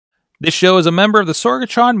This show is a member of the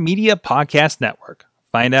Sorgatron Media Podcast Network.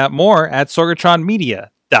 Find out more at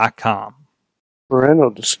sorgatronmedia.com. Parental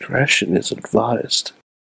discretion is advised.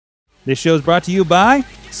 This show is brought to you by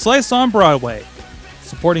Slice on Broadway,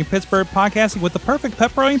 supporting Pittsburgh podcasting with the perfect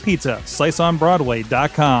pepperoni pizza.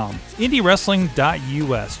 SliceOnBroadway.com.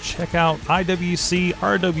 IndieWrestling.us. Check out IWC,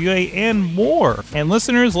 RWA, and more. And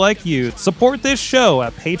listeners like you, support this show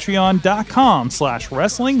at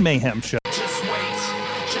Patreon.com/Wrestling Mayhem Show.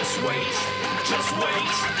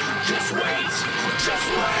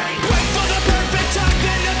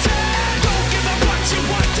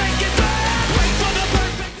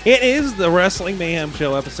 It is the Wrestling Mayhem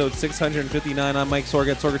Show, episode 659. I'm Mike Sorg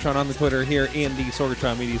at Sorgatron on the Twitter here in the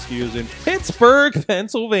Sorgatron Media Studios in Pittsburgh,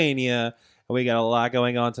 Pennsylvania. And we got a lot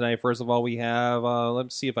going on tonight. First of all, we have,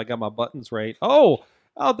 let's see if I got my buttons right. Oh,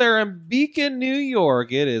 out there in Beacon, New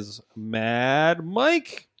York, it is Mad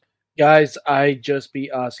Mike. Guys, I just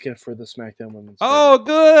beat Asuka for the SmackDown Women's. Oh,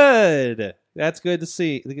 good. That's good to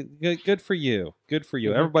see. Good for you. Good for you.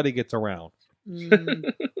 Mm-hmm. Everybody gets around.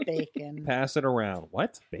 Bacon. Pass it around.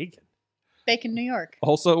 What? Bacon? Bacon, New York.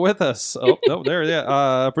 Also with us. Oh, no, there.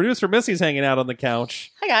 Yeah. Producer Missy's hanging out on the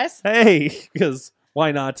couch. Hi, guys. Hey, because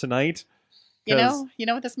why not tonight? You know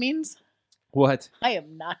what this means? What? I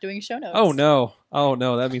am not doing show notes. Oh no.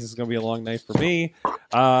 That means it's going to be a long night for me.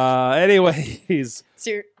 Anyways.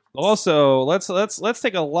 Also, let's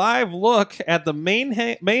take a live look at the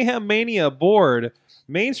Mayhem Mania board.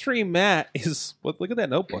 Mainstream Matt is look at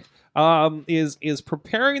that notebook. Is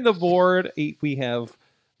preparing the board. We have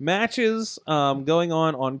matches going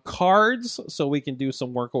on cards, so we can do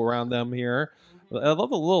some work around them here. I love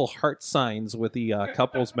the little heart signs with the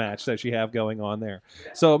couples match that you have going on there.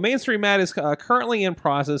 So Mainstream Matt is currently in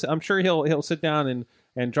process. I'm sure he'll sit down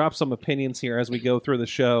and drop some opinions here as we go through the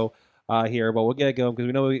show here. But we'll get going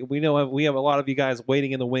because we have a lot of you guys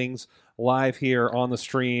waiting in the wings live here on the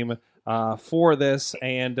stream. For this,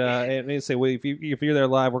 and they say, well, if you're there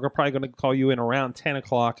live, we're probably going to call you in around 10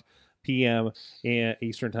 o'clock p.m.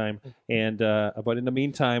 Eastern time. And but in the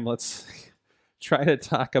meantime, let's try to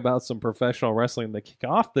talk about some professional wrestling to kick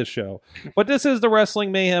off the show. But this is the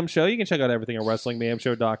Wrestling Mayhem Show. You can check out everything at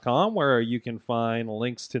WrestlingMayhemShow.com, where you can find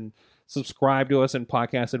links to subscribe to us in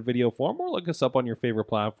podcast and video form, or look us up on your favorite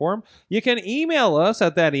platform. You can email us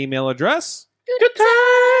at that email address. Good times!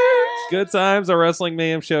 Good times at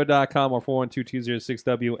WrestlingMayhemShow.com or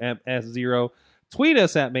 412-206-WMS0. Tweet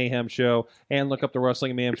us at Mayhem Show and look up the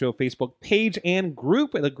Wrestling Mayhem Show Facebook page and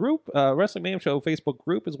group. The group, Wrestling Mayhem Show Facebook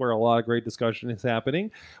group, is where a lot of great discussion is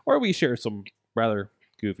happening, or we share some rather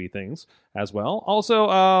goofy things as well.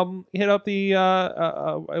 Also, hit up the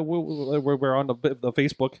we're on the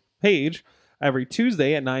Facebook page every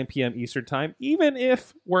Tuesday at 9 p.m. Eastern Time. Even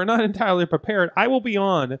if we're not entirely prepared, I will be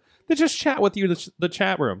on to just chat with you in the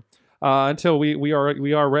chat room until we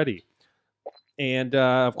are ready. And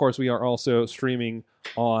of course, we are also streaming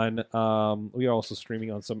on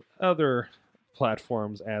some other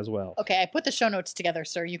platforms as well. Okay, I put the show notes together,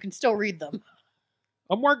 sir. You can still read them.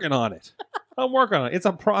 I'm working on it. It's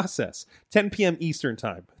a process. 10 p.m. Eastern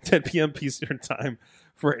Time. 10 p.m. Eastern Time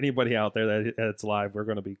for anybody out there that's live. We're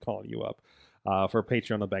going to be calling you up. For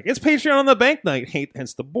Patreon on the Bank. It's Patreon on the Bank night,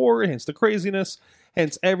 hence the board, hence the craziness,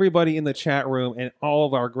 hence everybody in the chat room and all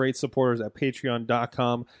of our great supporters at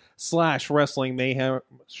patreon.com/Wrestling Mayhem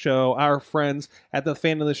Show. Our friends at the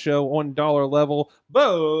fan of the show $1 level,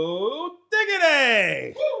 Bo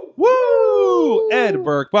Diggity! Woo! Ed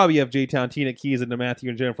Burke, Bobby F. J-Town, Tina Keys, and the Matthew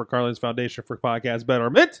and Jennifer Carlin's Foundation for Podcast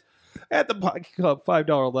Betterment. At the Podcast Club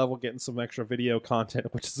 $5 level, getting some extra video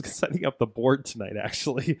content, which is setting up the board tonight,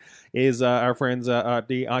 actually, is our friends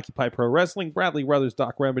the Occupy Pro Wrestling, Bradley Brothers,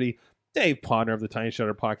 Doc Remedy, Dave Podner of the Tiny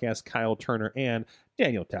Shutter Podcast, Kyle Turner, and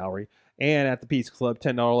Daniel Towery. And at the Peace Club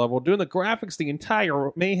 $10 level, doing the graphics the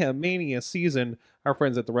entire Mayhem Mania season, our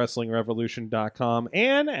friends at the WrestlingRevolution.com.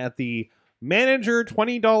 And at the Manager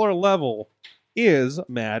 $20 level is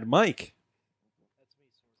Mad Mike.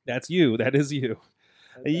 That's you. That is you.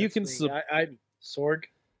 You can. I'm Sorg.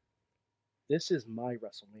 This is my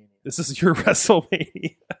WrestleMania. This is your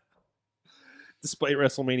WrestleMania, despite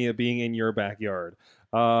WrestleMania being in your backyard.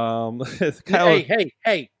 Kyle,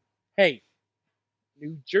 hey!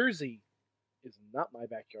 New Jersey is not my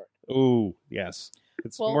backyard. Oh yes,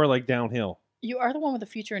 it's more like downhill. You are the one with the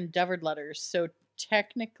future endeavored letters, so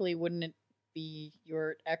technically, wouldn't it be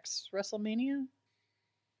your ex WrestleMania?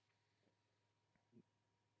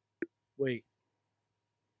 Wait.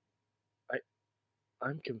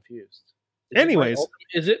 I'm confused. Anyways,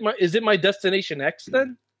 is it my Destination X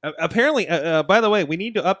then? Apparently, by the way, we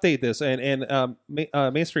need to update this. And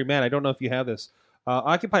Mainstream Matt, I don't know if you have this.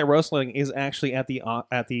 Occupy Wrestling is actually at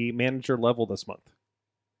the manager level this month.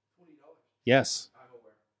 Yes.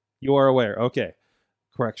 You are aware. Okay.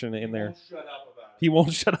 Correction in there. He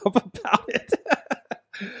won't shut up about it.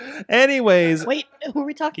 Anyways. Wait, who are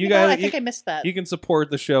we talking You about? guys- I think I missed that. You can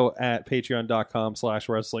support the show at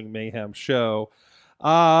patreon.com/Wrestling Mayhem Show.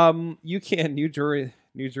 You can, New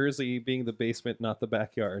Jersey being the basement, not the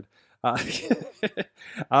backyard.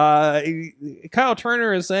 Kyle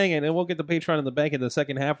Turner is saying, and we'll get the Patreon in the bank in the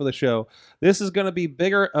second half of the show, this is going to be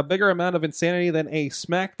a bigger amount of insanity than a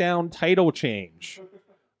SmackDown title change,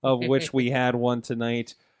 of which we had one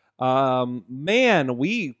tonight. Man,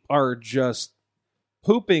 we are just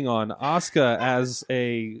pooping on Asuka as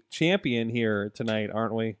a champion here tonight,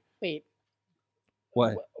 aren't we? Wait.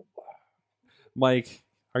 What? Mike,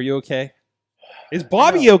 are you okay? Is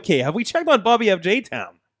Bobby okay? Have we checked on Bobby FJ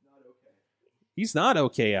Town? He's not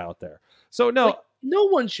okay out there. So no, Like, no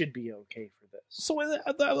one should be okay for this. So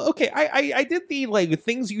okay, I did the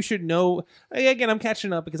things you should know. Again, I'm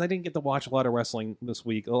catching up because I didn't get to watch a lot of wrestling this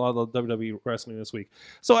week, a lot of WWE wrestling this week.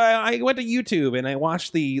 So I went to YouTube and I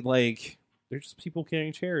watched there's just people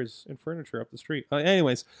carrying chairs and furniture up the street.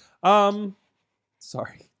 Anyways,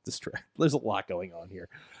 sorry, distract. There's a lot going on here.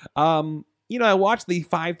 I watched the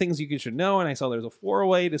 5 things you should know, and I saw there's a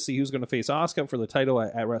 4-way to see who's going to face Asuka for the title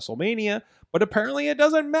at WrestleMania. But apparently it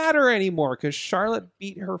doesn't matter anymore because Charlotte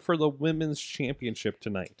beat her for the women's championship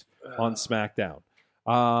tonight on SmackDown.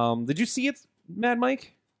 Did you see it, Mad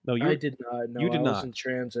Mike? No, I did not. No, you did I was not. in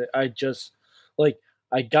transit. I just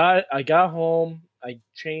I got home. I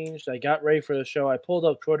changed. I got ready for the show. I pulled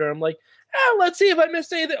up Twitter. I'm like, let's see if I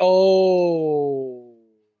missed anything. Oh.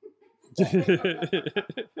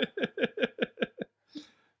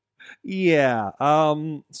 Yeah.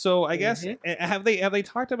 So I guess have they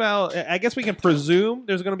talked about? I guess we can presume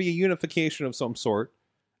there's going to be a unification of some sort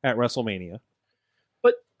at WrestleMania.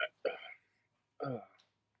 But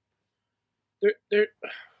they're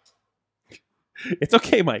It's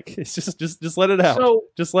okay, Mike. It's just let it out. So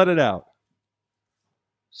just let it out.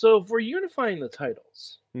 So if we're unifying the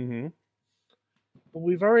titles, Mm-hmm. but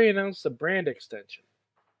we've already announced a brand extension.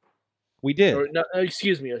 We did. Or no,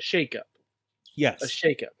 excuse me, a shakeup. Yes. A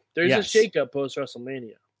shakeup. There's Yes. a shakeup post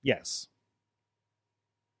WrestleMania. Yes.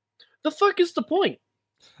 The fuck is the point?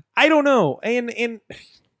 I don't know. And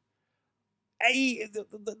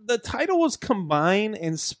the title was combined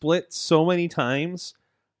and split so many times.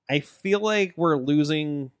 I feel like we're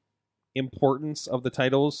losing importance of the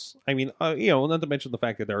titles. I mean, not to mention the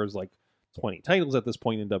fact that there's 20 titles at this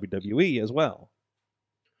point in WWE as well.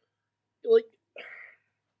 Like,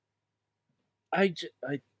 I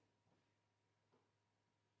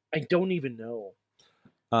don't even know.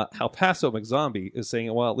 El Paso McZombie is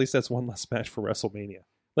saying, well, at least that's one less match for WrestleMania.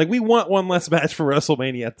 We want one less match for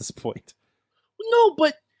WrestleMania at this point. No,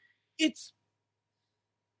 but it's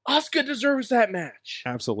Asuka deserves that match.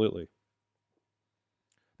 Absolutely.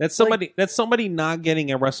 That's somebody not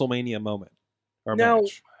getting a WrestleMania moment or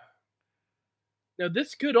match. Now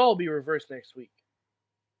this could all be reversed next week.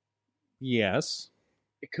 Yes.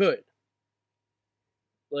 It could.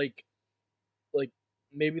 Like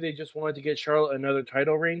maybe they just wanted to get Charlotte another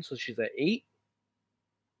title reign, so she's at 8.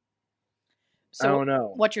 So I don't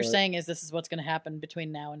know. what you're saying is this is what's going to happen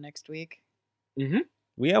between now and next week. Mm-hmm.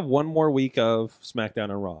 We have one more week of SmackDown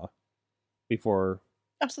and Raw before.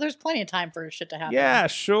 Oh, so there's plenty of time for shit to happen. Yeah,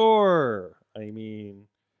 sure. I mean,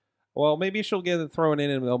 well, maybe she'll get it thrown in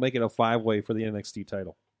and they'll make it a 5-way for the NXT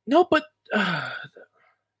title. No, but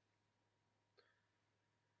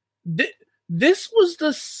this was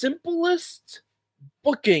the simplest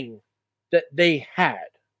booking that they had.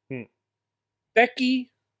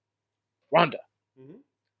 Becky, Ronda. Mm-hmm.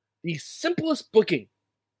 The simplest booking.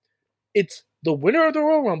 It's the winner of the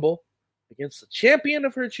Royal Rumble against the champion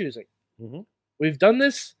of her choosing. Mm-hmm. We've done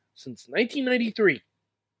this since 1993.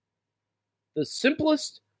 The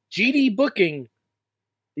simplest GD booking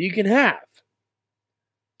that you can have.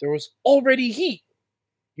 There was already heat.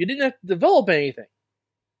 You didn't have to develop anything.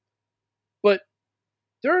 But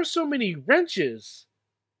there are so many wrenches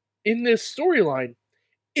in this storyline.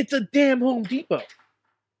 It's a damn Home Depot.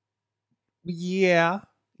 Yeah.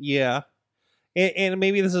 And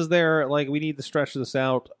maybe this is we need to stretch this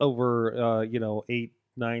out over 8,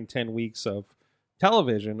 9, 10 weeks of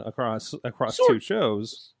television across two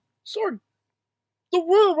shows. Sorg, the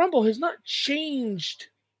Royal Rumble has not changed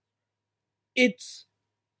its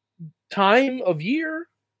time of year.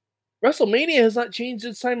 WrestleMania has not changed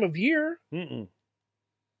its time of year. Mm-mm.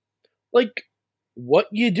 What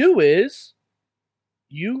you do is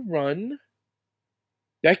you run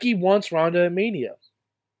Becky wants Ronda at Mania.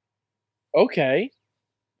 Okay.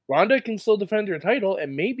 Ronda can still defend her title,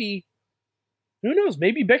 and maybe, who knows,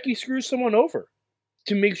 maybe Becky screws someone over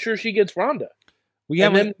to make sure she gets Ronda.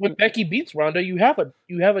 And then when Becky beats Ronda, you have a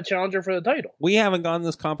challenger for the title. We haven't gotten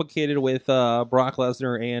this complicated with Brock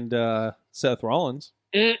Lesnar and Seth Rollins.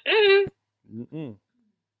 Mm-mm. Mm-mm.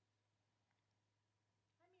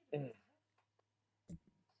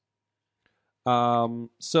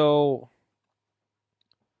 So,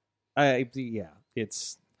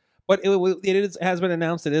 it's, but has been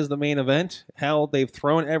announced it is the main event. Hell, they've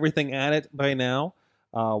thrown everything at it by now.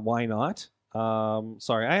 Why not?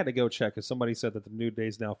 Sorry, I had to go check because somebody said that the New Day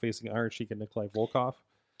is now facing Iron Sheik and Nikolai Volkov.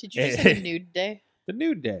 Did you just say the Nude Day? The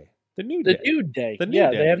New Day. The New The Day. New Day. The New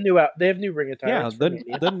yeah, Day. they have new ring attire. Yeah, the New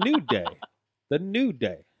Day. The New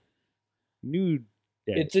Day. New Day.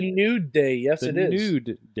 It's a nude day. Yes, it is.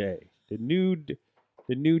 Nude Day. The nude day.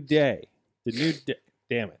 The nude day.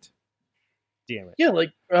 Damn it. Yeah,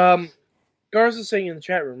 like Garza's saying in the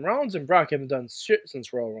chat room, Rollins and Brock haven't done shit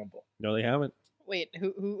since Royal Rumble. No, they haven't. Wait,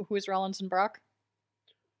 who is Rollins and Brock?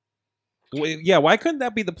 Yeah, why couldn't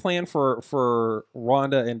that be the plan for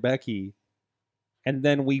Ronda and Becky, and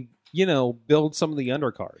then we build some of the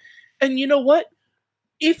undercard? And you know what?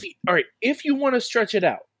 If you want to stretch it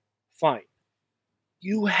out, fine.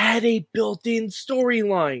 You had a built-in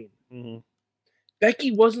storyline. Mm-hmm.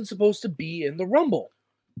 Becky wasn't supposed to be in the Rumble.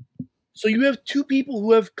 So you have two people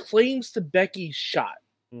who have claims to Becky's shot.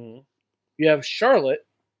 Mm-hmm. You have Charlotte,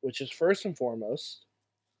 which is first and foremost.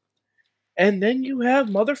 And then you have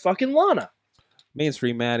motherfucking Lana.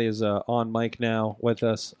 Mainstream Matt is on mic now with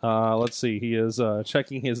us. Let's see. He is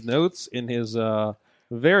checking his notes in his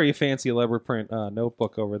very fancy leopard print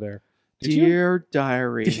notebook over there. Dear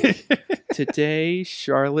Diary, today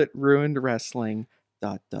Charlotte ruined wrestling. ...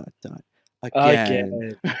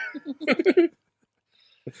 Again.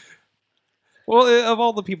 Well, of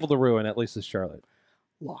all the people to ruin, at least it's Charlotte.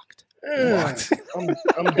 Locked. I'm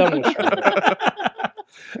done with Charlotte.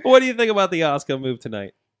 What do you think about the Asuka move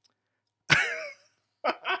tonight?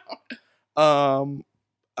 I'm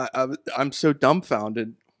so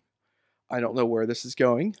dumbfounded. I don't know where this is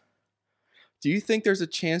going. Do you think there's a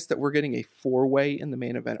chance that we're getting a 4-way in the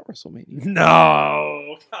main event at WrestleMania?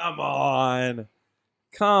 No, come on.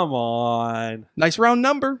 Nice round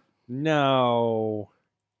number. No.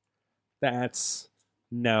 That's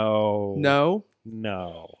no.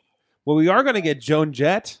 Well, we are going to get Joan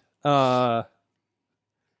Jett. I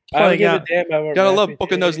don't give a damn about Gotta love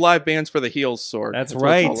booking those live bands for the heels, Sword. That's what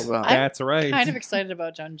right. it's all about. That's right. Kind of excited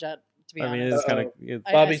about Joan Jett, to be I mean, honest. it's kind of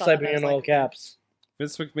Bobby's saw that, typing I was in all like, caps.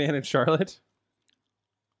 Vince McMahon and Charlotte.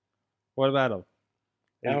 What about him?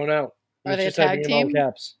 I don't know. Are He's they a just tag typing in all team?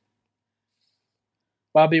 caps.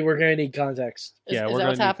 Bobby, we're gonna need context. Is We're that going what's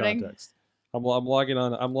to need happening? context. I'm logging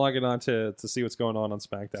on. I'm logging on to see what's going on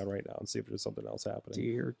SmackDown right now and see if there's something else happening.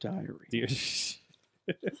 Dear Diary.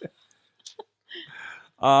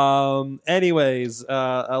 Anyways,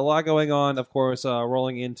 a lot going on, of course,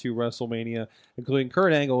 rolling into WrestleMania, including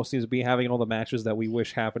Kurt Angle seems to be having all the matches that we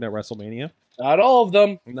wish happened at WrestleMania. Not all of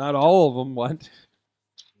them. Not all of them. What?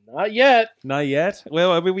 Not yet. Not yet.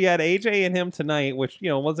 Well, I mean, we had AJ and him tonight, which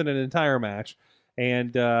wasn't an entire match,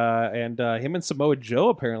 and him and Samoa Joe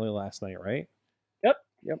apparently last night, right? Yep.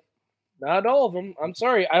 Not all of them. I'm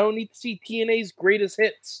sorry. I don't need to see TNA's greatest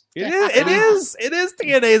hits. It is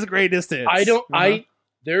TNA's greatest hits. I don't.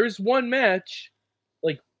 There's one match.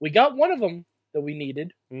 Like, we got one of them that we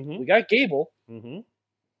needed. Mm-hmm. We got Gable. Mm-hmm.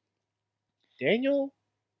 Daniel,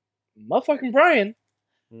 motherfucking Bryan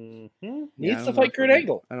Mm-hmm. needs to fight Kurt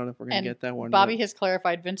Angle. I don't know if we're going to get that one. Bobby but- has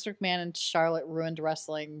clarified Vince McMahon and Charlotte ruined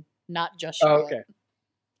wrestling, not just Charlotte.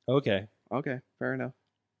 Oh, okay. Okay, fair enough.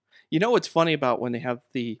 You know what's funny about when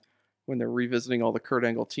they're revisiting all the Kurt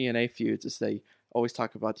Angle TNA feuds is they always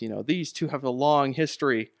talk about, these two have a long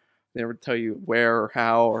history. They never tell you where or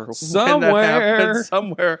how or when that happened.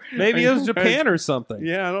 Somewhere. Maybe it was Japan or something.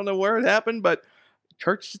 Yeah, I don't know where it happened, but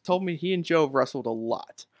Kurt just told me he and Joe have wrestled a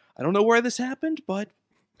lot. I don't know where this happened, but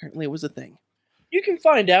apparently it was a thing. You can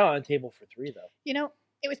find out on Table for 3, though.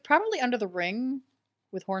 It was probably under the ring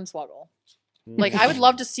with Hornswoggle. Like, I would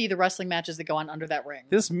love to see the wrestling matches that go on under that ring.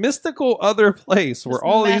 This mystical other place where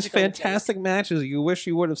all these magical fantastic matches you wish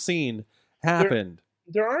you would have seen happened.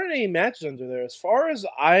 There aren't any matches under there. As far as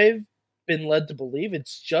I've been led to believe,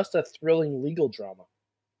 it's just a thrilling legal drama.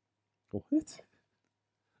 What?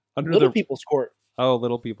 Under Little the People's Court. Oh,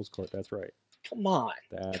 Little People's Court. That's right. Come on.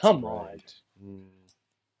 Come on.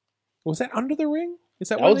 Was that under the ring? Is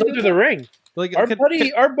that That where was they under did the that? ring. Like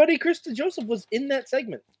Our buddy Krista Joseph was in that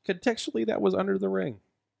segment. contextually, that was under the ring.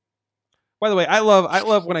 By the way, I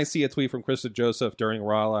love when I see a tweet from Krista Joseph during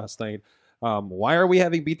Raw last night. Why are we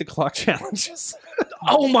having beat the clock challenges?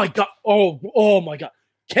 Oh my god! Oh my god!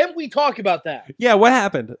 Can we talk about that? Yeah, what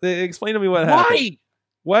happened? Explain to me what happened.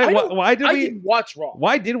 Why did I we didn't watch Raw.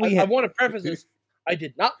 Why did we? I want to preface this. I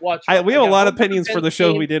did not watch. Raw. We have a lot of home from the opinions for the Pens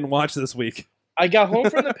shows game. we didn't watch this week. I got home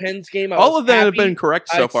from the Pens game. All of them have been correct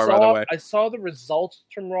so far, by the way. I saw the results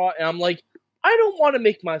from Raw, and I'm like, I don't want to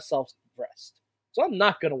make myself rest, so I'm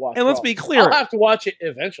not going to watch. And let's Raw. be clear. I'll have to watch it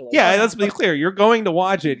eventually. Yeah, let's be clear. You're going to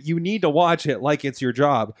watch it. You need to watch it like it's your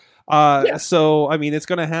job. So, I mean, it's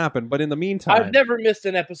going to happen. But in the meantime... I've never missed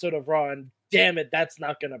an episode of Raw, and damn it, that's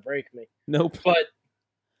not going to break me. Nope.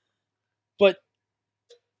 But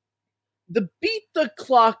the Beat the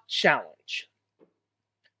Clock challenge.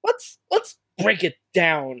 Let's break it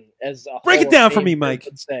down as a break Hall it down of for Fame me, fan Mike.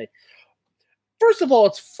 would say. First of all,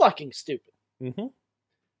 it's fucking stupid. Mm-hmm.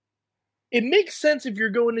 It makes sense if you're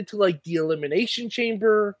going into like the Elimination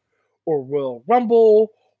Chamber or Royal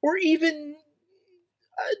Rumble or even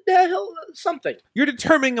the hell something. You're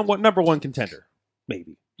determining what number one contender,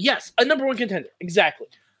 maybe. Yes, a number one contender. Exactly.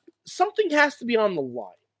 Something has to be on the line.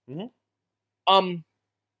 Mm-hmm.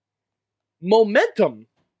 Momentum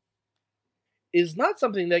is not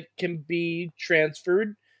something that can be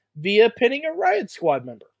transferred via pinning a Riot Squad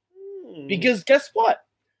member. Because guess what?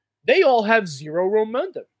 They all have zero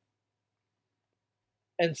momentum.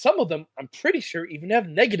 And some of them, I'm pretty sure, even have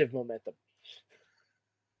negative momentum.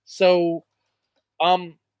 So,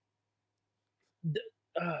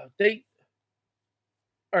 they...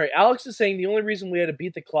 Alright, Alex is saying the only reason we had to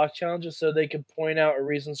beat the clock challenge is so they could point out a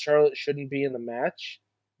reason Charlotte shouldn't be in the match.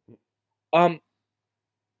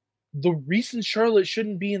 The reason Charlotte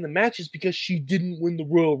shouldn't be in the match is because she didn't win the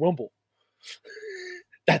Royal Rumble.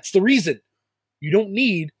 That's the reason. You don't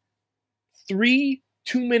need 3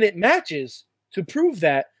 2-minute matches to prove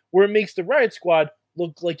that, where it makes the Riot Squad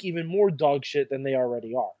look like even more dog shit than they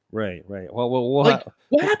already are. Right. Well,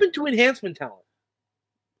 what happened to enhancement talent?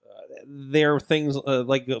 There are things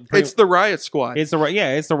like It's the Riot Squad. It's the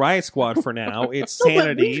Riot Squad for now. It's No, but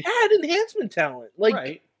Sanity. we've had enhancement talent. Like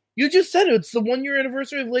Right. you just said, it's the 1-year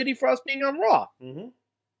anniversary of Lady Frost being on Raw.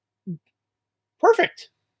 Mm-hmm. Perfect.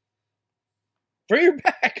 Bring her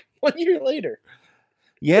back 1 year later.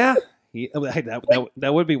 Yeah.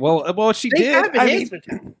 That would be well. She They did. have enhancement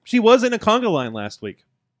talent. She was in a conga line last week.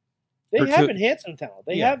 They Or have two- enhancement talent.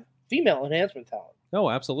 They Yeah. have female enhancement talent. No,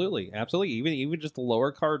 absolutely. Even just the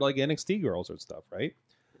lower card like NXT girls or stuff, right?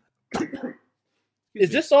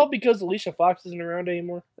 Is this all because Alicia Fox isn't around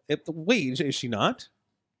anymore? Wait, is she not?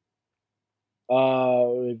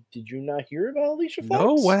 Did you not hear about Alicia Fox?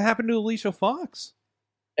 No, what happened to Alicia Fox?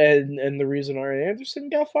 And the reason Arn Anderson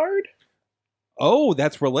got fired? Oh,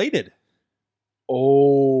 that's related.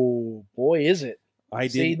 Oh boy, is it? I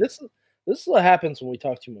See, did. this is what happens when we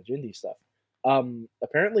talk too much indie stuff.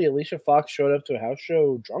 Apparently Alicia Fox showed up to a house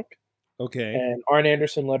show drunk, Okay. and Arn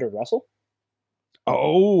Anderson let her wrestle.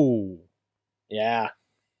 Oh. Yeah.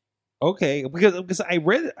 Okay, because I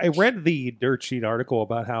read the dirt sheet article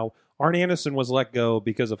about how Arn Anderson was let go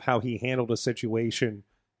because of how he handled a situation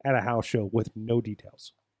at a house show with no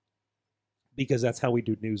details. Because that's how we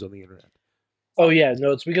do news on the internet. Oh yeah,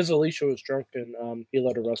 no, it's because Alicia was drunk and he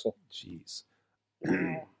let her wrestle. Jeez.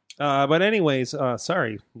 But anyways,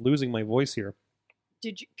 sorry, losing my voice here.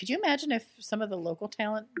 Could you imagine if some of the local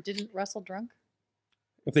talent didn't wrestle drunk?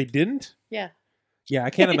 If they didn't, Yeah. I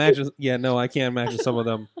can't imagine. I can't imagine some of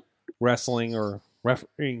them wrestling or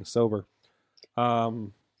refereeing sober.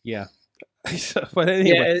 Yeah. But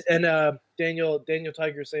anyway, Yeah, and Daniel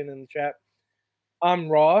Tiger saying in the chat, on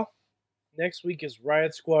Raw, next week is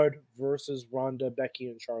Riot Squad versus Ronda, Becky,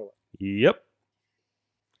 and Charlotte. Yep.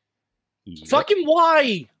 Fucking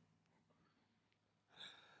why?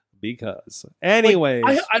 Because. Anyways.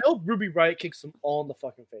 I hope Ruby Riott kicks them all in the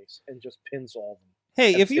fucking face and just pins all of them.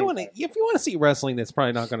 Hey, at if the you same want to see wrestling that's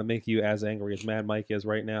probably not going to make you as angry as Mad Mike is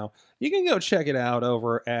right now, you can go check it out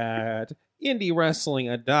over at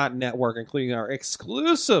IndieWrestling.network, including our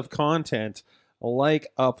exclusive content like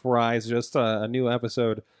Uprise, just a new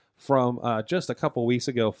episode from just a couple weeks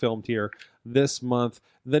ago, filmed here this month.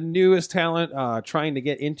 The newest talent trying to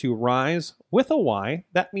get into Rise with a Y.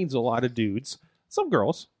 That means a lot of dudes, some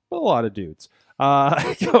girls, but a lot of dudes.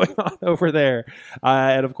 Going on over there.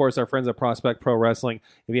 And of course, our friends at Prospect Pro Wrestling.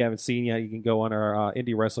 If you haven't seen yet, you can go on our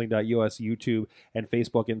IndieWrestling.us YouTube and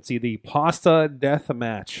Facebook and see the Pasta Death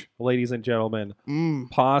Match, ladies and gentlemen.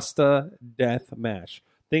 Pasta Death Match.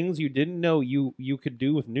 Things you didn't know you could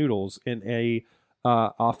do with noodles in a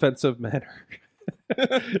offensive manner.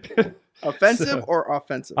 Offensive or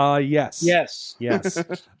offensive? Yes. Yes.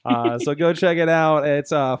 So go check it out.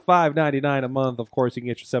 It's $5.99 a month. Of course, you can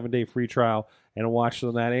get your 7-day free trial and watch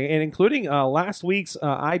them that, and including last week's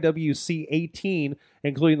IWC 18,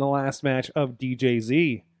 including the last match of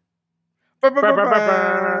DJZ.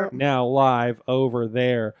 Now live over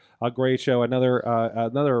there. A great show.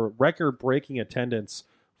 Another record-breaking attendance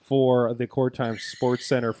for the Court Time Sports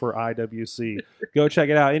Center for IWC. Go check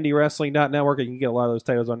it out, IndieWrestling.network. You can get a lot of those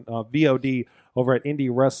titles on VOD over at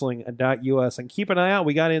IndieWrestling.us. And keep an eye out.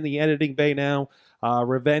 We got in the editing bay now.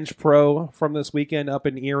 Revenge Pro from this weekend up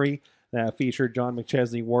in Erie that featured John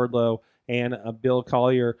McChesney, Wardlow, and Bill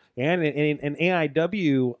Collier. And an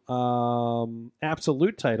AIW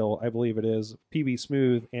Absolute title, I believe it is, PB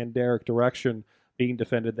Smooth and Derek Direction being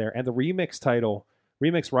defended there. And the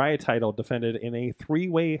Remix Riot title defended in a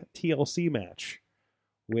 3-way TLC match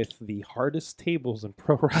with the hardest tables in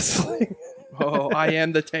pro wrestling. Oh, I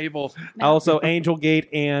am the table. Also, Angel Gate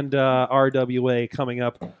and RWA coming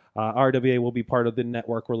up. RWA will be part of the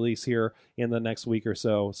network release here in the next week or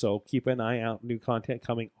so. So keep an eye out. New content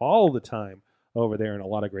coming all the time over there, and a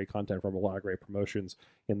lot of great content from a lot of great promotions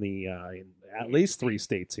in at least 3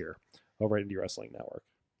 states here over at Indie Wrestling Network.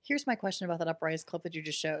 Here's my question about that Uprise clip that you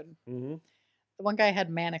just showed. Mm-hmm. The one guy had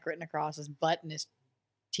Manic written across his butt in his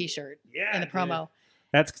T-shirt in the promo.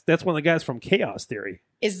 That's one of the guys from Chaos Theory.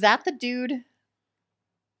 Is that the dude?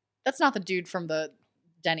 That's not the dude from the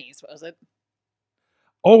Denny's, was it?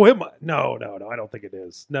 Oh, no, I don't think it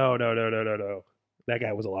is. No. That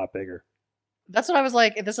guy was a lot bigger. That's what I was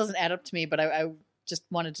like. This doesn't add up to me, but I just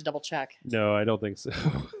wanted to double check. No, I don't think so.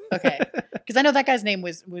 Okay, because I know that guy's name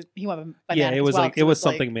was he went by yeah, Manic it was as well, like it was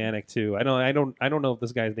something Manic too. I don't know if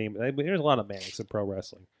this guy's name. There's a lot of Manics in pro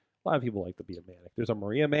wrestling. A lot of people like to be a Manic. There's a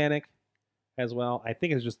Maria Manic as well. I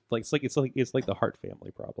think it's just like it's like the Hart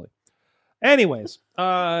family probably. Anyways,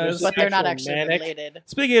 but they're not actually Manic. related.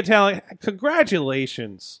 Speaking of talent,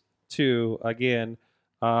 congratulations to again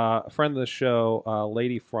a friend of the show,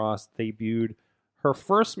 Lady Frost debuted her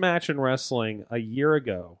first match in wrestling a year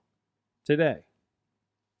ago today.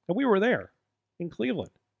 And we were there in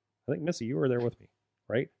Cleveland. I think, Missy, you were there with me,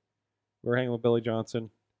 right? We were hanging with Billy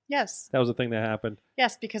Johnson. Yes. That was the thing that happened.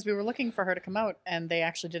 Yes, because we were looking for her to come out, and they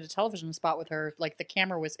actually did a television spot with her. Like, the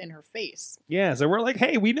camera was in her face. Yeah, so we're like,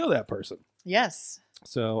 hey, we know that person. Yes.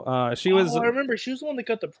 So she was... I remember. She was the one that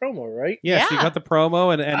got the promo, right? Yeah, she Yeah. got the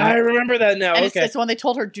promo, and I remember that now. And Okay. it's when they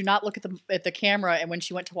told her, do not look at the camera, and when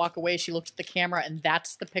she went to walk away, she looked at the camera, and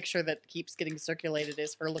that's the picture that keeps getting circulated,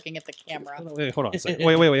 is her looking at the camera. Wait, hold on a second.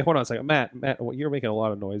 Wait, hold on a second. Matt, you're making a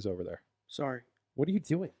lot of noise over there. Sorry. What are you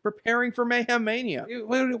doing? Preparing for Mayhem Mania.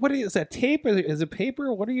 What is that tape? Is it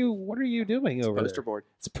paper? What are you doing over Poster there? board.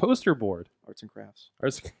 It's poster board. Arts and crafts.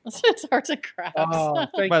 It's arts and crafts. Oh,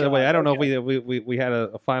 thank By the God. way, I don't know Okay. if we had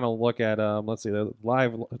a final look at let's see, the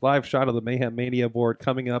live shot of the Mayhem Mania board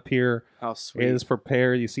coming up here How sweet. is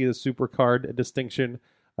prepared. You see the super card distinction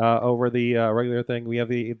over the regular thing. We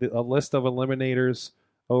have a list of eliminators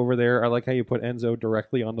over there. I like how you put Enzo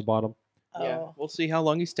directly on the bottom. Yeah, Oh. we'll see how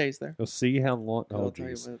long he stays there. You'll see how long. Oh, I'll tell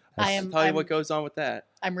you jeez. what- I I'll tell you what goes on with that.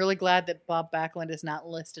 I'm really glad that Bob Backlund is not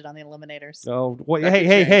listed on the eliminators. Oh, wait, That hey, could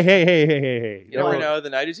hey, change. hey, hey, hey, hey, hey, hey. You never Well- know. The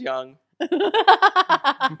night is young.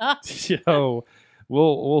 So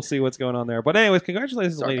we'll see what's going on there. But anyways,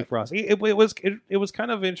 congratulations to Sorry, Lady Mike. Frost. It was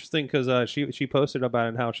kind of interesting because she posted about it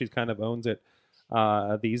and how she kind of owns it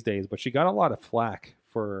these days. But she got a lot of flack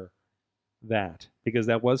for that because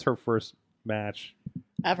that was her first match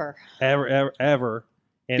Ever. ever,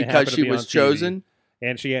 and it Because happened to she be on was TV. chosen.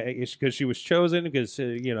 And because she was chosen because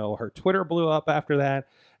her Twitter blew up after that.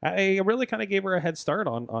 I really kind of gave her a head start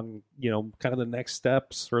on kind of the next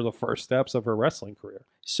steps or the first steps of her wrestling career.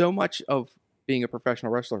 So much of being a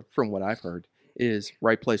professional wrestler, from what I've heard, is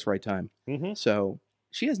right place, right time. Mm-hmm. So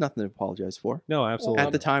she has nothing to apologize for No, absolutely.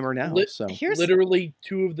 at the time or now. Lit- So Here's Literally,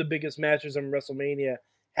 2 of the biggest matches in WrestleMania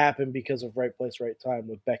happened because of right place, right time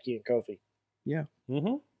with Becky and Kofi.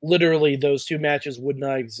 Mm-hmm. Literally, those 2 matches would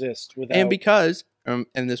not exist without. and because and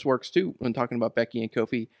this works too when talking about Becky and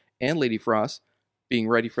Kofi and Lady Frost being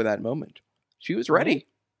ready for that moment. She was ready.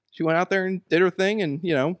 She went out there and did her thing, and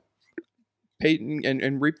paid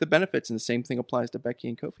and reaped the benefits. And the same thing applies to Becky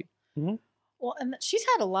and Kofi. Well, and she's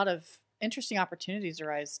had a lot of interesting opportunities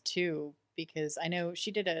arise too, because I know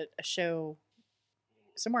she did a show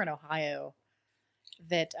somewhere in Ohio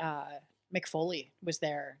that Mick Foley was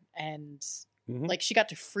there, and Mhm. like she got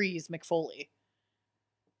to freeze Mick Foley,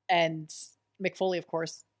 and Mick Foley, of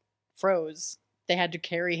course, froze. They had to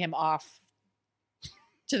carry him off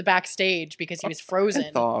to the backstage because he was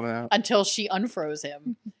frozen Thaw him out. until she unfroze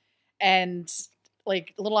him. And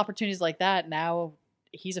like little opportunities like that, now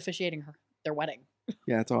he's officiating their wedding.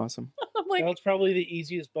 Yeah, it's awesome. I'm like, That's probably the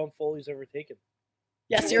easiest bump Foley's ever taken.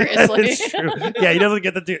 Yeah, seriously. It's true. Yeah, he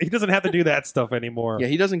doesn't have to do that stuff anymore. Yeah,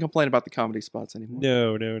 he doesn't complain about the comedy spots anymore.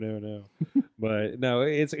 No. But no,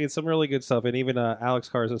 it's some really good stuff. And even Alex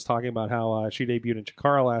Cars is talking about how she debuted in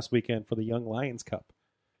Chikara last weekend for the Young Lions Cup.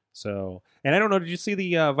 So, and I don't know, did you see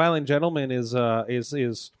the Violent Gentleman is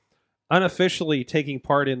unofficially taking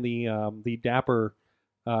part in the Dapper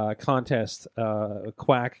contest?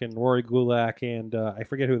 Quack and Rory Gulak and I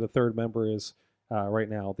forget who the third member is right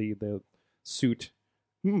now. The suit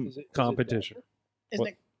competition. Isn't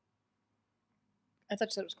it? I thought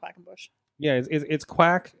you said it was Quackenbush. Yeah, it's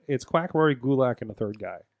Quack. It's Quack, Rory Gulak, and the third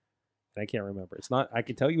guy. I can't remember. It's not. I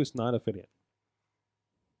can tell you, it's not Ophidian.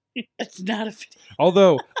 It's not a.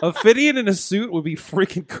 Although Ophidian in a suit would be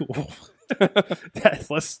freaking cool.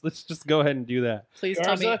 Let's just go ahead and do that. Please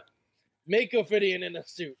tell me. Make Ophidian in a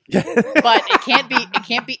suit. But it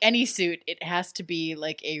can't be any suit. It has to be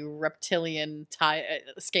like a reptilian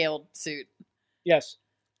scaled suit. Yes.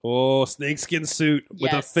 Oh, snakeskin suit with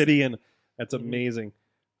Yes. Ophidian. That's amazing.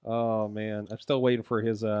 Oh man, I'm still waiting for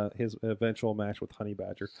his eventual match with Honey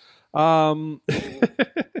Badger.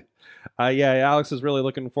 Yeah, Alex is really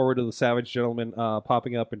looking forward to the Savage Gentleman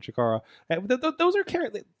popping up in Chikara. Those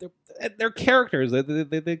are they're characters.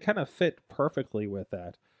 They kind of fit perfectly with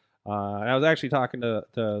that. And I was actually talking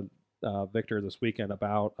to Victor this weekend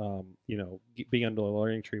about being under the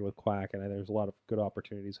learning tree with Quack, and there's a lot of good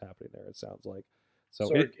opportunities happening there. It sounds like. So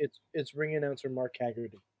it's ring announcer Mark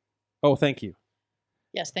Haggerty. Oh, thank you.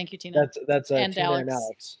 Yes, thank you, Tina. That's And Tina Alex. and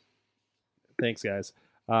Alex. Thanks, guys.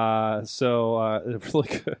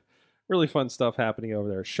 Really fun stuff happening over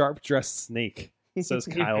there. Sharp dressed snake, says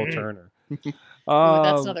Kyle Turner. Ooh, that's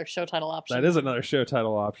Um, another show title option. That is another show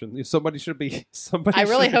title option. Somebody should be. I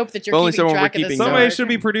really hope that you're Only keeping someone track we're of this. keeping Somebody Mark. should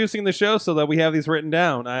be producing the show so that we have these written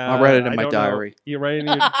down. I'll write it in my don't know. diary. You write it in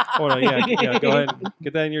your. Hold on, yeah. Go ahead, and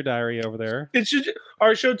get that in your diary over there.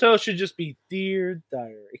 Our show title should just be Dear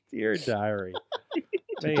Diary. Dear diary.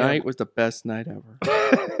 Tonight was the best night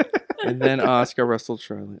ever. And then Oscar wrestled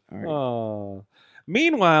Charlotte. All right. Oh.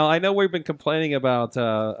 Meanwhile, I know we've been complaining about,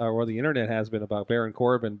 or the internet has been about Baron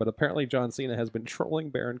Corbin, but apparently John Cena has been trolling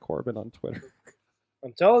Baron Corbin on Twitter.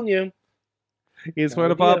 I'm telling you. He's going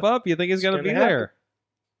to pop up. You think he's going to be gonna there?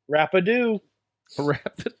 Rapido.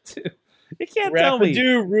 Rapido. You can't tell me.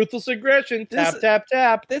 Rapido. Ruthless aggression. Tap, tap,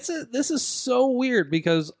 tap. This is so weird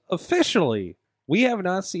because officially we have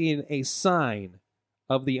not seen a sign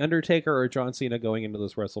of the Undertaker or John Cena going into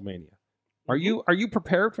this WrestleMania. Are you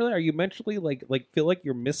prepared for that? Are you mentally like feel like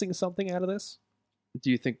you're missing something out of this?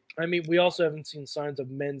 Do you think? I mean, we also haven't seen signs of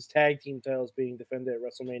men's tag team titles being defended at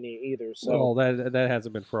WrestleMania either. So, Well, that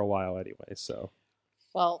hasn't been for a while anyway. So,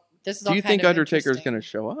 Well, this is. Do all you kind think of Undertaker's interesting going to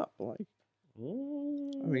show up? Like,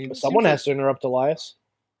 I mean, someone has to interrupt Elias.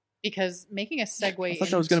 because making a segue. I thought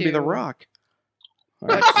that was going to be The into Rock. All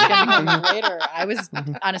What's right. going to come later? I was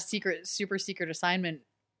on a super secret assignment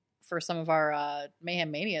for some of our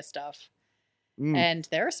Mayhem Mania stuff. Mm. And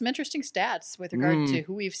there are some interesting stats with regard Mm. to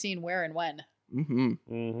who we've seen where and when.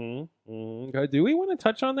 Mm-hmm. Do we want to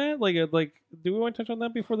touch on that? Like, do we want to touch on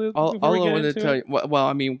that before the? All before we I get wanted into to tell it? you. Well,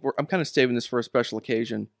 I mean, I'm kind of saving this for a special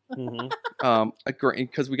occasion.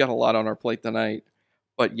 Because we got a lot on our plate tonight.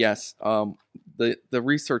 But yes, the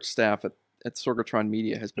research staff at Sorgatron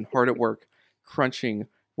Media has been hard at work crunching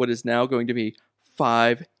what is now going to be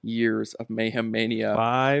 5 years of Mayhem Mania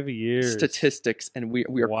 5 years statistics, and we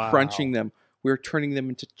are Wow. crunching them. We are turning them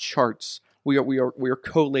into charts. We are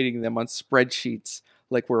collating them on spreadsheets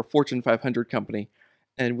like we're a Fortune 500 company,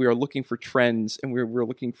 and we are looking for trends, and we're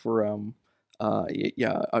looking for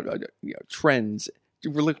trends.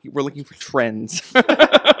 We're looking for trends.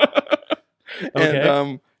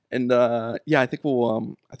 Okay. I think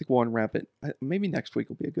we'll unwrap it. Maybe next week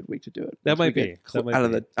will be a good week to do it. That Once might we be. get That might out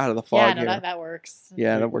of be. the fog Yeah, no, here. that works.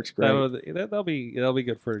 Yeah, that works great. That'll be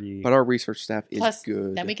good for the. But our research staff is Plus,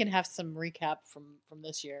 good. then we can have some recap from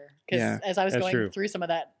this year. Because Yeah, as I was that's going true. through some of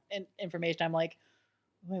that information, I'm like,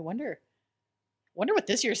 oh, I wonder what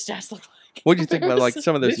this year's stats look like. What do you think about like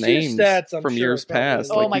some of those This year's names stats, I'm from sure, years probably.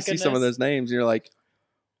 past? Oh, Like my you see some of goodness. those names, and you're like,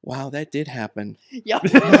 "Wow, that did happen." Yep.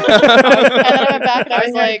 And then I went back and I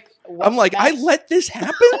was like, what I'm like, I match- let this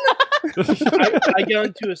happen. I got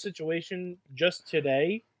into a situation just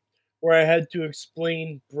today where I had to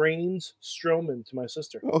explain Brains Strowman to my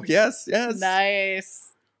sister. Oh yes,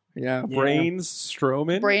 Nice. yeah. Brains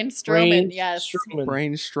Strowman. Brain Strowman, Brains yes. Strowman.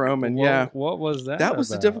 Brain Strowman, What- yeah. What was that? That was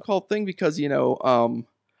the about? difficult thing because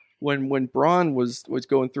when Braun was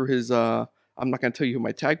going through his I'm not going to tell you who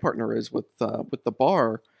my tag partner is with the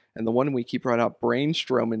bar, And the one week he brought out Braun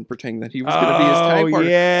Strowman, pretending that he was going to be his tag partner.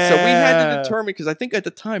 Yeah. So we had to determine, because I think at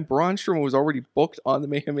the time Braun Strowman was already booked on the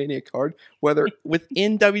Mayhem Mania card, whether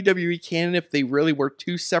within WWE canon, if they really were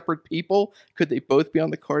two separate people, could they both be on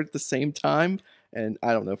the card at the same time? And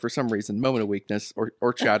I don't know, for some reason, moment of weakness,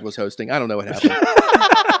 or Chad was hosting. I don't know what happened.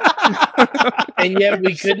 And yet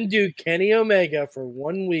we couldn't do Kenny Omega for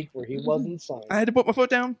 1 week where he wasn't signed. I had to put my foot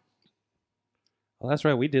down. Well, that's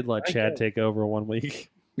right. We did let I Chad did. take over 1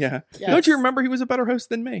 week. Yeah. Yes. Don't you remember he was a better host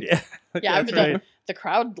than me? Yeah, Yeah, I that's mean, right. the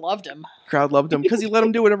crowd loved him. Crowd loved him because he let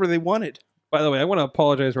them do whatever they wanted. By the way, I want to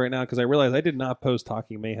apologize right now because I realized I did not post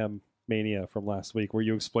Talking Mayhem Mania from last week where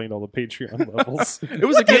you explained all the Patreon levels. It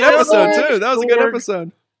was a good episode, too. That was a good Lord.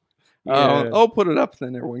 episode. Yeah. I'll put it up,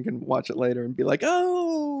 then everyone can watch it later and be like,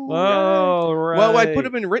 oh, Oh, right. Well, I put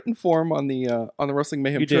them in written form on the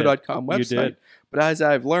WrestlingMayhemShow.com You website. did. But as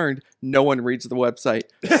I've learned, no one reads the website.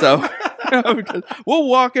 So we'll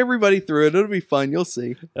walk everybody through it. It'll be fun. You'll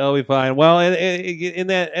see. That'll be fine. Well, in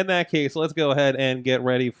that case, let's go ahead and get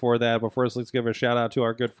ready for that. But first, let's give a shout out to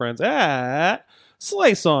our good friends at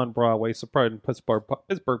Slice on Broadway, supporting Pittsburgh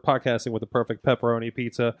podcasting with the perfect pepperoni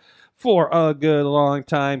pizza for a good long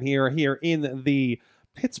time here in the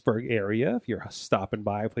Pittsburgh area. If you're stopping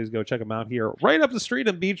by, please go check them out here right up the street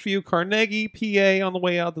in Beachview, Carnegie, PA, on the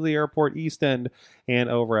way out to the airport, East End, and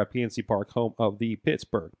over at PNC Park, home of the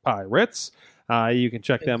Pittsburgh Pirates. You can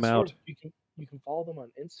check them out. You can follow them on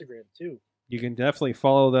Instagram too. You can definitely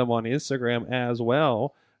follow them on Instagram as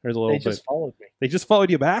well. There's a little They bit. just followed me. They just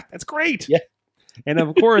followed you back? That's great. Yeah. And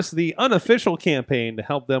of course, the unofficial campaign to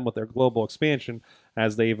help them with their global expansion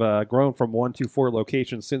as they've grown from 1 to 4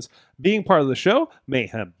 locations since being part of the show,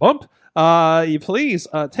 Mayhem Bump. You please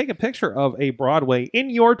take a picture of a Broadway in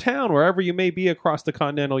your town, wherever you may be across the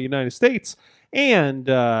continental United States, and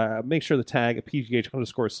make sure to tag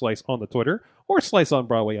PGH_slice on the Twitter or Slice on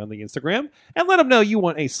Broadway on the Instagram, and let them know you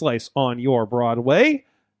want a slice on your Broadway.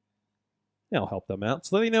 That'll help them out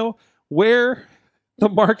so they know where the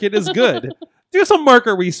market is good. Do some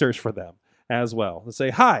market research for them as well. To say,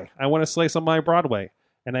 hi, I want a slice on my Broadway,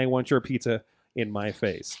 and I want your pizza in my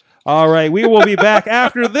face. All right, we will be back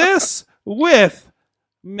after this with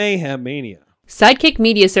Mayhem Mania. Sidekick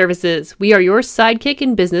Media Services. We are your sidekick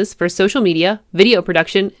in business for social media, video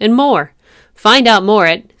production, and more. Find out more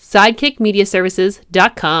at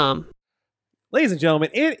sidekickmediaservices.com. Ladies and gentlemen,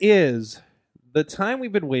 it is the time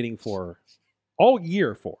we've been waiting for all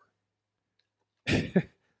year for.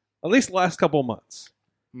 At least the last couple of months.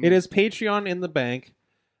 It is Patreon in the bank.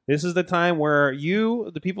 This is the time where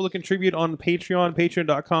you, the people that contribute on Patreon,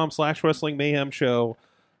 patreon.com/Wrestling Mayhem Show,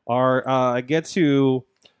 are get to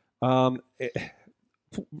throw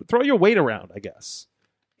your weight around, I guess.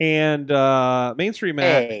 And Mainstream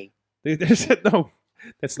Matt, Hey. no,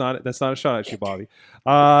 that's not a shot at you, Bobby.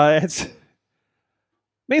 It's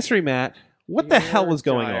Mainstream Matt. What the hell is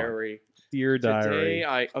going on? Dear Diary.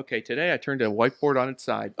 Today I turned a whiteboard on its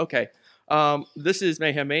side. Okay. This is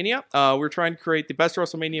Mayhem Mania. We're trying to create the best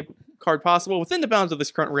WrestleMania card possible within the bounds of this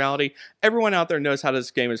current reality. Everyone out there knows how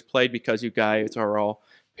this game is played because you guys are all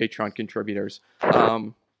Patreon contributors.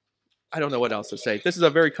 I don't know what else to say. This is a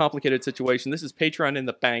very complicated situation. This is Patreon in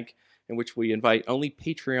the bank, in which we invite only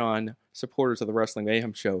Patreon supporters of the Wrestling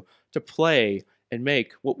Mayhem Show to play and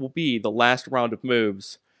make what will be the last round of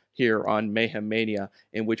moves here on Mayhem Mania,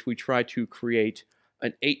 in which we try to create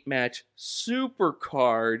an 8-match super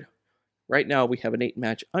card. Right now, we have an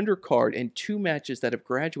 8-match undercard and 2 matches that have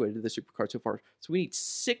graduated to the supercard so far. So we need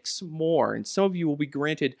 6 more, and some of you will be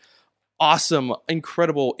granted awesome,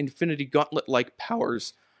 incredible, Infinity Gauntlet-like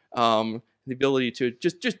powers. The ability to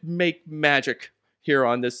just make magic here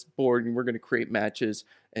on this board, and we're going to create matches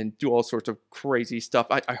and do all sorts of crazy stuff.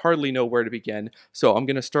 I hardly know where to begin, so I'm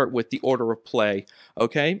going to start with the order of play.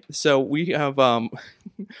 Okay, so we have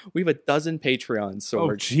we have a dozen Patreons, so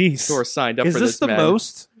jeez, who are signed up is for this the match.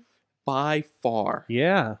 most? By far,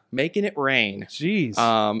 Yeah, making it rain. jeez.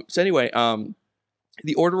 So anyway,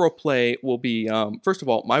 the order of play will be first of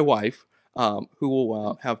all my wife, who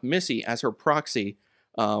will have Missy as her proxy.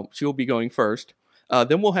 She will be going first.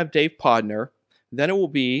 Then we'll have Dave Podner. Then it will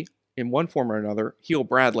be, in one form or another, Heel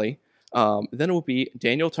Bradley. Then it will be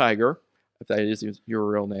Daniel Tiger, if that is your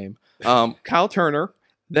real name. Kyle Turner.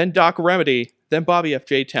 Then Doc Remedy. Then Bobby F.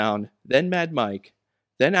 J. Town. Then Mad Mike.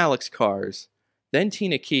 Then Alex Cars. Then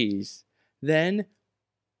Tina Keys. Then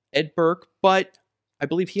Ed Burke. But I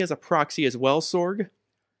believe he has a proxy as well, Sorg.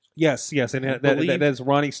 Yes, and that is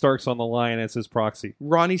Ronnie Starks on the line as his proxy.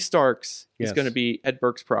 Ronnie Starks is Yes. going to be Ed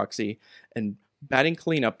Burke's proxy. And batting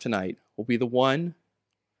cleanup tonight will be the one,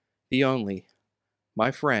 the only,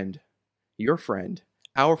 my friend, your friend,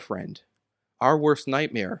 our friend, our worst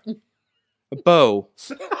nightmare, Bo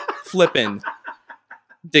Flippin'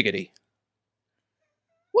 Diggity.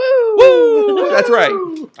 Woo! Woo! That's right.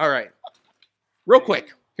 All right. Real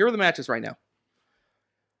quick, here are the matches right now.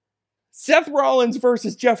 Seth Rollins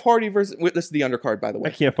versus Jeff Hardy versus... This is the undercard, by the I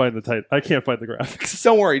way. can't find the I can't find the graphics.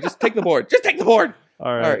 Don't worry. Just take the board. Just take the board.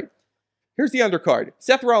 All right. All right. Here's the undercard.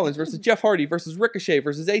 Seth Rollins versus Jeff Hardy versus Ricochet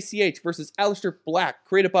versus ACH versus Aleister Black,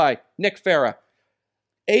 created by Nick Farah.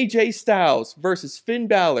 AJ Styles versus Finn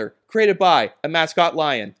Balor, created by a mascot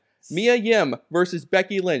lion. Mia Yim versus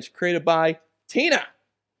Becky Lynch, created by Tina.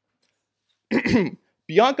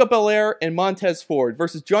 Bianca Belair and Montez Ford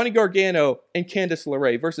versus Johnny Gargano and Candice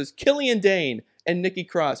LeRae versus Killian Dane and Nikki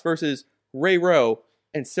Cross versus Ray Rowe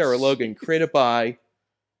and Sarah Logan, created by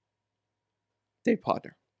Dave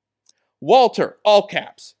Podner. Walter, all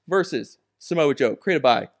caps, versus Samoa Joe, created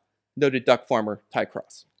by noted duck farmer Ty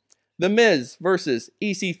Cross. The Miz versus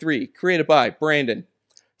EC3, created by Brandon.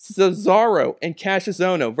 Cesaro and Cassius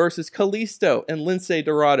Ohno versus Kalisto and Lince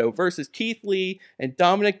Dorado versus Keith Lee and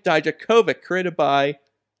Dominic Dijakovic, created by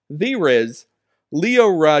The Riz. Leo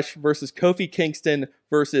Rush versus Kofi Kingston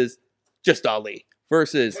versus Just Ali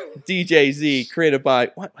versus DJ Z, created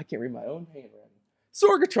by... What? I can't read my own handwriting.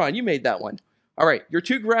 Sorgatron, you made that one. All right, your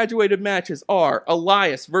two graduated matches are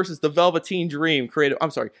Elias versus the Velveteen Dream,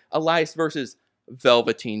 Elias versus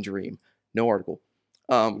Velveteen Dream. No article.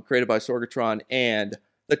 Created by Sorgatron, and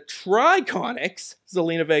the Triconics,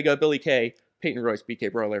 Zelina Vega, Billy Kay, Peyton Royce,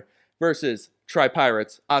 BK Broiler, versus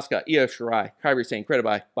Tri-Pirates, Asuka, Io Shirai, Kyrie Sane, created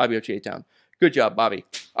by Bobby Ochietown. Good job, Bobby.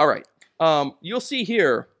 All right. You'll see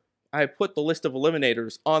here, I put the list of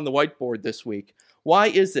eliminators on the whiteboard this week. Why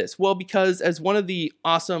is this? Well, because as one of the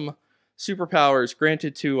awesome superpowers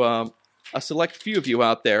granted to a select few of you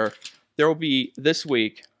out there, there will be this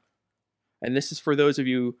week, and this is for those of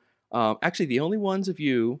you, actually the only ones of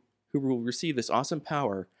you who will receive this awesome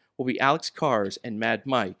power will be Alex Cars and Mad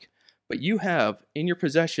Mike. But you have in your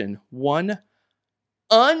possession one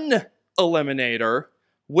uneliminator,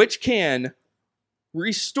 which can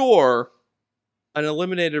restore an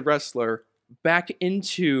eliminated wrestler back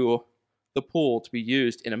into the pool to be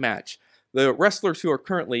used in a match. The wrestlers who are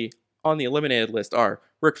currently on the eliminated list are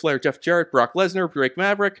Ric Flair, Jeff Jarrett, Brock Lesnar, Drake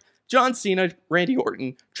Maverick, John Cena, Randy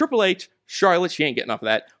Orton, Triple H, Charlotte, she ain't getting off of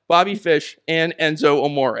that, Bobby Fish, and Enzo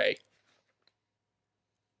Amore. I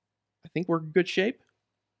think we're in good shape.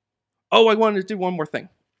 Oh, I wanted to do one more thing.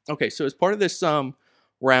 Okay, so as part of this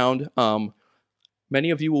round, many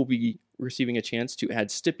of you will be receiving a chance to add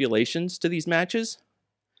stipulations to these matches.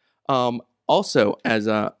 Also, as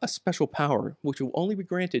a special power, which will only be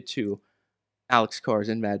granted to Alex Cars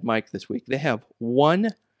and Mad Mike this week, they have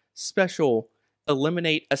one special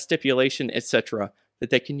eliminate a stipulation, etc. that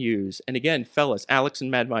they can use. And again, fellas, Alex and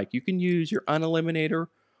Mad Mike, you can use your uneliminator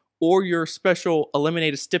or your special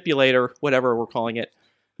eliminate a stipulator, whatever we're calling it.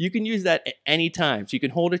 You can use that at any time. So you can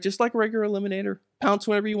hold it just like a regular eliminator, pounce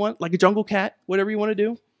whenever you want, like a jungle cat, whatever you want to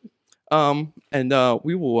do. And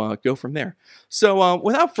we will go from there. So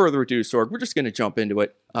without further ado, Sorg, we're just going to jump into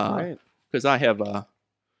it. Because I have,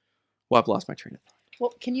 I've lost my train of thought.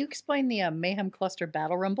 Well, can you explain the Mayhem Cluster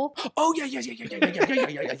Battle Rumble? Oh, yeah.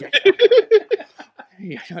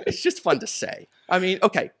 It's just fun to say. I mean,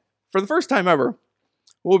 okay, for the first time ever,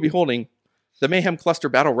 we'll be holding the Mayhem Cluster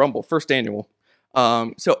Battle Rumble, first annual.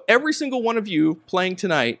 So every single one of you playing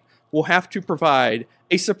tonight will have to provide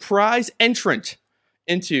a surprise entrant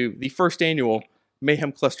into the first annual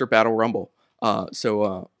Mayhem Cluster Battle Rumble.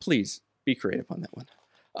 So please be creative on that one.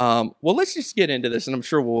 Well, let's just get into this, and I'm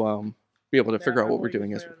sure we'll be able to figure out what we're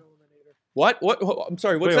doing. What? I'm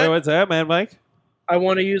sorry, what's that? What's that, Mad Mike? I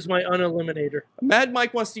want to use my uneliminator. Mad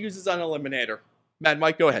Mike wants to use his uneliminator. Mad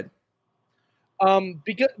Mike, go ahead.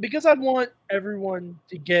 Because I want everyone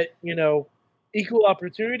to get, equal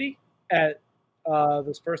opportunity at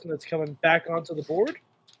this person that's coming back onto the board.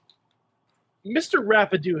 Mr.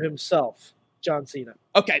 Rapidu himself, John Cena.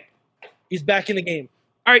 Okay. He's back in the game.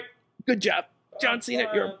 All right. Good job. John Cena,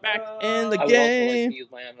 you're back in the I would also like game. to use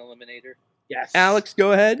my uneliminator Yes. Alex,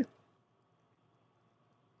 go ahead.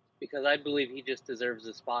 because I believe he just deserves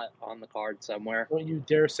a spot on the card somewhere. Don't you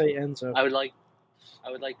dare say Enzo. I would like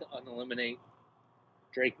to uneliminate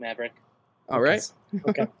Drake Maverick. All right.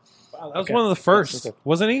 Okay. Wow, that was one of the first,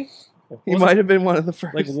 wasn't he? He might have been one of the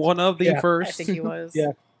first. Like one of the Yeah. first. I think he was.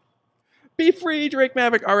 Yeah. Be free, Drake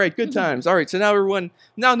Maverick. All right, good times. All right, so now everyone,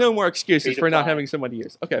 now no more excuses Free to for not fly. having someone to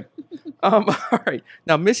use. Okay. All right.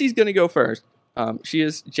 Now Missy's going to go first. She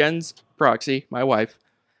is Jen's proxy, my wife.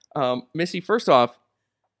 Missy, first off,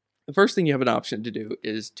 the first thing you have an option to do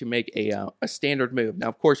is to make a standard move. Now,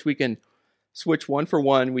 of course, we can switch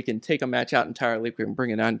 1-for-1. We can take a match out entirely. We can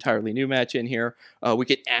bring an entirely new match in here. We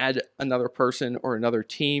can add another person or another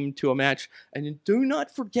team to a match. And do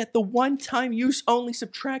not forget the one-time use only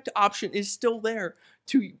subtract option is still there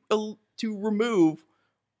to remove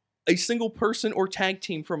a single person or tag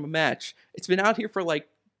team from a match. It's been out here for like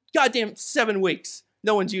goddamn 7 weeks.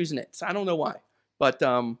 No one's using it. So I don't know why. But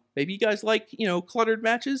maybe you guys like, cluttered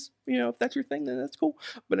matches. If that's your thing, then that's cool.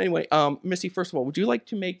 But anyway, Missy, first of all, would you like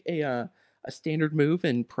to make a standard move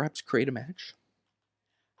and perhaps create a match?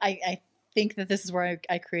 I think that this is where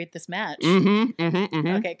I create this match. Mm-hmm.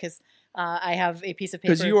 Okay, because I have a piece of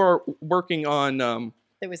paper. Because you are working on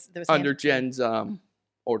that was under Jen's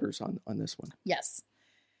orders on this one. Yes.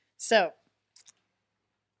 So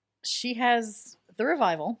she has the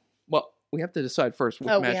revival. Well, we have to decide first which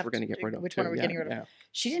match we're going to get rid of. Which one are we getting rid of?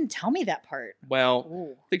 She didn't tell me that part. Well,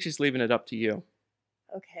 Ooh. I think she's leaving it up to you.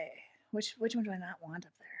 Okay. Which one do I not want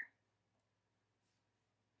up there?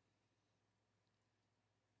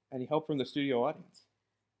 Any help from the studio audience?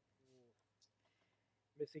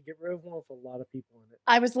 Missy, get rid of one with a lot of people in it.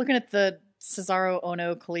 I was looking at the Cesaro,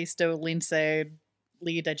 Ono, Kalisto, Lindsay,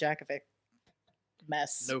 Lee Dijakovic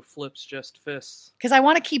mess. No flips, just fists. Because I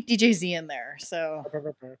want to keep DJZ in there. So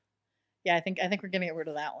yeah, I think we're gonna get rid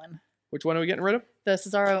of that one. Which one are we getting rid of? The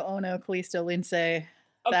Cesaro, Ono, Kalisto, Lindsay.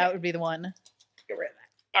 That would be the one. Get rid of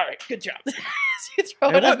that. All right, good job.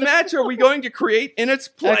 And what match are we going to create in its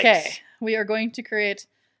place? Okay, we are going to create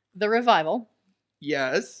the Revival.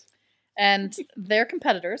 Yes. And their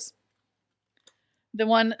competitors. The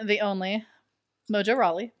one, the only, Mojo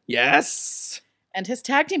Rawley. Yes. And his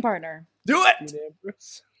tag team partner. Do it.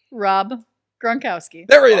 Rob Gronkowski.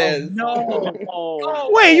 There it is. No.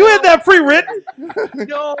 Wait, you had that pre-written?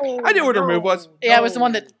 No. I knew what her move was. Yeah, it was the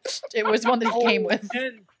one that he came with.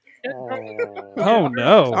 Oh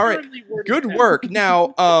no. All right. Good work.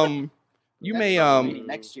 Now, you may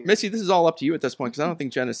next year. Missy, this is all up to you at this point because I don't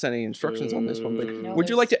think Jen has sent any instructions on this one. But No, would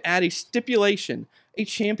you like to add a stipulation, a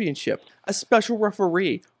championship, a special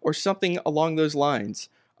referee, or something along those lines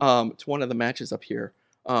to one of the matches up here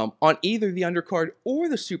on either the undercard or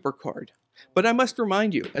the supercard? But I must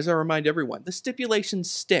remind you, as I remind everyone, the stipulations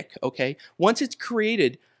stick, okay? Once it's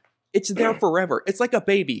created, it's there forever. It's like a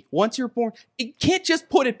baby. Once you're born, you can't just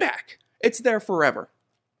put it back. It's there forever.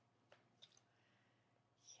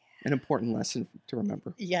 An important lesson to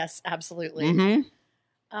remember. Yes, absolutely. Mm-hmm.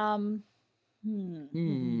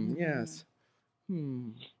 Yes.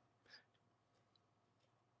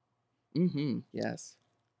 Yes.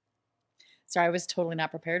 Sorry, I was totally not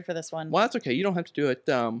prepared for this one. Well, that's okay. You don't have to do it.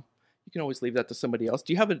 You can always leave that to somebody else.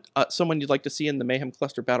 Do you have someone you'd like to see in the Mayhem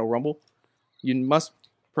Cluster Battle Rumble? You must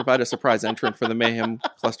provide a surprise entrant for the Mayhem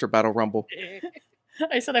Cluster Battle Rumble.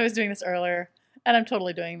 I said I was doing this earlier, and I'm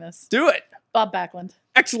totally doing this. Do it. Bob Backlund.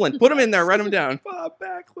 Excellent. Put him in there. Write him down. Bob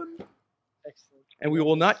Backlund. Excellent. And we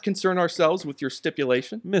will not concern ourselves with your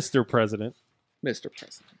stipulation. Mr. President. Mr.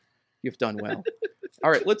 President, you've done well.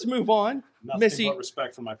 All right, let's move on. Nothing Missy, but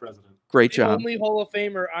respect for my president. great The job. only Hall of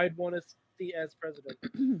Famer I'd want to see as president.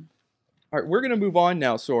 All right, we're going to move on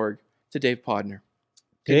now, Sorg, to Dave Podner.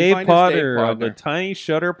 Can you Dave find us Potter of the Tiny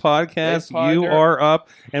Shutter podcast. Dave You Podner. are up.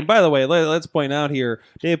 And by the way, let's point out here,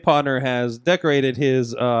 Dave Potter has decorated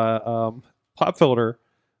his pop filter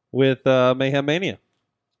with Mayhem Mania.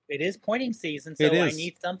 It is pointing season, so It I is.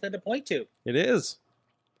 need something to point to. It is.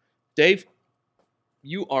 Dave,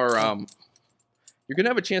 you are you're going to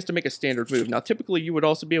have a chance to make a standard move. Now, typically, you would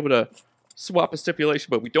also be able to swap a stipulation,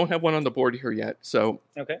 but we don't have one on the board here yet. So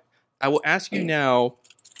Okay. I will ask you now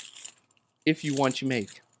if you want to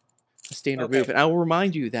make a standard Okay. move. And I will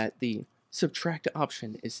remind you that the subtract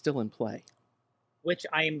option is still in play. Which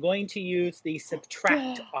I am going to use the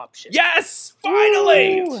subtract option. Yes!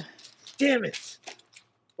 Finally! Ooh. Damn it.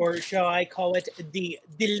 Or shall I call it the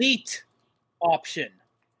delete option?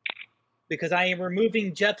 Because I am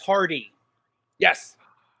removing Jeff Hardy. Yes.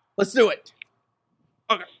 Let's do it.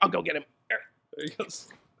 Okay, I'll go get him. There he goes.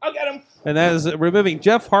 I'll get him. And that is removing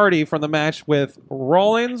Jeff Hardy from the match with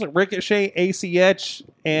Rollins, Ricochet, ACH,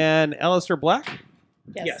 and Aleister Black.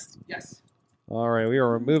 Yes. Yes. All right, we are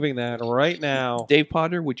removing that right now. Dave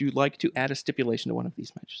Potter, would you like to add a stipulation to one of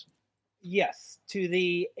these matches? Yes, to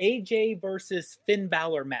the AJ versus Finn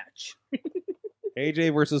Balor match.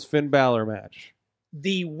 AJ versus Finn Balor match.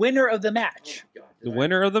 The winner of the match The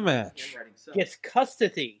winner of the match. gets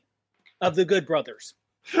custody of the Good Brothers.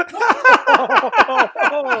 Oh,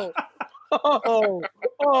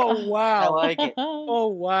 wow. I like it. Oh,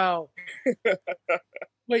 wow.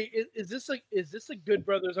 Wait, is this a Good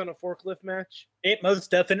Brothers on a forklift match? It most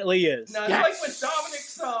definitely is. No, it's Yes. like with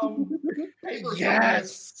Dominic's papers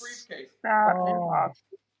Yes. briefcase. Oh.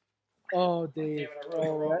 Oh, Dave.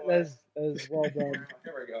 Oh, that is well done.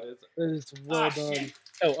 Here we go. That is well done.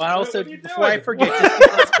 Oh, I also, What are you before I doing? forget,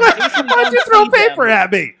 just because in case we Why'd don't you throw see paper them,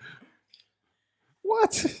 at me?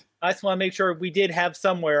 What? I just want to make sure we did have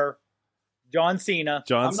somewhere John Cena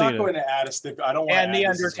John I'm Cena. not going to add a stip. I don't want and to The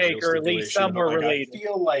add this as a real Undertaker, at least stipulation, some but, were like, related. I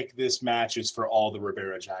feel like this match is for all the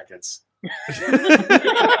Rivera jackets.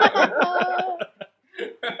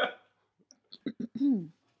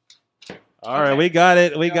 All right, we got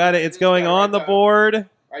it. We got it. It's going on the board.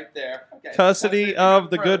 Right there. Okay. Custody of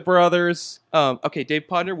the Good Brothers. Okay, Dave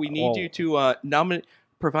Podner, we need Whoa. you to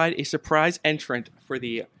provide a surprise entrant for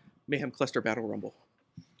the Mayhem Cluster Battle Rumble.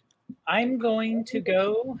 I'm going to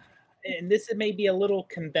go, and this may be a little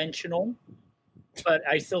conventional, but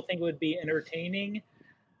I still think it would be entertaining.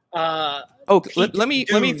 Pete Let me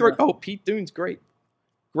Dunne. throw. Oh, Pete Dunne's great.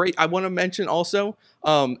 Great. I want to mention also,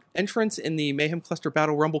 entrants in the Mayhem Cluster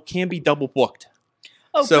Battle Rumble can be double booked.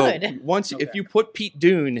 Oh, So good. once, Okay. if you put Pete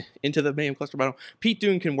Dunne into the Mayhem Cluster Battle, Pete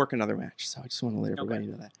Dunne can work another match. So I just want to let everybody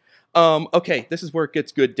know that. Okay, this is where it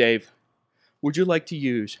gets good, Dave. Would you like to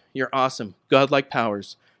use your awesome godlike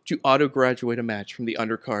powers to auto-graduate a match from the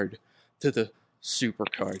undercard to the super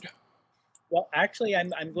card? Well, actually,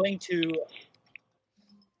 I'm going to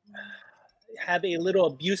have a little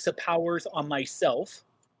abuse of powers on myself.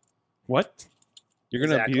 What? You're going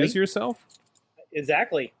to Exactly. abuse yourself?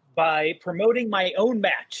 Exactly. By promoting my own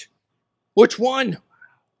match, Which one?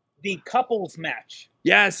 the couples match.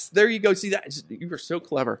 Yes, there you go. See that? You are so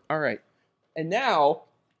clever. All right. And now,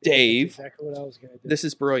 Dave, Exactly what I was going to do. this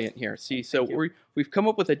is brilliant here. See, so Thank you. we've come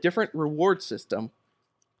up with a different reward system.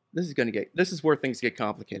 This is where things get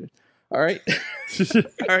complicated. All right.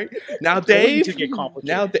 All right. Now, Going Dave. to get complicated.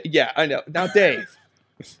 Now, yeah, I know. Now, Dave.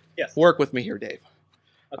 Yes. Work with me here, Dave.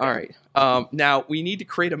 Okay. All right. Now we need to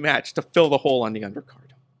create a match to fill the hole on the undercard.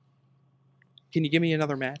 Can you give me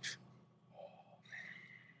another match?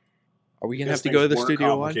 Are we gonna have to go to the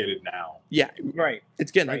studio one? Complicated now. Yeah, Right.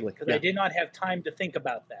 it's getting Right. ugly. Because Yeah. I did not have time to think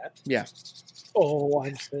about that. Yeah. Oh,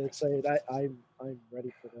 I'm so excited. I'm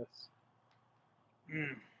ready for this.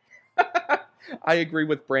 Mm. I agree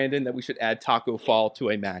with Brandon that we should add Taco Fall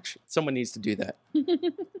to a match. Someone needs to do that.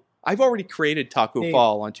 I've already created Taco Dave.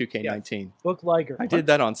 Fall on 2K19. Book Liger. I did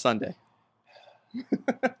that on Sunday.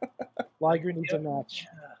 Liger needs a match.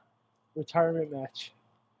 Retirement match.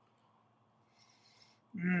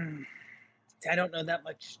 Mm. I don't know that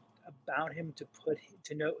much about him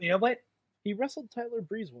to know. You know what? He wrestled Tyler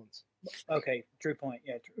Breeze once. Okay, true point.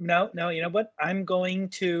 Yeah. No. You know what? I'm going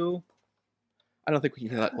to. I don't think we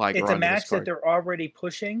can let Liger It's a onto match this that card. they're already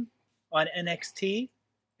pushing on NXT,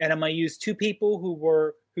 and I'm gonna use two people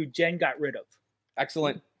who Jen got rid of.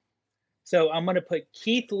 Excellent. So I'm gonna put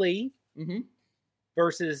Keith Lee Mm-hmm.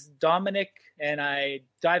 versus Dominic and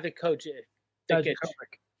Divakovic.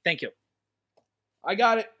 Dijakovic. Thank you. I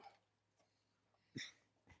got it.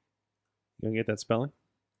 You going to get that spelling?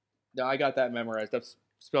 No, I got that memorized. I've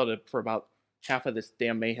spelled it for about half of this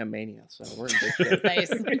damn Mayhem Mania, so we're in good shape.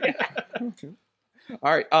 Nice.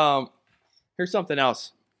 All right. Here's something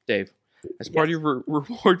else, Dave. As part of your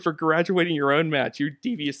reward for graduating your own match, you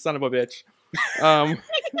devious son of a bitch.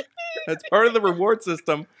 That's part of the reward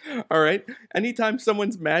system. All right. Anytime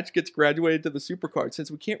someone's match gets graduated to the supercard, since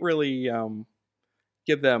we can't really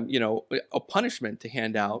give them, a punishment to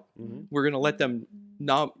hand out, we're gonna let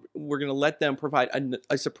them provide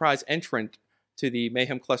a surprise entrant to the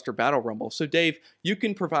Mayhem Cluster Battle Rumble. So, Dave, you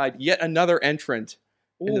can provide yet another entrant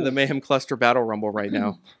into the Mayhem Cluster Battle Rumble right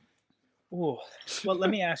now. Ooh. Well, let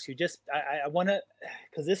me ask you. I want to,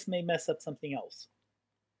 because this may mess up something else.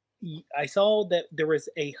 I saw that there was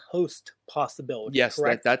a host possibility. Yes,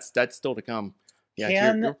 correct? that's still to come. Yeah,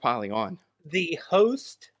 Can- you're piling on. The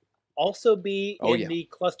host also be Oh, in yeah. the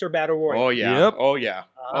Cluster Battle Royal. Oh yeah. Yep. Oh yeah.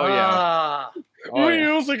 Oh yeah. Ah. Oh, yeah.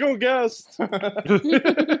 musical guest.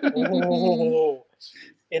 Oh.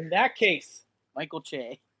 In that case, Michael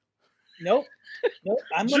Che. nope.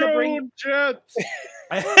 I'm gonna bring. Jets.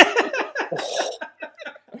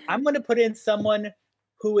 I'm gonna put in someone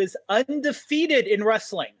who is undefeated in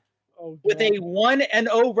wrestling Oh, with God. a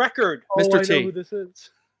 1-0 record. Oh, Mr. I T. know who this is.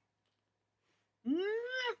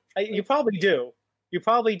 You probably do. You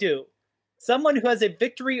probably do. Someone who has a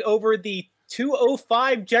victory over the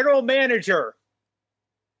 205 general manager.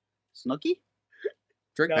 Snooki?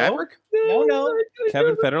 Drake No. Maverick? No.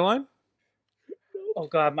 Kevin Federline? Oh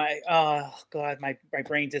God, my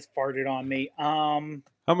brain just farted on me. How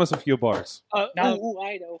much a few bars? No.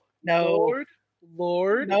 I know. No,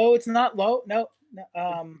 Lord. no, it's not low. No.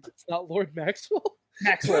 It's not Lord Maxwell.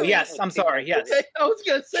 Maxwell. Yes, I'm sorry. Yes, I was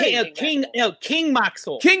gonna say King Maxwell. King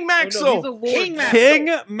Maxwell. King Maxwell. King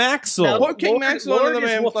Maxwell. No. Put King Lord- Maxwell Lord into the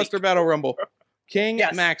is Man Wolfie. Cluster Battle Rumble. King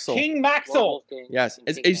Yes, Maxwell. King Maxwell. Yes.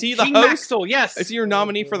 Is he the King host? Maxwell. Yes. Is he your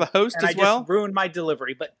nominee for the host and as I well? just ruined my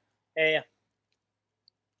delivery, but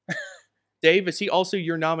Dave, is he also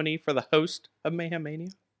your nominee for the host of Mayhem Mania?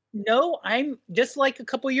 no, I'm just like a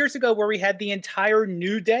couple years ago where we had the entire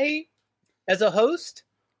New Day as a host.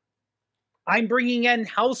 I'm bringing in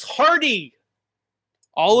House Hardy.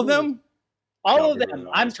 All of them? All of Yeah, them.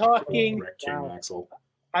 yeah, I'm yeah. talking. Correct, King Maxwell.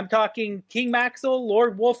 I'm talking King Maxwell,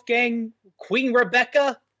 Lord Wolfgang, Queen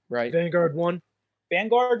Rebecca, Right. Vanguard 1.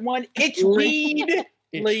 Vanguard 1, Itchweed.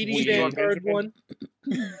 Lady weird. Vanguard 1.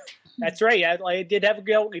 That's right. I did have a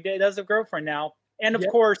girl. He does have a girlfriend now, and of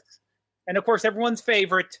Yep. course, everyone's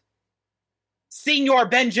favorite, Senior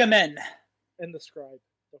Benjamin. And the Scribe.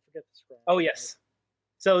 Don't forget the Scribe. Oh yes.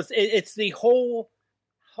 So it's the whole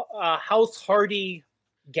House Hardy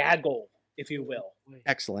gaggle, if you will.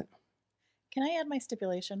 Excellent. Can I add my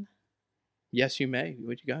stipulation? Yes, you may.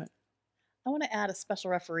 What you got? I want to add a special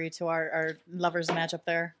referee to our lovers match up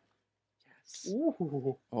there.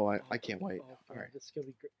 Ooh. Oh, I can't wait. Oh, All right. This is going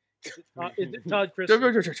to be great. Is it Todd Christie?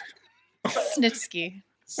 Snitsky.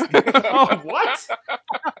 Oh, what?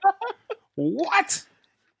 What?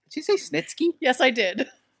 Did you say Snitsky? Yes, I did.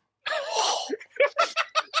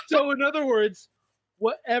 So, in other words,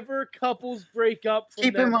 whatever couples break up from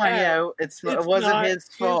Keep their in mind, past, it it's wasn't not his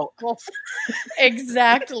fault.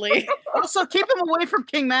 Exactly. Also, keep him away from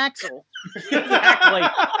King Maxwell. Exactly.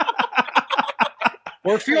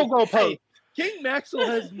 Or field goal post. King Maxwell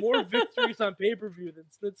has more victories on pay-per-view than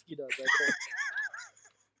Snitsky does, I think.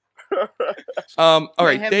 All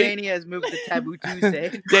right, Mayhem Dave. Mania has moved to Taboo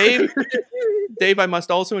Tuesday. Dave, I must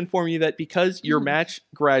also inform you that because your match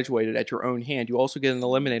graduated at your own hand, you also get an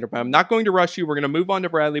eliminator. But I'm not going to rush you. We're going to move on to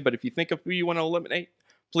Bradley. But if you think of who you want to eliminate,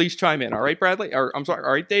 please chime in. All right, Bradley? Or I'm sorry.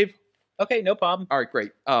 All right, Dave? Okay, no problem. All right,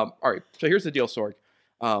 great. All right, so here's the deal, Sorg.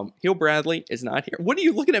 Heel Bradley is not here. What are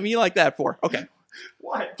you looking at me like that for? Okay.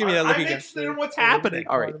 What? Give me that look I'm again. interested in what's happening.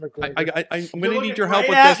 All right. I'm going to need your Right help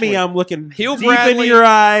with at this me. one. I'm looking Heel deep Bradley- into your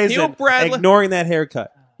eyes Heel and Bradley- ignoring that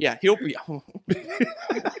haircut. Yeah, Heel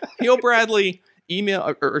Bradley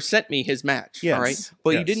email or sent me his match. Yes, All right, but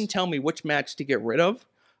he yes. didn't tell me which match to get rid of.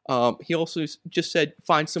 He also just said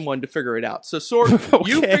find someone to figure it out. So Sorg,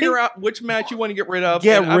 you Okay. figure out which match you want to get rid of.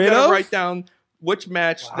 Get and I'm rid gonna of? write down which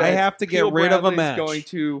match I that have to get Heel rid of a Bradley's match. Going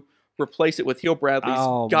to replace it with Heel Bradley's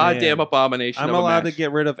Oh, goddamn man. abomination. I'm of a allowed match. to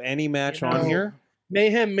get rid of any match You on know, here.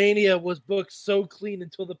 Mayhem Mania was booked so clean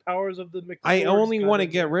until the powers of the McSwords I only got want to in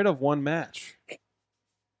get there. rid of one match,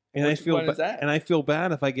 and Which one is that? and I feel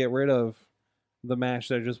bad if I get rid of the match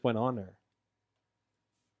that just went on there.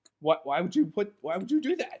 Why would you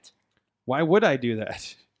do that? Why would I do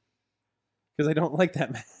that? Because I don't like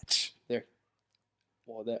that match. There.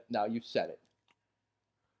 Well, now you've said it.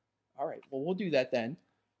 All right. Well, we'll do that then.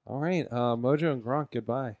 All right, Mojo and Gronk,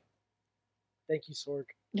 goodbye. Thank you, Sorg.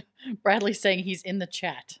 Bradley's saying he's in the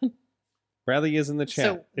chat. Bradley is in the chat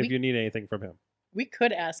So if we- you need anything from him. We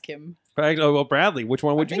could ask him. Oh, well, Bradley, which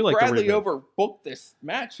one would I you think like Bradley to remove? overbooked this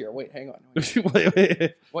match here. Wait, hang on.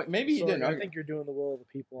 Wait, maybe he Sorg, didn't. I think you're doing the will of the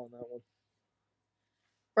people on that one.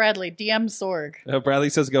 Bradley, DM Sorg. Bradley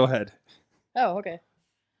says go ahead. Oh, okay.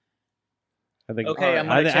 I think. Okay, I'm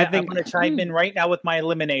gonna chime in right now with my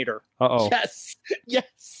eliminator. Uh-oh. Yes.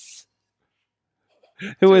 Yes.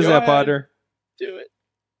 Who is Go that, ahead. Potter? Do it.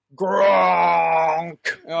 Gronk.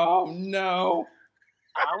 Oh no!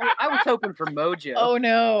 I was hoping for Mojo. Oh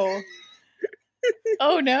no.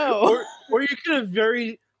 Oh no. Or you could have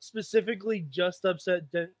very specifically just upset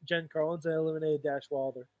Jen Carlins and eliminated Dash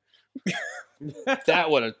Wilder. That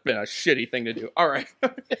would have been a shitty thing to do. All right.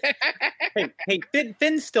 Hey,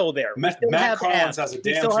 Finn's still there. We still Matt have Collins abs. has a We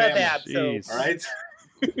damn still have family. abs. So Jeez. All right.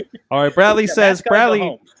 All right, Bradley Yeah, says Matt's gotta go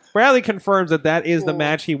home. Bradley confirms that is the Cool.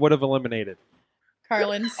 match he would have eliminated.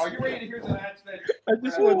 Carlins. Are you ready to hear the match that?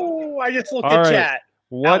 I just looked All at right. chat.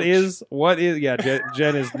 What Ouch. is? Yeah,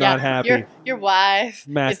 Jen is not happy. Your wife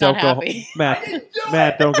Matt, is not don't go home. happy.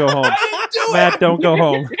 Matt, don't go home. Matt, don't go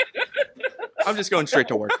home. I'm just going straight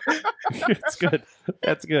to work. It's good.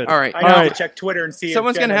 That's good. All right. I All have right. to check Twitter and see. if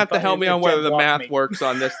Someone's Jen gonna have to and- help me if on Jen whether the blocked math me. works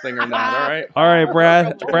on this thing or not. All right. All right,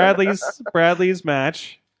 Bradley's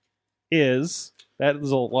match is that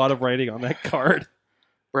is a lot of writing on that card.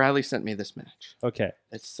 Bradley sent me this match. Okay.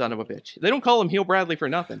 That son of a bitch. They don't call him Heel Bradley for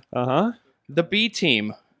nothing. Uh-huh. The B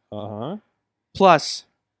team Uh-huh. plus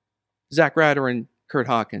Zack Ryder and Kurt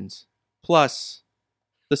Hawkins plus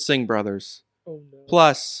the Singh brothers Oh no.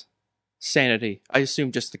 plus Sanity. I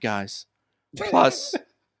assume just the guys. Plus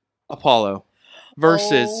Apollo.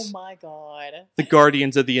 versus Oh my god. the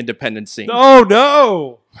Guardians of the Independent Scene. Oh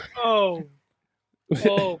no! Oh.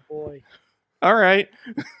 Oh boy. All right.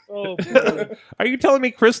 Oh boy. Are you telling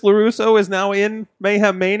me Chris LaRusso is now in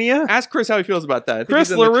Mayhem Mania? Ask Chris how he feels about that. I think Chris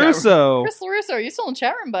he's in the chat room. LaRusso. Chris LaRusso, are you still in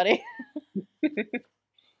chat room, buddy?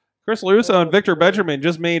 Chris LaRusso and Victor Benjamin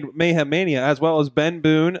just made Mayhem Mania, as well as Ben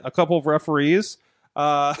Boone, a couple of referees. Is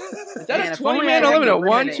that Man, a if 20 only man I had eliminator? the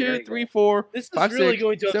 1, eliminator. 2, 3, 4. This is 5, really 6,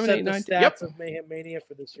 going to 7, upset 8, the 9, stats Yep. of Mayhem Mania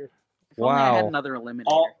for this year. If only I had Wow. another eliminator.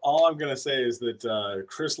 All I'm going to say is that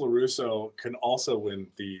Chris LaRusso can also win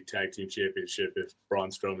the tag team championship if Braun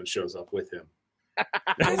Strowman shows up with him. If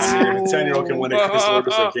a 10-year-old can win it, Chris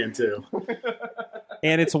LaRusso can too.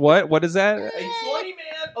 And it's what? What is that? A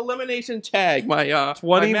 20-man elimination tag. My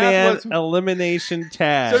 20-man was... elimination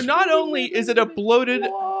tag. So not only is it a bloated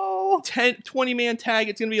Whoa. 20-man tag,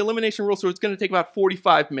 it's going to be elimination rule, so it's going to take about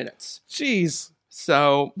 45 minutes. Jeez.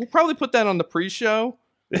 So we'll probably put that on the pre-show.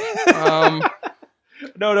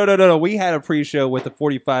 No. We had a pre-show with a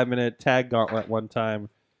 45-minute tag gauntlet one time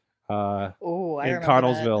Oh, I in remember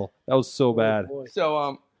Connellsville. That was so bad. Oh, boy.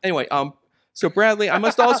 So anyway, so Bradley, I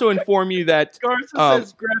must also inform you that Garza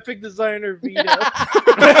says graphic designer Vito.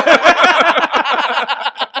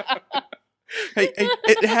 hey,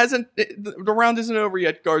 it hasn't. The round isn't over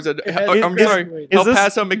yet, Garza. hasn't I'm been sorry. graduated. Is El this-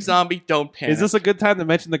 Paso McZombie, don't panic. Is this a good time to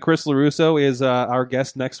mention that Chris LaRusso is our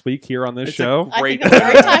guest next week here on this It's a show? I great think it's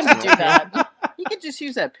a great time to do that. You could just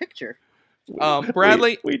use that picture.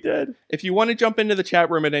 Bradley, we did. if you want to jump into the chat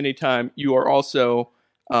room at any time, you are also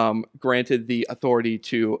granted the authority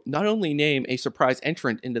to not only name a surprise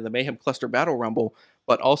entrant into the Mayhem Cluster Battle Rumble,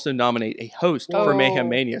 but also nominate a host for Oh. Mayhem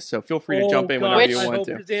Mania. So feel free to Oh, jump in God, whenever Which- you I want hope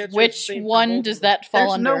to. his answer is the Which same for one both does of them. that fall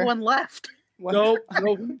There's under? no one left. No,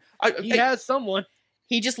 he Hey, has someone.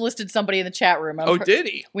 He just listed somebody in the chat room. oh, did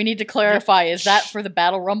he? We need to clarify. Is that for the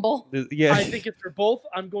Battle Rumble? Yeah. I think it's for both.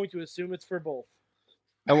 I'm going to assume it's for both.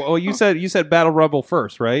 Well, you said Battle Rumble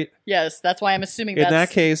first, right? Yes, that's why I'm assuming In that's... that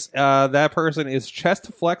case, that person is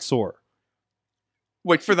Chest Flexor.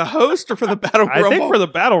 Wait, for the host or for the Battle I Rumble? think for the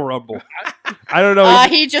Battle Rumble. I don't know.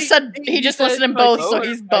 he just said he just said listed them like both, so both.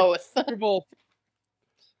 he's both. For both.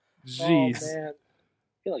 Jeez. Oh, man.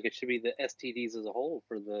 I feel like it should be the STDs as a whole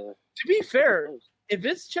for the. To be fair, if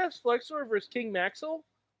it's Chest Flexor versus King Maxwell,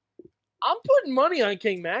 I'm putting money on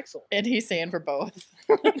King Maxwell. And he's saying for both.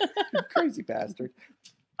 Crazy bastard.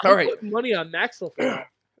 I'm All right. putting money on Maxwell for that.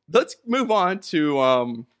 Let's move on to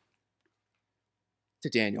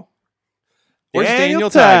Daniel. Where's Daniel Daniel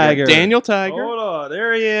Tiger. Daniel Tiger. Hold on,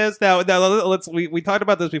 there he is. Now let's. We talked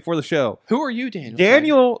about this before the show. Who are you,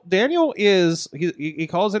 Daniel? Daniel is he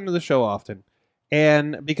calls into the show often,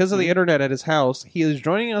 and because of the internet at his house, he is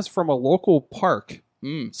joining us from a local park,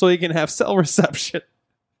 so he can have cell reception.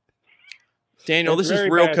 Daniel, That's this is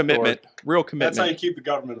very real bad, commitment. Real That's how you commitment. keep the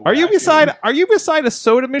government away. Are you beside a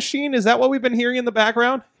soda machine? Is that what we've been hearing in the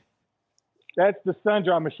background? That's the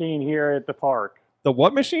Sundrop machine here at the park. The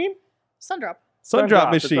what machine? Sundrop.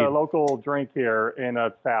 Sundrop It's a machine. local drink here in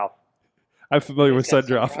South. I'm familiar with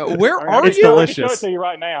Sundrop. Where are It's you? I can show it delicious. to you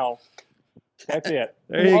right now. That's it.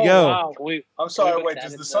 There you Oh, go. wow. I'm sorry, Wait, wait, that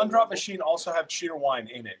does the is Sundrop machine also have cheater wine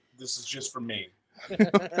in it? This is just for me.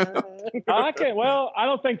 I can't. Well, I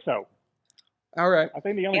don't think so. All right. I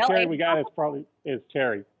think the only cherry we got is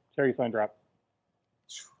cherry Sundrop.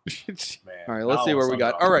 Man, All right, let's I see want where we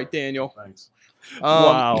got. Sundrop. All right, Daniel. Thanks.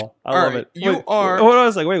 Wow, I all love right, it. you Wait, are- Hold on, I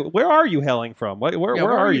was like, wait, where are you hailing from? Where Yeah,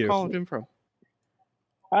 where are you? calling him from?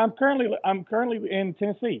 I'm currently in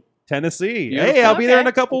Tennessee. Tennessee. Beautiful. Hey, I'll be there in Okay.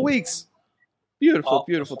 a couple weeks. Beautiful, Oh,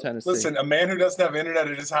 beautiful Tennessee. Listen, a man who doesn't have internet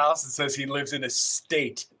at his house and says he lives in a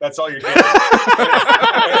state. That's all you're doing.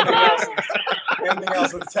 anything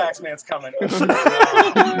else, the tax man's coming. No,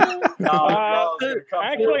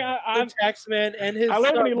 Actually, The I'm tax man and his I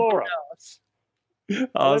live in son Elora. Dallas. I live in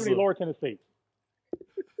Awesome. Elora, Tennessee.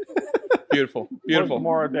 Beautiful, beautiful.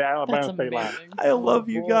 More of the That's Alabama state line. amazing. I love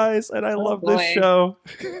you boy. guys, and I love this boy. show.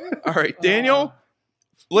 All right, Daniel.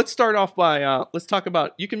 Let's start off by let's talk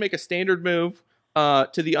about you can make a standard move to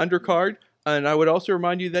the undercard, and I would also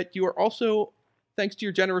remind you that you are also, thanks to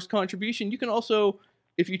your generous contribution, you can also,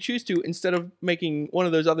 if you choose to, instead of making one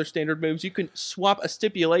of those other standard moves, you can swap a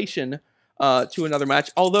stipulation to another match.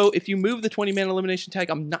 Although if you move the 20-man elimination tag,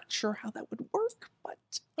 I'm not sure how that would work, but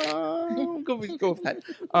go with that.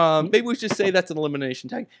 Maybe we should say that's an elimination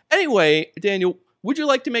tag. Anyway, Daniel, would you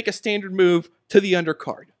like to make a standard move to the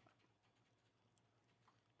undercard?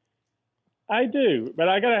 I do, but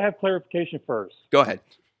I gotta have clarification first. Go ahead.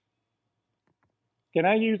 Can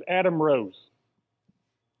I use Adam Rose?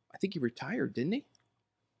 I think he retired, didn't he?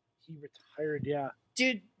 He retired, yeah.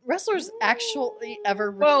 Dude, wrestlers actually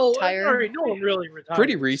ever Well, retire? no one really retired.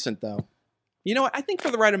 Pretty recent, though. You know what? I think for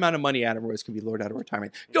the right amount of money, Adam Rose can be lured out of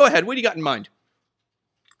retirement. Go ahead. What do you got in mind?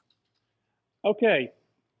 Okay.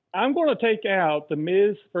 I'm going to take out The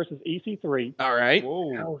Miz versus EC3. All right.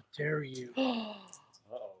 Whoa. How dare you?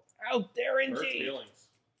 How dare Hurt feelings.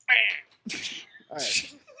 All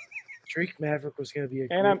right. Drake Maverick was going to be a And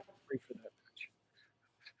great I'm- free for that match.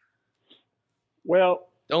 Well,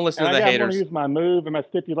 Don't listen and to the I'm going haters. to use my move and my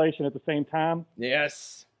stipulation at the same time.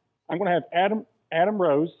 Yes. I'm going to have Adam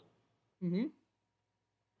Rose Mm-hmm.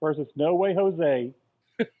 versus No Way Jose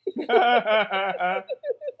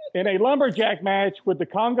in a lumberjack match with the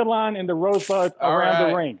conga line and the rosebuds All around right.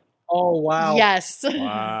 the ring. Oh, wow. Yes.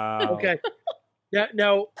 Wow. Okay.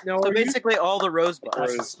 Now, So are you basically, all the rosebuds.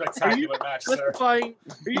 That's a spectacular match, sir. specifying?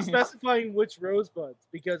 Are you specifying which rosebuds?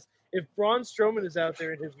 Because if Braun Strowman is out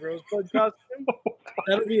there in his rosebud costume,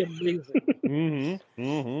 that would be amazing. Mm-hmm.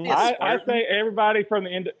 Mm-hmm. Yes. I say everybody from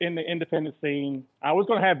in the independent scene. I was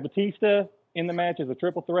going to have Batista in the match as a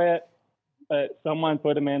triple threat, but someone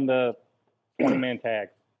put him in the 20-man tag.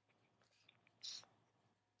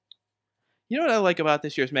 You know what I like about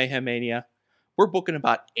this year's Mayhem Mania? We're booking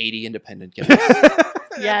about 80 independent guys.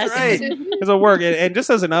 Yes. It'll work. And just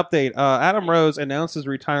as an update, Adam Rose announced his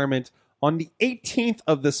retirement on the 18th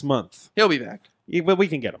of this month. He'll be back. But we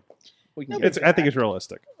can get him. We can get I think it's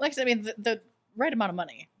realistic. Like I said, I mean, the right amount of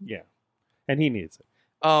money. Yeah. And he needs it.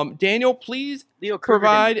 Daniel, please Leo Kruger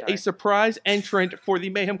provide didn't a die. surprise entrant for the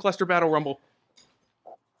Mayhem Cluster Battle Rumble.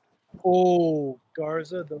 Oh,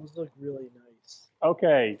 Garza, those look really nice.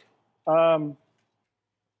 Okay.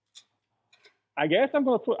 I guess I'm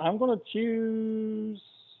going to choose.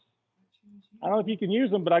 I don't know if you can use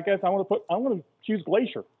them, but I guess I'm going to choose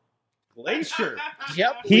Glacier. Glacier.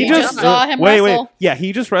 Yep. He We just saw him wait. wrestle. Yeah,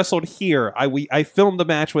 he just wrestled here. I filmed the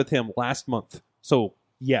match with him last month. So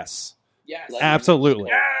yes, Yes. absolutely.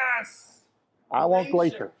 Yes. I want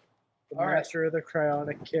Glacier. The master of the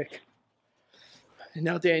cryonic kick.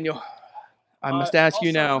 Now, Daniel, I must ask you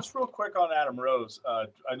also, now. Just real quick on Adam Rose.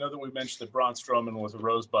 I know that we mentioned that Braun Strowman was a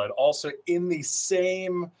rosebud. Also, in the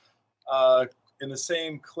same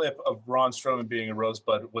clip of Braun Strowman being a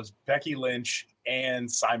rosebud was Becky Lynch and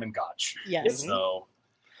Simon Gotch. Yes. So,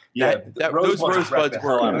 yeah, those rosebuds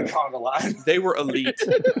were were- on the conga line. They were elite.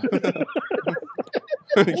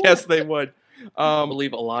 Yes, they would. I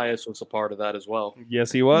believe Elias was a part of that as well.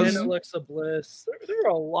 Yes, he was. And Alexa Bliss. There were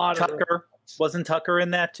a lot of Tucker wasn't Tucker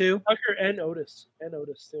in that too? Tucker and Otis. And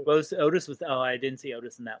Otis, too. Otis was. Oh, I didn't see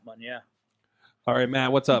Otis in that one. Yeah. All right,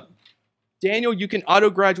 Matt, what's up? Daniel, you can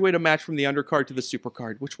auto-graduate a match from the undercard to the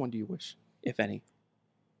supercard. Which one do you wish, if any?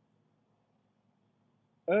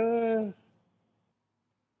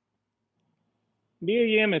 Mia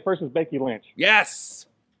Yim versus Becky Lynch. Yes.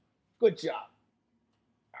 Good job.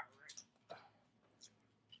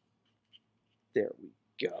 There we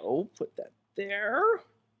go. Put that there.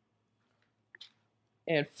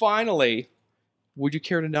 And finally, would you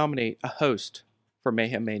care to nominate a host for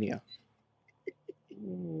Mayhem Mania?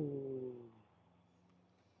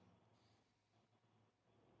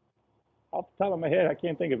 Off the top of my head, I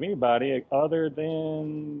can't think of anybody other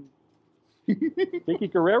than Vicky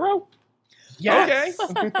Guerrero. Yes.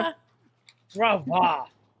 Okay. Brava.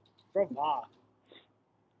 Brava.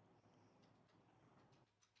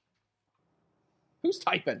 Who's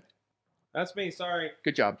typing? That's me. Sorry.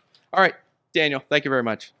 Good job. All right, Daniel, thank you very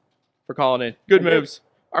much for calling in. Good moves.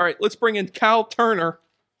 All right, let's bring in Kyle Turner.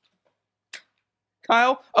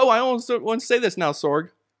 Kyle, I also want to say this now,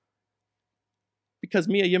 Sorg. Because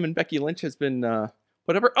Mia Yim and Becky Lynch has been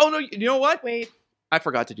whatever. Oh, no, you know what? Wait. I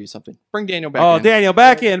forgot to do something. Bring Daniel back Oh, in. Daniel,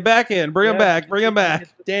 back in. Bring him back. Bring him back.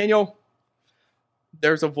 Daniel,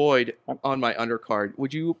 there's a void on my undercard.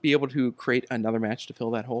 Would you be able to create another match to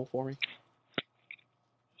fill that hole for me?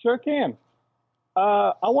 Sure can.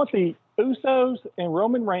 I want the Usos and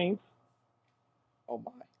Roman Reigns Oh,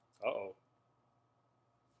 my. Uh-oh.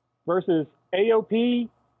 versus AOP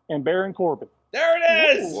and Baron Corbin. There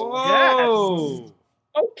it is! Whoa.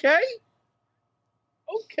 Okay.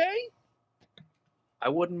 Okay. I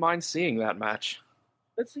wouldn't mind seeing that match.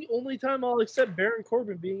 That's the only time I'll accept Baron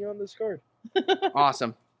Corbin being on this card.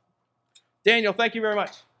 Awesome. Daniel, thank you very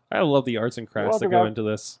much. I love the arts and crafts that welcome, go guys. into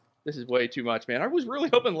this. This is way too much, man. I was really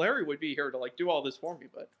hoping Larry would be here to do all this for me,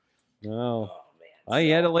 but No. Oh, he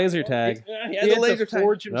had a laser tag. he had the laser tag.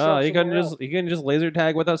 No, he couldn't just laser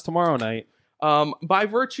tag with us tomorrow night. By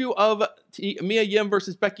virtue of Mia Yim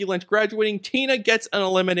versus Becky Lynch graduating, Tina gets an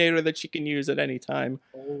eliminator that she can use at any time.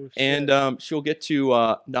 Oh, shit. And she'll get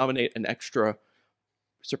to nominate an extra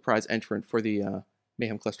surprise entrant for the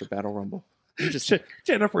Mayhem Cluster Battle Rumble.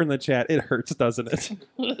 Jennifer in the chat. It hurts, doesn't it? Shit's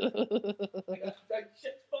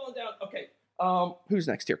falling down. Okay. Who's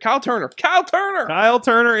next here? Kyle Turner. Kyle Turner. Kyle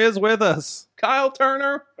Turner is with us. Kyle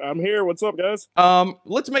Turner. I'm here. What's up, guys?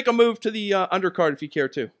 Let's make a move to the undercard if you care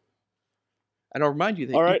to. And I'll remind you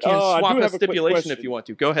that All right, you can I swap do a have a quick stipulation if question. you want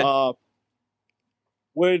to. Go ahead.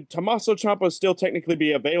 Would Tommaso Ciampa still technically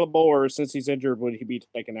be available, or since he's injured, would he be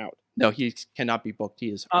taken out? No, he cannot be booked. He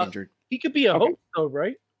is injured. He could be a host, though,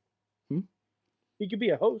 right? He could be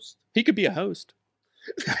a host. He could be a host.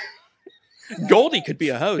 Goldie could be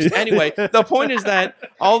a host. Anyway, the point is that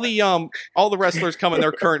all the wrestlers come in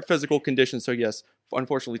their current physical condition. So yes,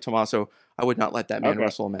 unfortunately, Tommaso, I would not let that man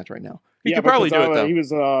wrestle a match right now. He could probably do it though. He was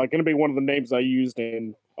going to be one of the names I used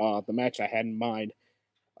in the match I had in mind.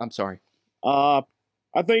 I'm sorry. I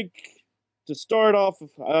think to start off,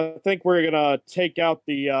 I think we're going to take out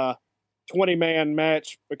the 20-man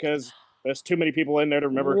match because there's too many people in there to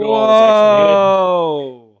remember who all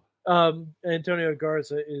was actually in it. Antonio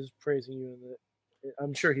Garza is praising you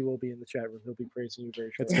I'm sure he will be in the chat room. He'll be praising you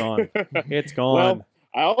very shortly. It's gone. It's gone. Well,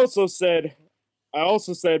 I also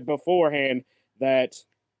said beforehand that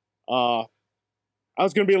I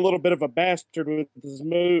was going to be a little bit of a bastard with this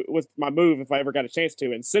move, with my move, if I ever got a chance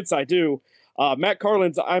to. And since I do, Matt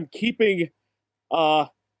Carlin's, I'm going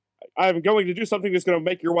to do something that's going to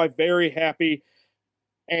make your wife very happy.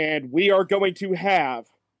 And we are going to have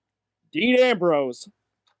Dean Ambrose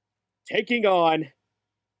taking on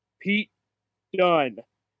Pete Dunne.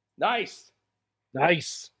 Nice.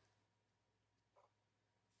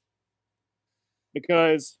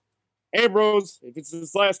 Because Ambrose, if it's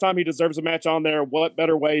his last time he deserves a match on there, what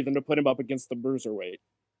better way than to put him up against the Bruiserweight?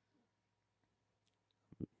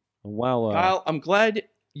 Well, Kyle, I'm glad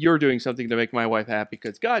you're doing something to make my wife happy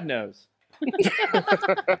because God knows.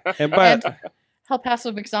 and El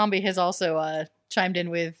Paso McZombie has also chimed in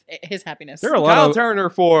with his happiness. there are a lot Kyle of Turner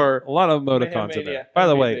for a lot of emoticons in there. By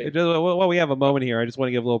the way, MVP. just, while we have a moment here, I just want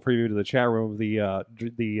to give a little preview to the chat room of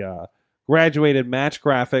the graduated match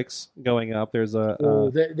graphics going up. There's a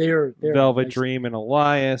they're Velvet nice. Dream and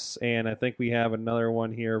Elias, and I think we have another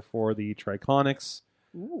one here for the Triconics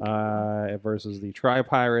versus the Tri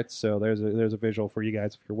Pirates. So there's a visual for you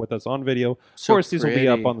guys if you're with us on video. Of So course, these will be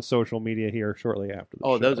up pretty. on the social media here shortly after the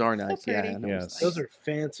show. those are nice. So Yeah, pretty. that was Yes. nice. Those are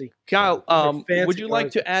fancy. Kyle, fancy would you like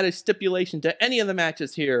cards. to add a stipulation to any of the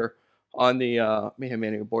matches here on the Mayhem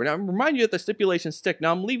Mania board? Now, remind you that the stipulations stick.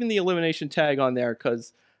 Now, I'm leaving the elimination tag on there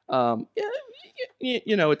because,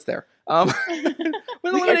 you know, it's there. With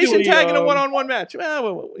elimination Actually, tag in a one-on-one match,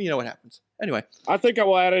 well, you know what happens. Anyway, I think I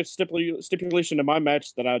will add a stipulation to my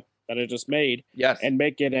match that I just made yes. and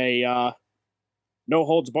make it a no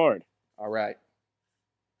holds barred. All right.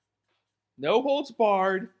 No holds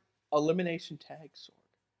barred elimination tag sword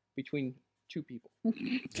between two people. And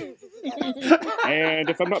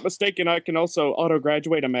if I'm not mistaken, I can also auto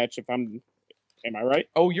graduate a match if I'm. Am I right?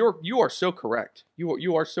 Oh, you are so correct.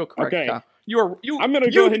 You are so correct. Okay. Kyle. I'm going to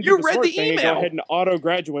go ahead and do the read smart the thing and email. go ahead and auto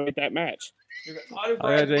graduate that match.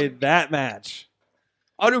 I did that match.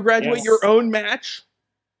 Auto graduate Yes. your own match.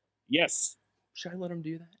 Yes. Should I let him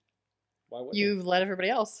do that? Why wouldn't You've let everybody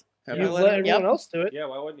else. Have You I let let him? everyone Yep. else do it. Yeah,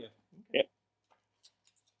 why wouldn't you?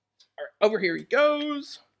 All right, over here he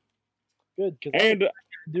goes. Good. 'Cause And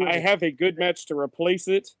do I it. have a good match to replace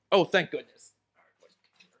it Oh, thank goodness.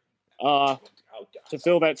 to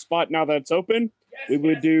fill that spot now that it's open. We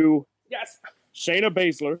would do Yes. Shayna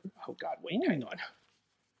Baszler Oh God, wait, hang on.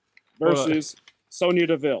 versus Sonya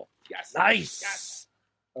Deville. Yes. Nice. Yes.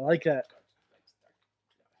 I like that.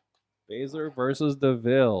 Baszler versus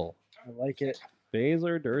DeVille. I like it.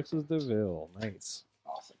 Baszler versus DeVille. Nice.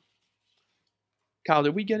 Awesome. Kyle,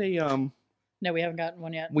 did we get a No, we haven't gotten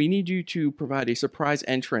one yet. We need you to provide a surprise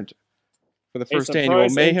entrant for the A first annual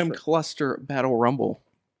surprise Mayhem entrant. Cluster Battle Rumble.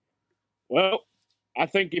 Well, I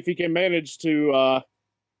think if he can manage to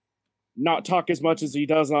not talk as much as he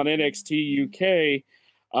does on NXT UK,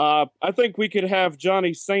 I think we could have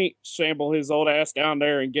Johnny Saint shamble his old ass down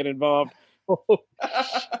there and get involved. Oh,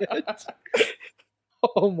 shit.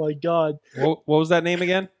 Oh my God. What was that name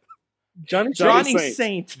again? Johnny Johnny Saint.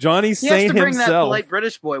 Saint. Johnny He has Saint to bring that himself. polite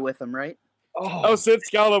British boy with him, right? Oh, Sid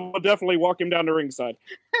Scala will definitely walk him down to ringside.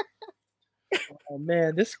 Oh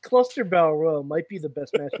man, this cluster battle royal might be the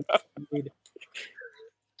best match we've made.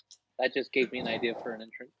 That just gave me an idea for an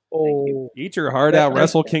entrant. Oh, Eat your heart out,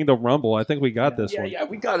 Wrestle Kingdom Rumble. I think we got this Yeah, one. yeah,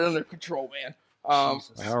 we got it under control, man. All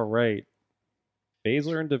right.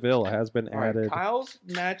 Baszler and DeVille has been All right, added. Kyle's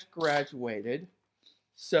match graduated.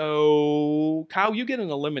 So, Kyle, you get an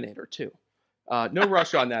eliminator, too. No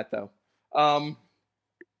rush on that, though.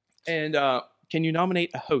 And can you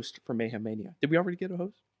nominate a host for Mayhem Mania? Did we already get a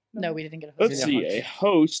host? No, we didn't get a host. Let's see, a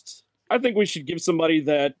host. I think we should give somebody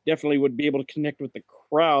that definitely would be able to connect with the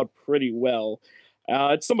crowd pretty well.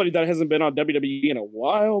 It's somebody that hasn't been on WWE in a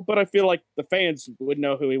while, but I feel like the fans would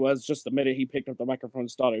know who he was just the minute he picked up the microphone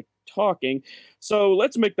and started talking. So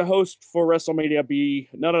let's make the host for WrestleMania be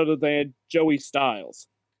none other than Joey Styles.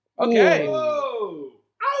 Okay. Whoa.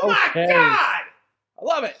 Oh my Okay. God! I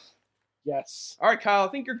love it. Yes. All right, Kyle.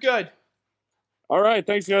 I think you're good. All right,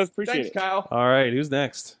 thanks guys, appreciate Thanks, it. Kyle. All right, who's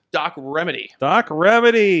next? Doc Remedy. Doc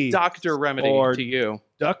Remedy. Dr. Remedy Or to you.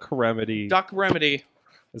 Duck Remedy. Doc Remedy.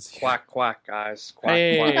 Quack, quack, guys. Quack,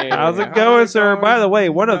 Hey. quack. How's it going, sir? By the way,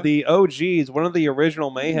 one of the OGs, one of the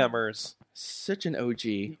original Mayhemers. Such an OG.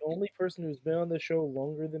 The only person who's been on the show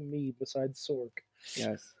longer than me besides Sorg.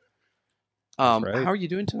 Yes. right. How are you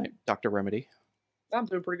doing tonight, Dr. Remedy? I'm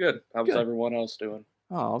doing pretty good. How's Good. everyone else doing?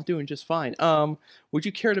 Oh, I'm doing just fine. Would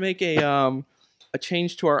you care to make a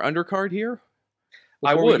change to our undercard here?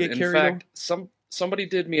 I before we would. get In carried fact, somebody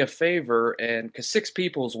did me a favor, and because 6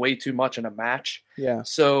 people is way too much in a match. Yeah.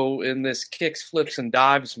 So in this kicks, flips, and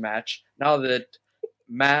dives match, now that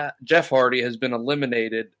Jeff Hardy has been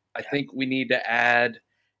eliminated, I think we need to add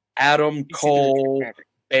Adam Cole,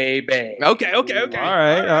 baby. Okay. All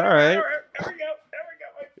right.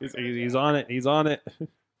 He's on it. He's on it.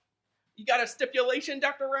 You got a stipulation,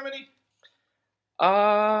 Dr. Remedy?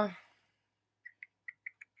 That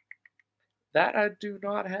I do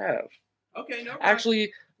not have. Okay, no problem.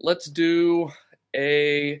 Actually, let's do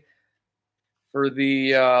for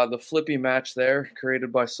the flippy match there,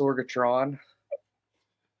 created by Sorgatron.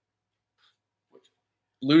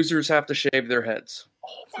 Losers have to shave their heads.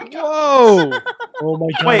 Whoa! Oh my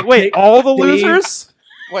God. Wait! All the losers?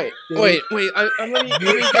 Wait. Let me get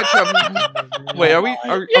you. Wait, are we?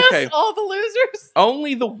 Yes, Okay. all the losers.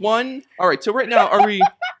 Only the one. All right. So right now, are we?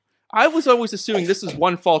 I was always assuming this is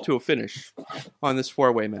one fall to a finish on this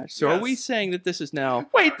 4-way match. So are we saying that this is now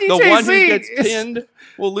Wait, the DJZ one who gets pinned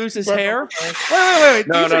will lose his hair? Wait.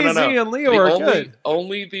 No. DJZ and Leo are good.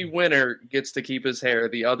 Only the winner gets to keep his hair.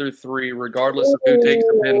 The other 3, regardless of who takes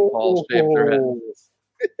the pinfall, shave their heads.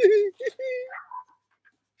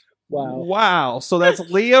 Wow. So that's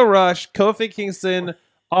Leo Rush, Kofi Kingston,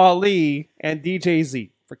 Ali, and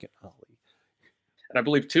DJZ. Freaking Ali. And I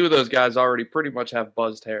believe 2 of those guys already pretty much have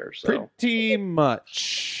buzzed hair. So Pretty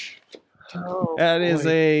much. That is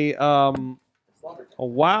a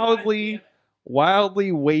wildly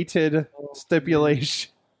weighted stipulation.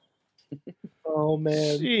 Oh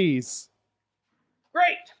man. Jeez.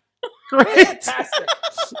 Great. Fantastic.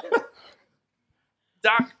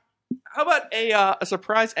 Doc, how about a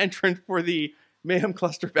surprise entrant for the Mayhem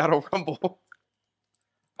Cluster Battle Rumble?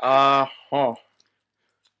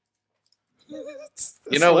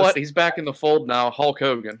 You know what? He's back in the fold now. Hulk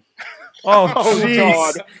Hogan. Oh, jeez.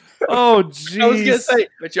 God. Oh, jeez. I was going to say,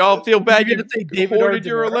 but y'all feel bad you gonna say David hoarded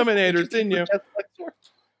your Arquette. eliminators, didn't you?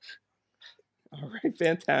 All right,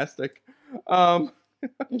 fantastic. All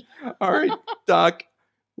right, Doc.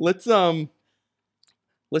 Let's see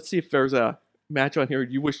if there's a match on here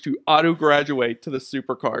you wish to auto-graduate to the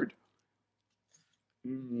super card.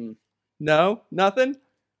 No? Nothing?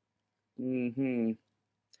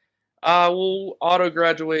 We'll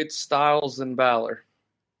auto-graduate Styles and Balor.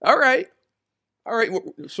 All right. Sorg,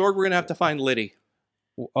 we're going to have to find Liddy.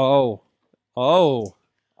 Oh,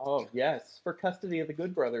 yes. For custody of the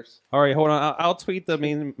Good Brothers. all right. Hold on. I'll tweet the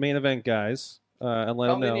main event guys and let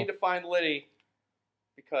them They know. need to find Liddy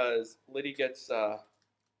because Liddy gets an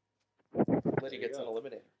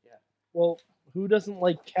eliminator. Yeah, Well, who doesn't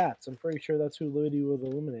like cats? I'm pretty sure that's who Lodi would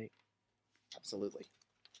eliminate. absolutely.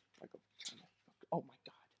 Oh my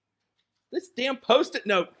God! This damn Post-it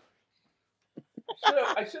note.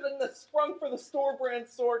 I should have sprung for the store brand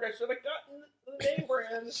Sorg. I should have gotten the name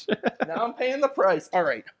brand. Now I'm paying the price. All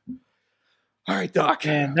right, Doc.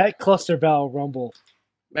 Man, that cluster battle rumble.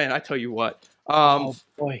 Man, I tell you what. Oh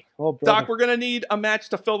boy. Oh, brother. Doc, we're gonna need a match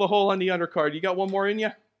to fill the hole on the undercard. You got one more in you?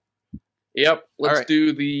 Yep. Let's right.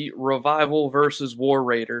 do the Revival versus War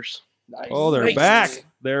Raiders. Nice. Oh, they're Nice. back.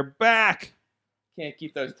 They're back. Can't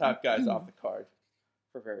keep those top guys off the card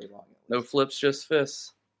for very long. No flips, just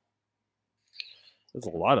fists. There's a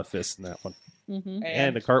lot of fists in that one. Mm-hmm.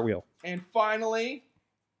 And a cartwheel. And finally,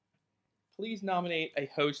 please nominate a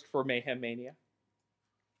host for Mayhem Mania.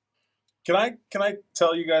 Can I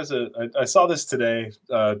tell you guys? I saw this today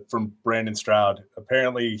from Brandon Stroud.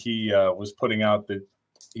 Apparently, he was putting out that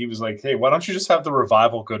he was like, "Hey, why don't you just have the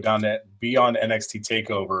Revival go down to be on NXT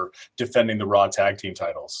Takeover defending the Raw Tag Team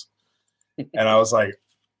titles?" And I was like,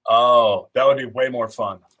 "Oh, that would be way more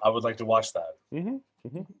fun. I would like to watch that."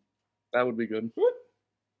 That would be good.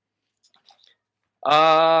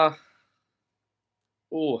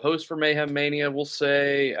 Oh, host for Mayhem Mania, we'll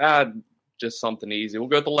say just something easy. We'll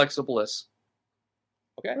go with Alexa Bliss.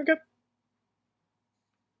 Okay.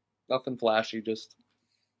 Nothing flashy, just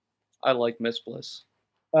I like Miss Bliss.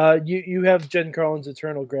 You have Jen Carlin's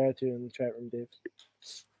eternal gratitude in the chat room, Dave.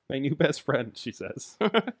 My new best friend, she says.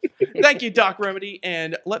 Thank you, Doc Remedy.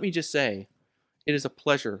 And let me just say, it is a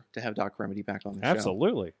pleasure to have Doc Remedy back on the show.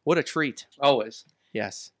 Absolutely. What a treat. Always.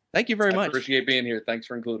 Yes. Thank you very I much. appreciate being here. Thanks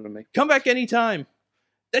for including me. Come back anytime.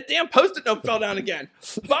 That damn Post-it note fell down again.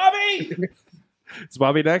 Bobby! Is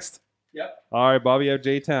Bobby next? Yep. All right, Bobby of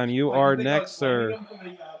J-Town. You are next, sir.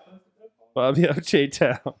 Bobby of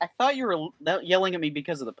J-Town. I thought you were yelling at me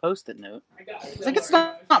because of the Post-it note. It's like, it's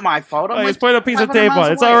not my fault. I'm He's like put a piece of 500 tape miles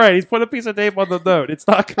on. It's away. all right. He's put a piece of tape on the note. It's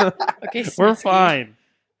not gonna. Okay, We're Smithsy. fine.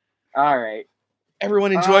 All right.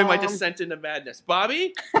 Everyone enjoy my descent into madness.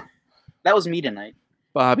 Bobby? That was me tonight.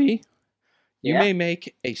 Bobby, you Yeah? may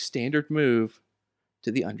make a standard move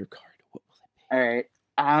to the undercard. All right.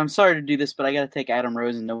 I'm sorry to do this, but I got to take Adam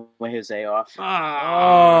Rose and No Way Jose off.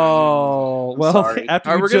 Oh, well, sorry. after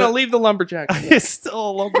All right, you we're going to leave the Lumberjacks. It's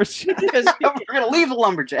still a lumberjack. Because we're going to leave the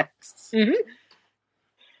Lumberjacks.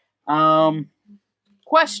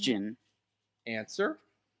 Question. Answer.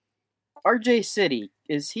 RJ City,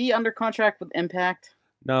 is he under contract with Impact?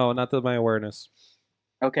 No, not to my awareness.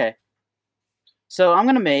 Okay. So I'm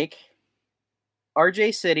going to make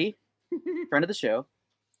RJ City, friend of the show,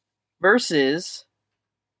 versus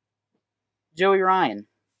Joey Ryan.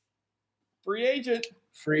 Free agent.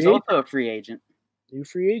 He's also a free agent. New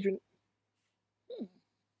free agent.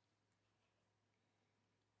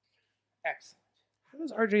 Excellent. How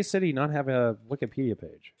does RJ City not have a Wikipedia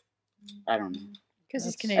page? I don't know. Because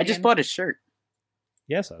he's Canadian. I just bought his shirt.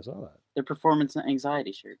 Yes, I saw that. The performance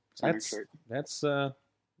anxiety shirt. Center shirt. That's all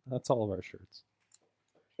of our shirts.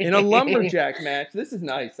 In a lumberjack match. This is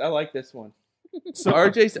nice. I like this one. So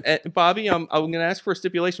RJ, Bobby, I'm going to ask for a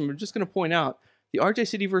stipulation. I'm just going to point out the RJ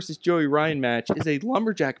City versus Joey Ryan match is a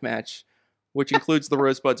lumberjack match, which includes the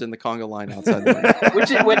Rosebuds and the conga line outside the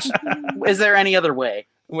ring. Which is there any other way?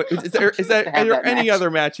 Is there any other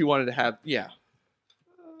match you wanted to have? Yeah.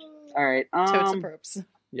 All right. Totes and ropes.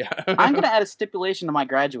 Yeah. I'm going to add a stipulation to my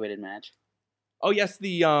graduated match. Oh yes,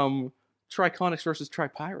 the Triconics versus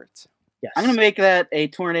Tri-Pirates. Yes. I'm going to make that a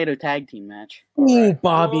tornado tag team match. Ooh,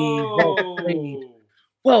 Bobby. Well played.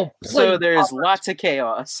 Well played. So there's Bobbert. lots of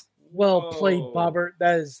chaos. Well played, Bobbert.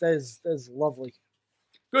 That is lovely.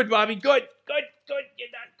 Good, Bobby. Good. You're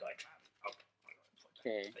done.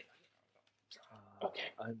 Good. Okay.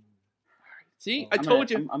 I'm See, I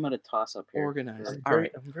told you. I'm going to toss up here. Organized. I'm All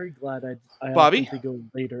right. very glad I Bobby? opted to go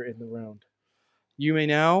later in the round. You may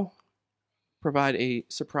now provide a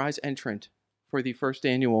surprise entrant for the first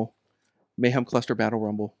annual Mayhem Cluster Battle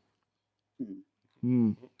Rumble.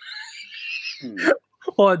 Hmm.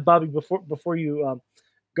 Hold on, Bobby. Before you,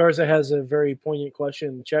 Garza has a very poignant question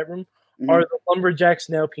in the chat room. Mhm. Are the Lumberjacks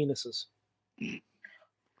now penises?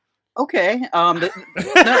 Okay. You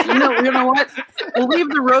know what? We'll leave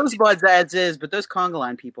the Rosebuds as is, but those conga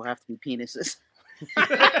line people have to be penises.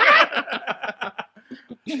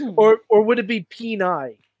 Or would it be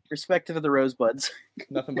peni? Respect to the Rosebuds.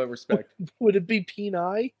 Nothing but respect. Would it be peni?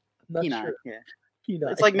 I'm not Peni, sure. yeah.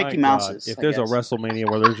 Peni. It's like My Mickey God. Mouse's. If I there's a guess. WrestleMania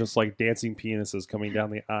where there's just like dancing penises coming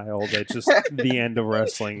down the aisle, that's just the end of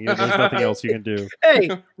wrestling. There's nothing else you can do. Hey,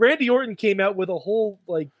 Randy Orton came out with a whole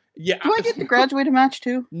Yeah. Do I get the graduated match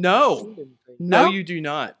too? No. thing. No, No? you do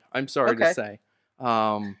not. I'm sorry to Okay. say.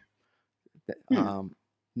 No,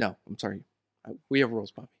 I'm sorry. We have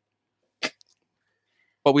rules, Bobby.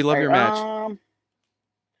 But we love your match.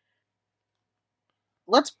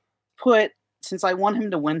 Let's put, since I want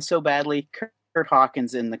him to win so badly, Kurt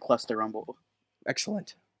Hawkins in the Cluster Rumble.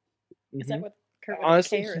 Excellent. Is that what Kurt with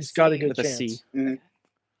Honestly, a K or a he's got a C? good With a chance. C. Mhm.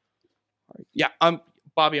 Yeah,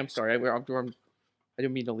 Bobby, I'm sorry. I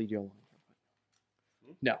didn't mean to lead you along.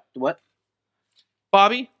 No. What?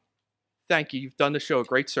 Bobby, thank you. You've done the show a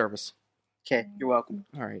great service. Okay, you're welcome.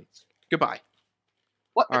 All right. Goodbye.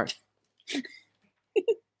 What? All right.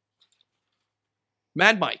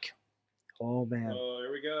 Mad Mike. Oh man. Oh,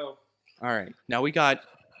 here we go. All right. Now we got,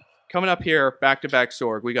 coming up here, back-to-back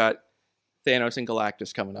Sorg, we got Thanos and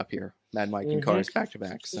Galactus coming up here. Mad Mike and Cars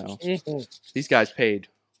back-to-back. So Mhm. these guys paid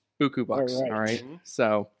buku bucks. All right. All right.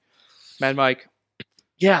 So, Mad Mike,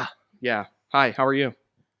 Yeah. yeah. Hi, how are you?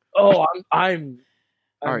 Oh, I'm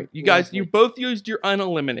All right. You guys, you both used your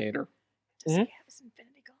uneliminator. Does he have his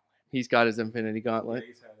Infinity Gauntlet? He's got his Infinity Gauntlet.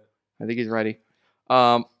 I think he's ready.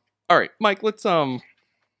 All right, Mike. Let's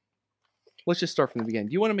just start from the beginning.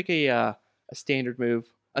 Do you want to make a standard move,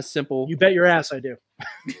 a simple? You bet your ass I do.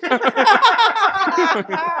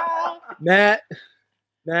 Matt,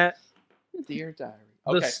 Matt, Dear diary.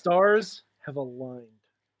 the Okay. stars have aligned.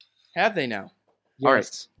 Have they now? Yes. All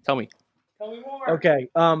right. Tell me. Tell me more. Okay.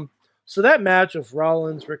 So that match of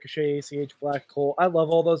Rollins, Ricochet, ACH, Black, Cole, I love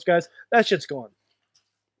all those guys. That shit's gone.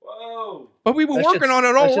 Whoa. But we've been That working shit's- on it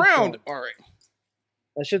that all shit's around. gone. All right.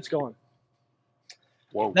 That shit's gone.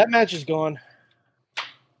 Whoa. That match is gone.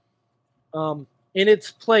 In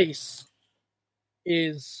its place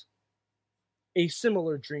is a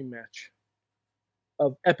similar dream match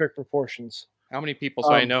of epic proportions. How many people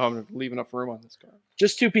so I know I'm leaving enough room on this card?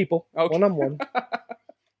 Just two people, Okay. one-on-one.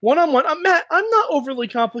 One-on-one. Matt, I'm not overly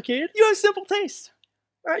complicated. You have simple taste.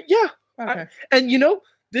 Yeah. Okay. And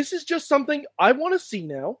this is just something I want to see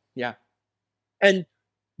now. Yeah. And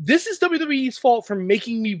this is WWE's fault for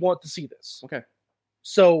making me want to see this. Okay.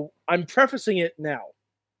 So I'm prefacing it now.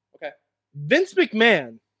 Okay. Vince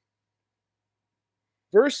McMahon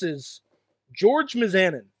versus George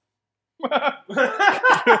Mizanin.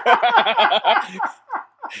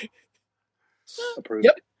 Approved.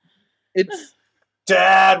 Yep. It's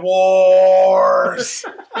Dad Wars.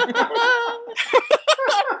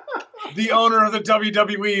 The owner of the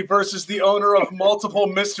WWE versus the owner of multiple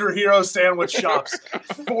Mr. Hero sandwich shops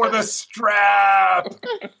for the strap.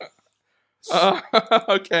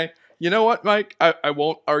 Okay. You know what, Mike? I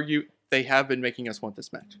won't argue. They have been making us want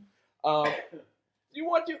this match. Do you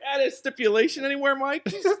want to add a stipulation anywhere, Mike?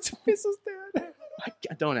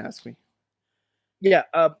 Don't ask me. yeah.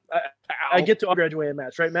 I get to graduate a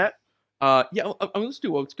match, right, Matt? Yeah. Let's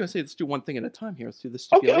do. I was going to say let's do one thing at a time here. Let's do the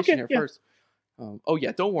Okay, stipulation okay, here yeah. first. Oh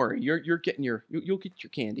yeah, don't worry. You're getting you'll get your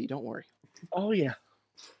candy. Don't worry. Oh yeah.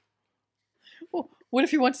 Well, what if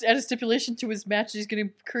he wants to add a stipulation to his match he's going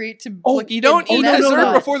to create to? Oh, Look, you don't eat no, dessert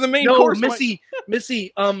no. before the main No, course, Mike.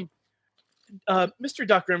 Missy. Mr.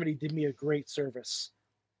 Doc Remedy did me a great service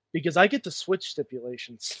because I get to switch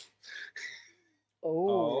stipulations.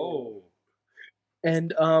 Oh.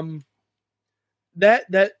 And that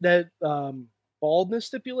baldness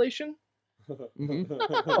stipulation.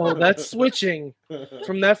 Oh, that's switching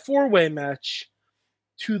from that 4-way match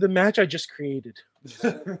to the match I just created. Oh,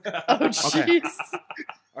 Okay. jeez.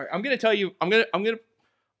 All right, I'm gonna tell you. I'm gonna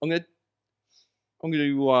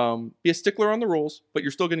be a stickler on the rules, but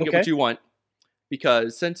you're still gonna get Okay. what you want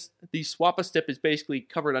because since the swap a stip is basically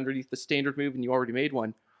covered underneath the standard move, and you already made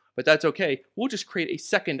one, but that's okay. We'll just create a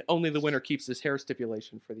second. Only the winner keeps this hair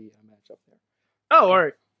stipulation for the match up there. Oh, all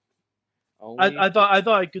right. Only... I thought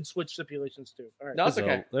I could switch stipulations too. All right. No, it's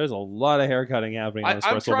okay. There's a lot of haircutting happening on this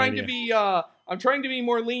I'm WrestleMania. trying to be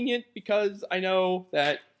more lenient because I know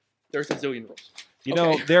that there's a zillion rules. You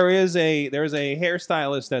know, there is a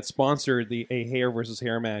hairstylist that sponsored a hair versus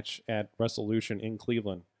hair match at Resolution in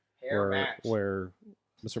Cleveland, where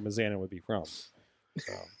Mr. Mizanin would be from.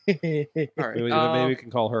 So All right, maybe we can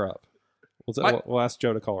call her up. We'll ask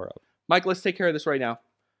Joe to call her up. Mike, let's take care of this right now.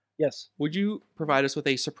 Yes. Would you provide us with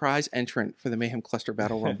a surprise entrant for the Mayhem Cluster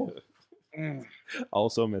Battle Rumble?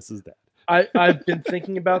 Also, Mrs. Dad. I've been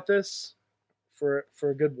thinking about this for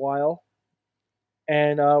a good while,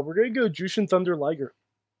 and we're gonna go Jushin Thunder Liger.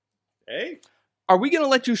 Hey, are we gonna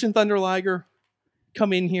let Jushin Thunder Liger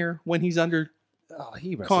come in here when he's under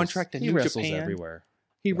contract in he New wrestles Japan? everywhere.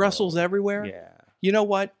 He wrestles everywhere. Yeah. You know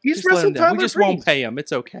what? He's Just let him wrestled down. We Tyler just won't Breeze. pay him.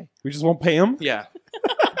 It's okay. We just won't pay him. Yeah.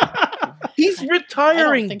 He's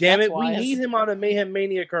retiring. think Damn that's it! We wise. need him on a Mayhem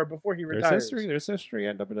Mania card before he retires. There's history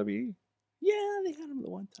at WWE. Yeah, they had him the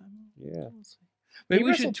one time. Yeah. Maybe He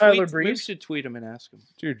we should wrestled Tyler tweet. Maybe we Breeze. should tweet him and ask him.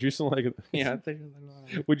 Dude, Jushin like Yeah.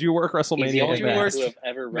 Would you work He's the WrestleMania only at man Bash? to have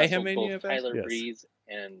ever Mayhem wrestled Mania both event? Tyler Yes. Breeze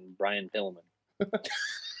and Brian Pillman.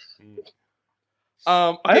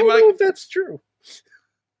 I Okay, don't know Mike. if that's true.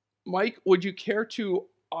 Mike, would you care to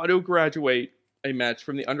auto graduate a match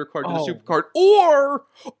from the undercard to the Oh. supercard,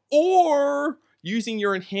 or using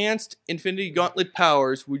your enhanced Infinity Gauntlet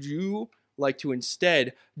powers, would you like to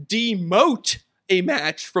instead demote a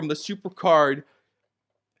match from the supercard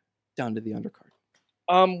down to the undercard?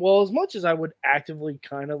 Well, as much as I would actively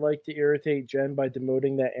kind of like to irritate Jen by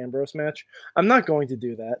demoting that Ambrose match, I'm not going to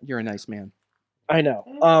do that. You're a nice man. I know.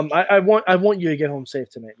 I want you to get home safe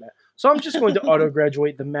tonight, Matt. So I'm just going to auto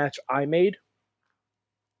graduate the match I made.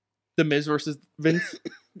 The Miz versus Vince.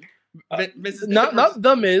 Mrs. Not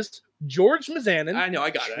the Miz, George Mizanin. I know. I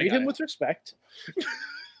got it. I Treat got him it. with respect.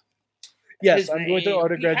 Yes, His I'm going to name.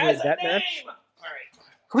 auto He graduate has a that name. match. All right.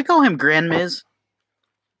 Can we call him Grand Miz?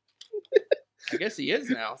 I guess he is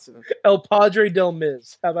now. So. El Padre del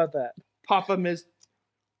Miz. How about that? Papa Miz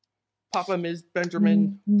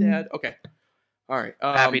Benjamin, Dad. Okay. All right.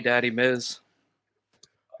 Happy Daddy Miz.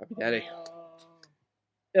 Happy Daddy.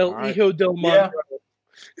 El All right. Hijo del Monroe.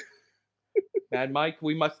 Mad Mike,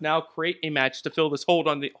 we must now create a match to fill this hole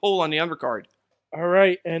on the undercard. All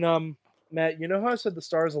right, and Matt, you know how I said the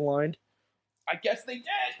stars aligned? I guess they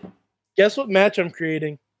did. Guess what match I'm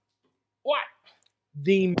creating? What?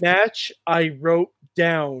 The match I wrote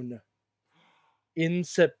down in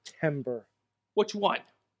September. Which one?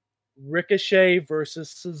 Ricochet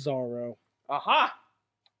versus Cesaro. Aha.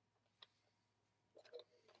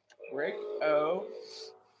 Rick O.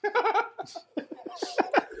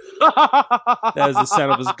 That is the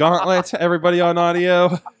sound of his gauntlet. Everybody on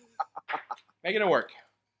audio. Making it work.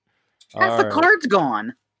 Half the card's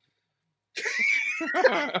gone.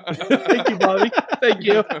 Thank you, Bobby. Thank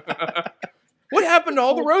you. What happened to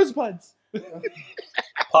all the rosebuds?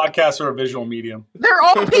 Podcasts are a visual medium. They're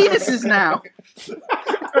all penises now.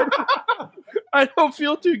 I don't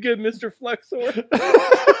feel too good, Mr. Flexor.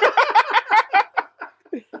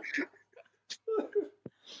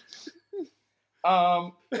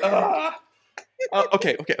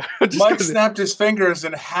 Okay. Mike snapped his fingers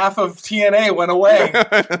and half of TNA went away.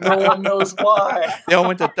 No one knows why. They all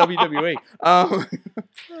went to WWE.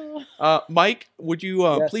 Mike, would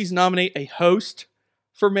you please nominate a host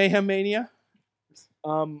for Mayhem Mania?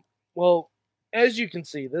 Well, as you can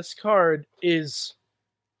see, this card is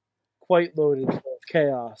quite loaded full of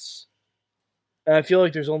chaos. And I feel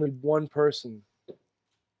like there's only one person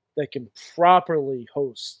that can properly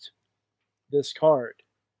host this card.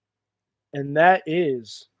 And that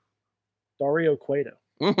is Dario Cueto.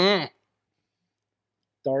 Mm-hmm.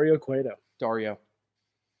 Dario Cueto. Dario.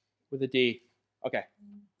 With a D. Okay.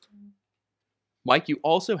 Mike, you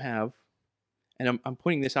also have, and I'm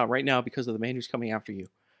pointing this out right now because of the man who's coming after you.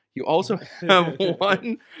 You also have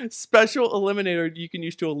one special eliminator you can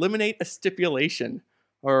use to eliminate a stipulation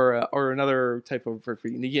or another type of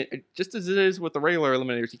just as it is with the regular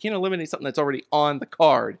eliminators. You can't eliminate something that's already on the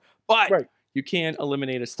card, but you can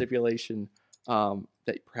eliminate a stipulation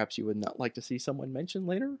that perhaps you would not like to see someone mention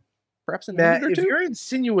later, perhaps in a Matt, minute or if two. you're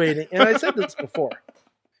insinuating, and I said this before,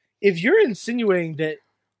 if you're insinuating that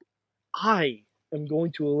I am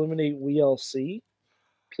going to eliminate WLC,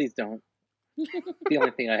 please don't. The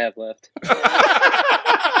only thing I have left.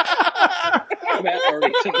 Matt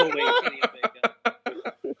already took away Kenny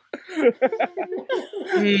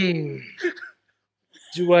Omega.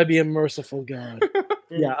 Do I be a merciful God?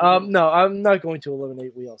 Yeah. No, I'm not going to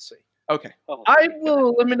eliminate WLC. Okay. I will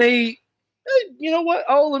eliminate. You know what?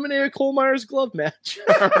 I'll eliminate a Cole Myers glove match.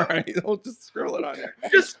 All right, I'll just scroll it on there.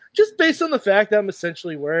 Just based on the fact that I'm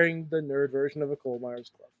essentially wearing the nerd version of a Cole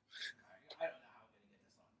Myers glove.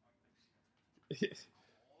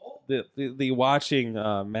 The watching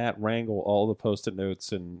Matt wrangle all the post-it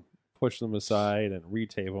notes and push them aside and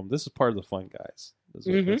retape them. This is part of the fun, guys.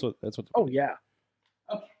 That's what. Oh yeah.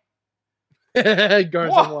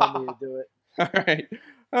 Garza wanted me to do it. All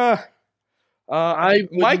right.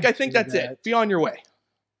 Mike, I think that's it. Be on your way.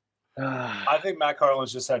 I think Matt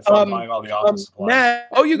Carlin's just had fun buying all the office supplies. Matt,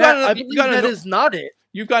 you got Matt, I believe that is not it.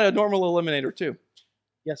 You've got a normal eliminator too.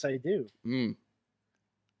 Yes, I do.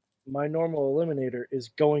 My normal eliminator is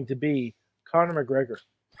going to be Conor McGregor.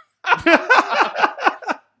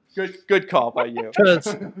 Good call by you.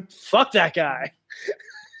 Because fuck that guy.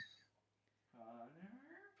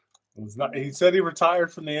 He said he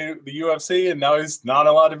retired from the UFC, and now he's not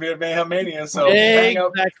allowed to be at Mayhem Mania. So bang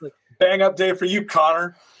up day for you,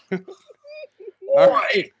 Connor.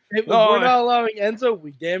 Right. If we're not allowing Enzo,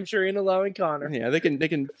 we damn sure ain't allowing Connor. Yeah, they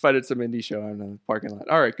can fight at some indie show in the parking lot.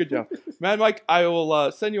 All right, good job, Mad Mike. I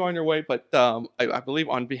will send you on your way, but I believe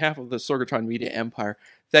on behalf of the Sorgatron Media Empire,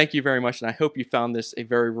 thank you very much, and I hope you found this a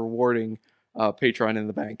very rewarding Patreon in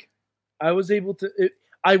the bank. I was able to.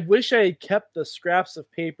 I wish I had kept the scraps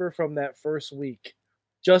of paper from that first week,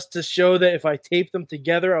 just to show that if I taped them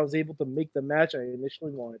together, I was able to make the match I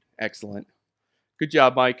initially wanted. Excellent. Good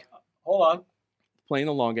job, Mike. Hold on. Playing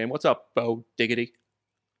the long game. What's up, Bo Diggity?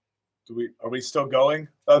 Are we still going?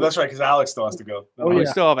 Oh, that's right, because Alex still has to go. We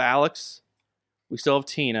still have Alex. We still have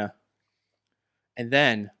Tina. And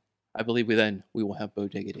then, I believe we will have Bo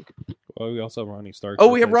Diggity. Well, we also have Ronnie Starks. Oh,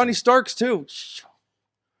 we have Ronnie Starks, too.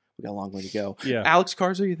 We got a long way to go. Yeah. Alex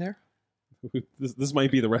Cars, are you there? This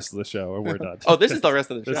might be the rest of the show, or we're done. Oh, this is the rest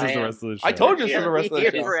of the show. This is the rest of the show. I told you this is the rest of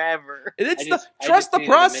the show. Forever. Trust the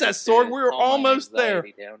process, Sword. We were almost there.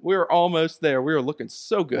 We were almost there. We were looking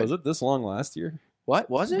so good. Was it this long last year? What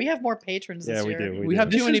was it? We have more patrons this year. we do. We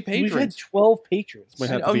have too many patrons. We've had 12 patrons.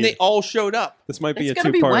 They all showed up. This might be It's a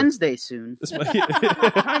gonna be two-part. Wednesday soon. This might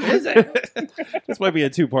What time is it? This might be a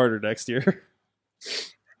two-parter next year.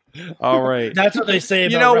 All right. That's what they say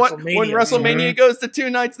about You know what? WrestleMania. When WrestleMania goes to 2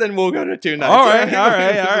 nights, then we'll go to 2 nights. All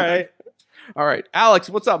right. All right. Alex,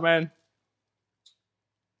 what's up, man?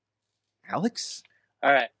 Alex?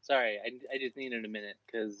 All right, sorry. I just needed a minute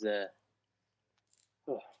because.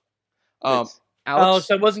 Alex,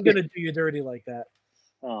 I wasn't gonna do you dirty like that.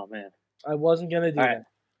 Oh man, I wasn't gonna do All that. right.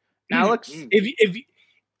 Alex,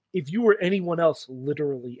 if you were anyone else,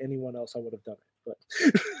 literally anyone else, I would have done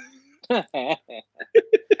it. But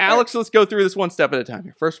Alex, let's go through this one step at a time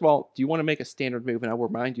here. First of all, do you want to make a standard move? And I will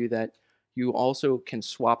remind you that you also can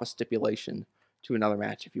swap a stipulation to another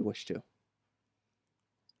match if you wish to.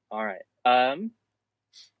 All right.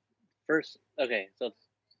 First, okay. So,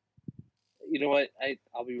 you know what?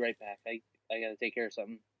 I'll be right back. I gotta take care of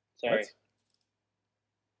something. Sorry. What?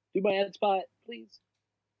 Do my ad spot, please.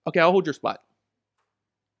 Okay, I'll hold your spot.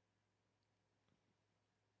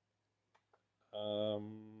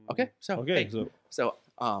 Okay, so how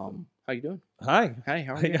you doing? Hi. Hi,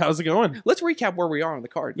 how are Hey, you? how's it going? Let's recap where we are on the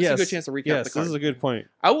card. This is a good chance to recap the card. Yes, this is a good point.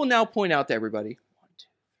 I will now point out to everybody. 1, 2,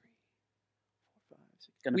 3, 4, 5, 6.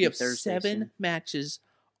 Gonna We be have Thursday 7 soon. matches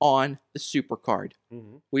on the Super Card.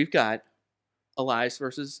 Mm-hmm. We've got Elias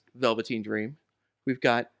versus Velveteen Dream. We've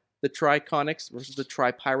got the Triconics versus the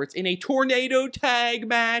Tri-Pirates in a tornado tag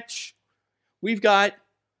match. We've got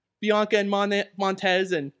Bianca and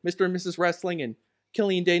Montez and Mr. and Mrs. Wrestling and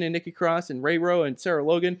Killian Dane and Nikki Cross and Ray Rowe and Sarah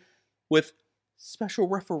Logan with special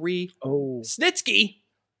referee Snitsky.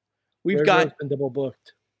 We've got been double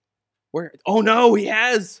booked. where? Oh no, he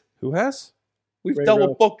has. Who has? We've Ray double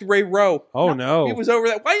Rowe. booked Ray Rowe. Oh no. He was over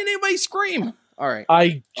that. Why didn't anybody scream? All right.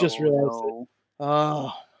 I just realized it.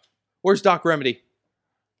 Oh, where's Doc Remedy?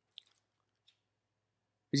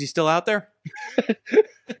 Is he still out there?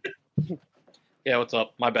 Yeah, what's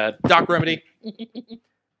up? My bad. Doc Remedy.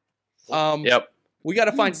 Yep. We got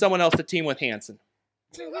to find someone else to team with Hanson.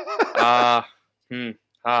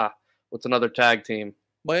 What's another tag team?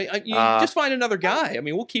 Well, just find another guy. I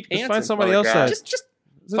mean, we'll keep Hanson. find somebody Another else. guy.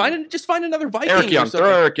 Just find another Viking. Eric Young. or something.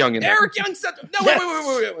 Throw Eric Young in there. Eric Young said, no,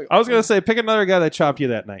 wait. I was gonna say pick another guy that chopped you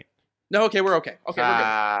that night. No, okay, we're okay. Okay,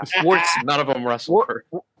 we're good. None of them wrestle for.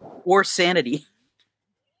 Or Sanity.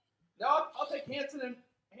 No, I'll take Hanson and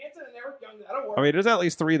Eric Young. That'll work. I mean, there's at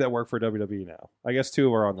least 3 that work for WWE now. I guess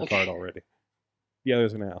 2 are on the card already. The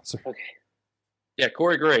others are now. So. Okay. Yeah,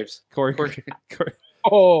 Corey Graves. Corey.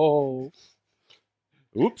 Oh.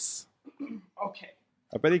 Oops. Okay.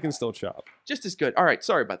 I bet he can still chop. Just as good. All right,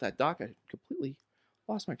 sorry about that, Doc. I completely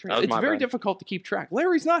lost my train. That was It's my very bad. difficult to keep track.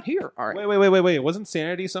 Larry's not here. All right. Wait. Wasn't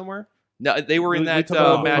Sanity somewhere? No, they were in We that took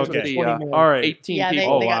them match off. with Okay. the All right. 18 Yeah,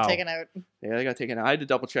 people. they got taken out. Yeah, they got taken out. I had to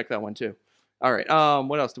double check that one too. All right.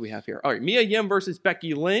 What else do we have here? All right, Mia Yim versus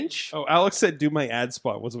Becky Lynch. Oh, Alex said do my ad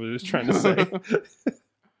spot was what he was trying to say.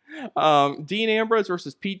 Dean Ambrose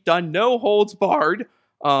versus Pete Dunne. No holds barred.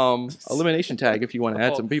 Elimination tag if you want to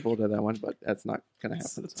add some people to that one, but that's not going to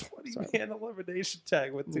happen. It's a 20-man elimination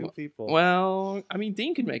tag with 2 people. Well, I mean,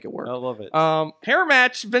 Dean could make it work. I love it. Hair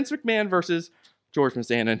match: Vince McMahon versus George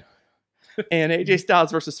Mizanin. And AJ Styles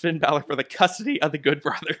versus Finn Balor for the custody of the Good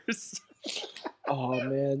Brothers. Oh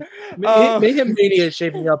man, Mayhem Mania is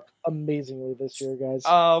shaping up amazingly this year, guys.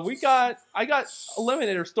 I got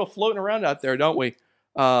eliminators still floating around out there, don't we?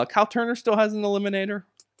 Kyle Turner still has an eliminator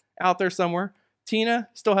out there somewhere. Tina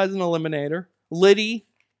still has an eliminator. Liddy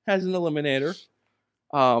has an eliminator,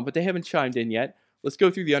 but they haven't chimed in yet. Let's go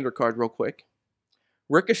through the undercard real quick.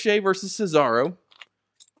 Ricochet versus Cesaro.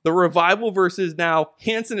 The Revival versus now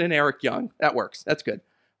Hanson and Eric Young. That works. That's good.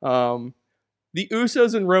 The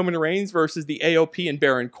Usos and Roman Reigns versus the AOP and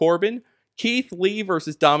Baron Corbin. Keith Lee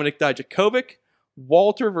versus Dominic Dijakovic.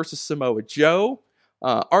 Walter versus Samoa Joe.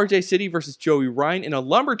 RJ City versus Joey Ryan in a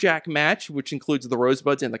lumberjack match, which includes the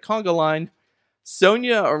Rosebuds and the Conga line.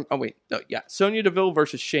 Sonya Deville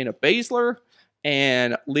versus Shayna Baszler.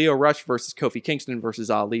 And Leo Rush versus Kofi Kingston versus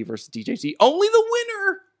Ali versus DJZ. Only the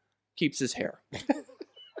winner keeps his hair.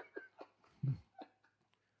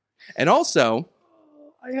 And also,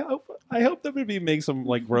 I hope WWE makes him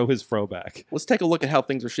grow his fro back. let's take a look at how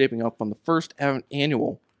things are shaping up on the first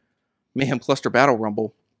annual Mayhem Cluster Battle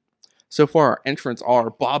Rumble. So far, our entrants are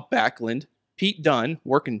Bob Backlund, Pete Dunne,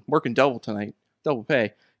 working double tonight, double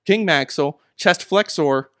pay, King Maxwell, Chest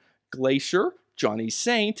Flexor, Glacier, Johnny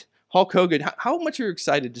Saint, Hulk Hogan. How much are you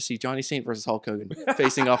excited to see Johnny Saint versus Hulk Hogan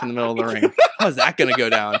facing off in the middle of the ring? How's that going to go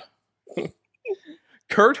down?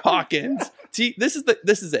 Kurt Hawkins. See, this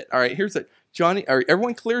is it. All right, here's it. Johnny. All right,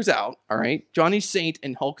 everyone clears out. All right, Johnny Saint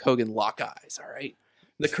and Hulk Hogan lock eyes. All right,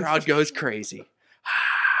 the crowd goes crazy.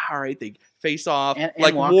 All right, they face off And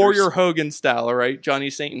like walkers. Warrior Hogan style. All right, Johnny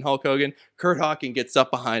Saint and Hulk Hogan. Kurt Hawkins gets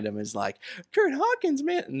up behind him, is like, Kurt Hawkins,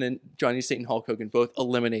 man, and then Johnny Saint and Hulk Hogan both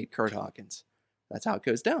eliminate Kurt Hawkins. That's how it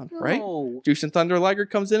goes down, right? No. Jushin Thunder Liger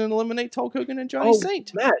comes in and eliminates Hulk Hogan and Johnny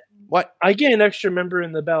Saint. Matt. What? I get an extra member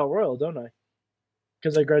in the Battle Royal, don't I?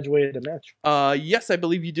 Because I graduated a match. Yes, I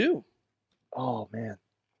believe you do. Oh, man.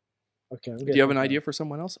 Okay. Do you have an idea for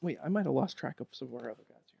someone else? Wait, I might have lost track of some of our other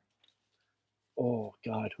guys here. Oh,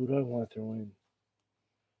 God. Who do I want to throw in?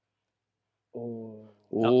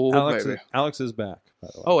 Oh, Alex is back, by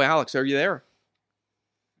the way. Oh, Alex, are you there?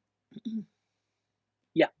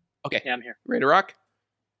 Yeah. Okay. Yeah, I'm here. Ready to rock?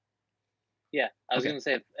 Yeah, I was Okay. gonna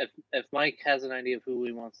say if Mike has an idea of who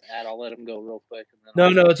he wants to add, I'll let him go real quick. And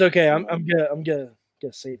then No, I'll it's okay. I'm gonna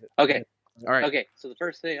save it. Okay. All right. Okay. So the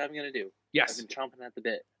first thing I'm gonna do. Yes. I've been chomping at the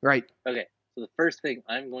bit. Right. Okay. So the first thing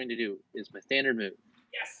I'm going to do is my standard move.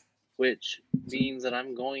 Yes. Which means that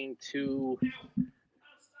I'm going to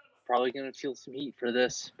probably going to feel some heat for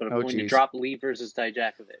this, but I'm going to drop Lee versus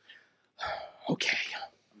Dijakovic. Okay.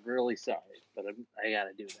 I'm really sorry, but I got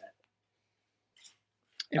to do that.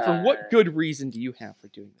 And for what good reason do you have for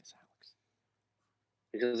doing this, Alex?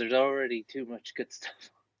 Because there's already too much good stuff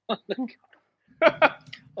on the card.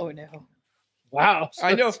 Oh no! Wow.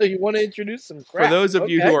 I know. So you want to introduce some crap. For those of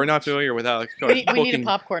you who are not familiar with Alex Cohen's We need a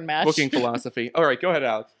popcorn match. booking philosophy. All right, go ahead,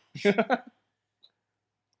 Alex.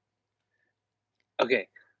 Okay.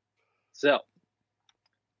 So,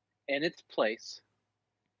 in its place,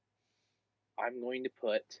 I'm going to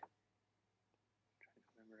put.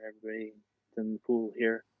 Remember everybody in the pool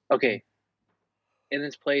here. Okay. In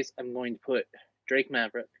its place, I'm going to put Drake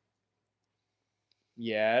Maverick.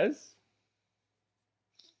 Yes.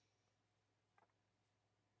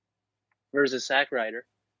 Versus Zack Ryder.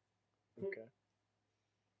 Okay.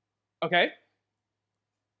 Okay.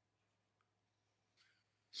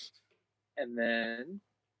 And then.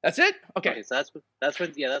 That's it? Okay. So that's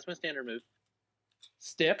my standard move.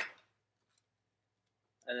 Stip.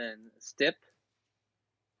 And then Stip.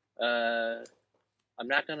 I'm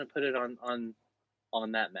not gonna put it on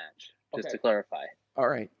that match, just to clarify. All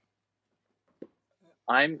right.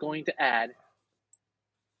 I'm going to add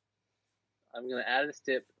a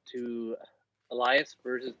Stip to Elias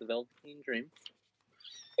versus the Velveteen Dream.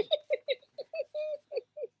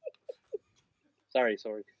 Sorry,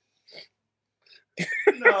 Sorg.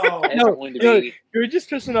 No, And I'm going to be- you're just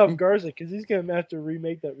pissing off Garza because he's gonna have to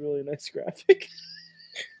remake that really nice graphic.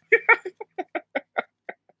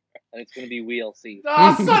 And it's going to be WLC.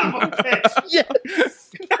 Oh, son of a bitch! Yes.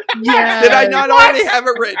 Yeah. Did I not already have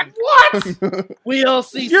it written? What?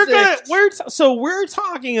 WLC. You're gonna we're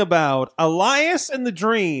talking about Elias and the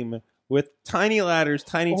Dream with tiny ladders,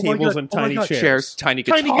 tiny Oh my tables, God, and oh my tiny God. chairs. Tiny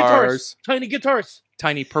Tiny guitars. Tiny guitars.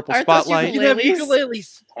 Tiny purple Aren't those spotlight. We can have Ukuleles?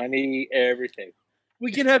 ukuleles. Tiny everything.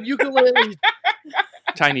 We can have ukuleles.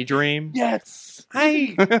 Tiny dream. Yes.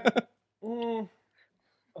 I. Oh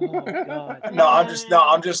God. No,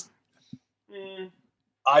 I'm just.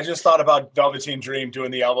 I just thought about Velveteen Dream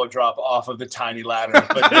doing the elbow drop off of the tiny ladder,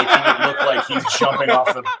 but making it look like he's jumping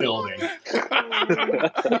off the building.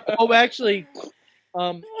 Oh, actually,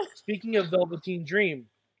 speaking of Velveteen Dream,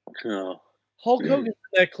 Oh. Hulk Hogan's in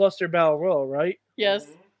that cluster battle royal, right? Yes.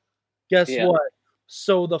 Guess Yeah. what?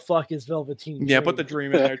 So the fuck is Velveteen Dream. Yeah, put the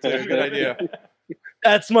dream in there too. Good idea.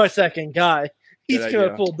 That's my second guy. He's Good gonna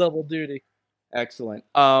idea. pull double duty. Excellent.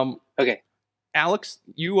 Okay. Alex,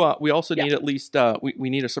 you we also need at least we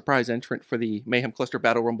need a surprise entrant for the Mayhem Cluster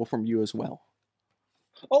Battle Rumble from you as well.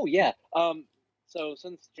 Oh yeah. So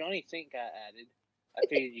since Johnny Saint got added, I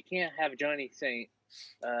figured you can't have Johnny Saint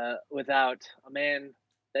without a man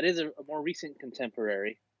that is a more recent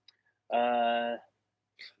contemporary.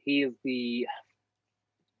 He's the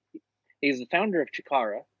founder of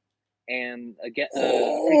Chikara and a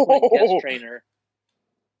frequent guest trainer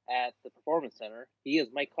at the Performance Center. He is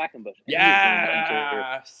Mike Quackenbush. and he is going to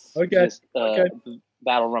enter Okay. this, Okay.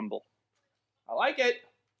 Battle Rumble. I like it.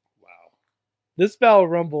 This Battle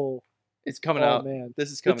Rumble. It's coming Oh, out. man. This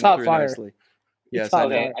is It's coming hot through fire. nicely. Yes. hot I know.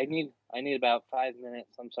 fire. Okay, I need about 5 minutes.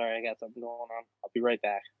 I'm sorry, I got something going on. I'll be right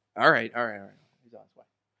back. All right. He's on his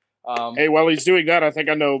way. Hey, while he's doing that, I think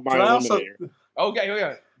I know my Can I also- eliminator.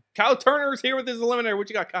 Okay. Kyle Turner's here with his eliminator. What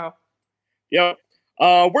you got, Kyle? Yep.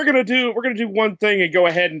 We're gonna do one thing and go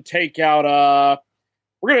ahead and take out.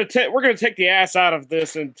 We're gonna take the ass out of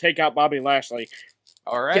this and take out Bobby Lashley.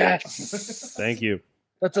 All right. Yes. Thank you.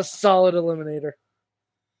 That's a solid eliminator.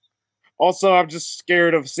 Also, I'm just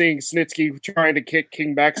scared of seeing Snitsky trying to kick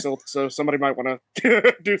King Maxwell, so somebody might want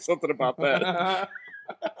to do something about that.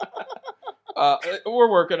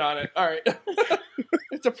 We're working on it. All right.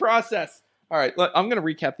 It's a process. All right. I'm going to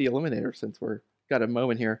recap the eliminator since we're got a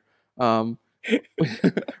moment here.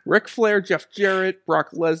 Ric Flair, Jeff Jarrett,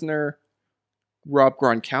 Brock Lesnar, Rob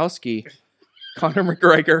Gronkowski, Conor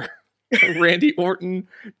McGregor, Randy Orton,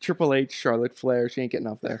 Triple H, Charlotte Flair. She ain't getting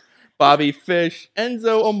up there. Bobby Fish,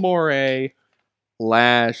 Enzo Amore,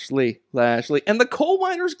 Lashley, and the Coal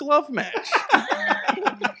Miners Glove match.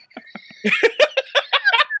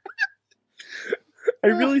 I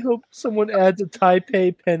really hope someone adds a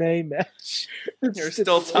Taipei Penne match. There's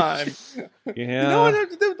still time. Yeah. You know what I have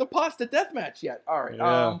to do with the pasta death match yet? All right.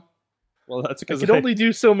 Yeah. Well, that's I because could only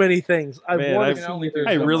do so many things. I Man, want I- to see there's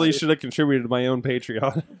I no really way. should have contributed to my own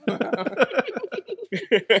Patreon.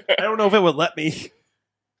 I don't know if it would let me.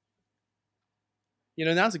 You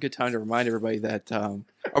know, now's a good time to remind everybody that are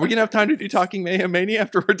we gonna have time to do Talking Mayhem Mania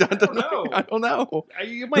after we're done tonight? I don't know.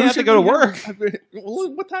 You might have to go to work.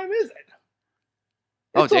 Well, what time is it?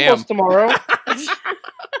 It's almost tomorrow.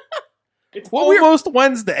 It's almost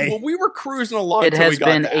Wednesday. Well, we were cruising along. It till we has got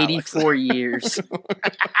been to Alex. 84 years.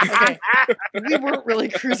 Okay. We weren't really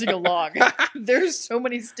cruising along. There's so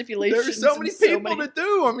many stipulations. There's so and many people to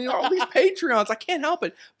do. I mean, all these Patreons. I can't help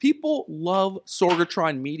it. People love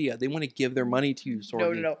Sorgatron Media. They want to give their money to you,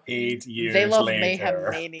 Sorgatron. No. 8 years They love later.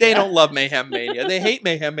 Mayhem Mania. They don't love Mayhem Mania. They hate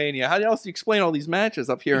Mayhem Mania. How else do you explain all these matches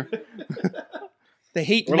up here? They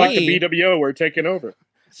hate We're me. like the BWO. We're taking over.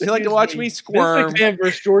 They like to watch me squirm. Vince McMahon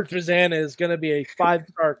versus George Fazana is going to be a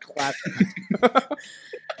 5-star classic.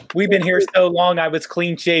 We've been here so long, I was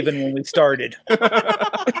clean shaven when we started. You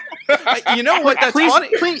know what? That's please,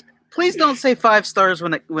 funny. please don't say 5 stars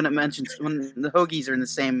when it mentions when the Hoagies are in the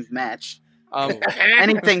same match.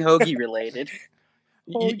 Anything Hoagie related.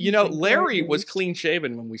 You know, Larry was clean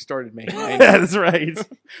shaven when we started Mayhem Mania. That's right.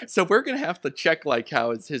 So we're gonna have to check like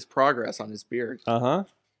how is his progress on his beard. To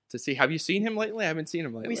see. Have you seen him lately? I haven't seen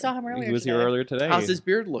him lately. We saw him earlier. He was today. here earlier today. How's his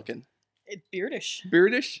beard looking? It's beardish.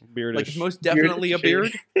 Beardish? Beardish. Like most definitely a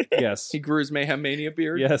beard. Yes. He grew his Mayhem Mania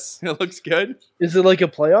beard. Yes. It looks good. Is it like a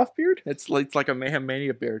playoff beard? It's like a Mayhem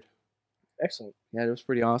Mania beard. Excellent. Yeah, it was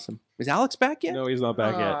pretty awesome. Is Alex back yet? No, he's not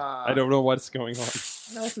back yet. I don't know what's going on.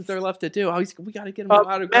 What else is there left to do? Oh, we got to get him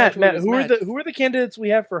out of Matt, graduate who are the candidates we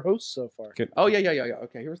have for hosts so far? Oh yeah.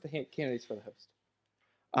 Okay, here's the candidates for the host.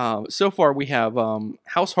 So far we have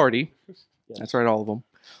House Hardy. That's right, all of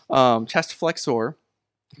them. Chest Flexor,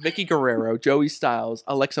 Vicky Guerrero, Joey Styles,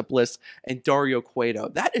 Alexa Bliss, and Dario Cueto.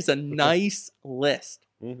 That is a nice list.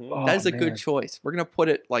 Mm-hmm. That is a man. good choice. We're gonna put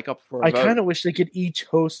it like up for a I vote. kind of wish they could each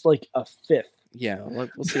host like a fifth. Yeah,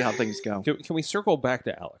 we'll see how things go. Can we circle back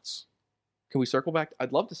to Alex? Can we circle back?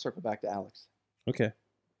 I'd love to circle back to Alex. Okay.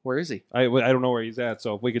 Where is he? I don't know where he's at,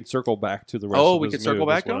 so if we can circle back to the rest Oh, of we his could circle move,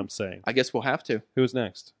 back is to what him? I'm saying. I guess we'll have to. Who's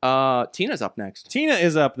next? Tina's up next. Tina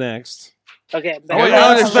is up next. Okay. Oh, wait,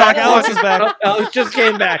 Alex is back. Alex is back. Alex just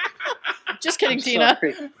came back. Just kidding, Tina.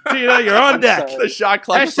 Tina, you're on deck. The shot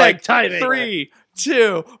clock is Hashtag like timing. 3,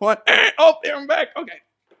 2, 1. Oh, there I'm back. Okay,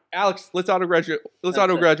 Alex, let's auto graduate. Let's That's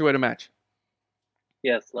auto it. graduate a match.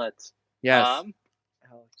 Yes, let's. Yes.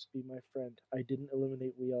 Alex, be my friend. I didn't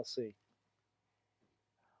eliminate WLC.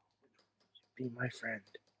 Be my friend.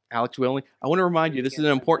 Alex Willing. I want to remind you, this is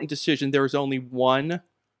an important decision. There is only one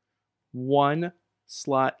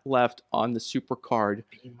slot left on the super card,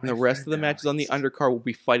 and the rest of the matches on the undercard will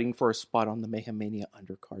be fighting for a spot on the Mayhem Mania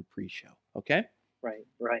undercard pre-show. Okay. Right.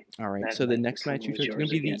 All right. That So the might next match become is going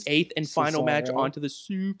to be the yours 8th and final match Cesaro. onto the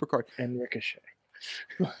super card. And Ricochet.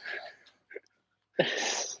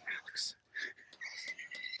 Alex.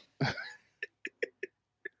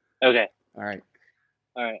 Okay. All right.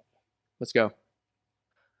 All right. Let's go.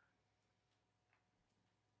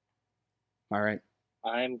 All right.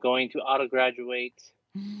 I'm going to auto graduate.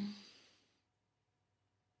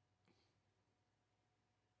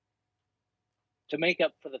 To make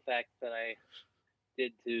up for the fact that I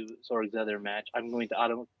did to Sorg's other match, I'm going to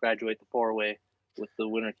auto graduate the 4-way with the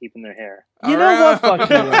winner keeping their hair. You know what? Fuck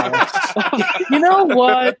you, Alex. You know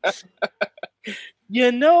what?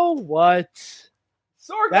 You know what?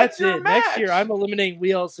 Sorg, That's your it. Next match. year, I'm eliminating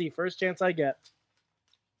WLC. First chance I get.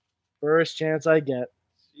 First chance I get.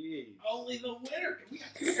 Only the winner. We got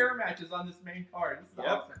 2 hair matches on this main card. This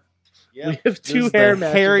is awesome. We have This 2 is hair the matches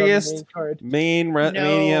on the hairiest main card.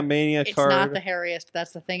 Mania It's card. not the hairiest. That's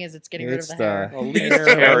the thing is it's getting rid of It's the hair. the Least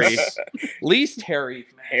hairy. Least hairy.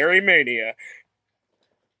 Harry Mania.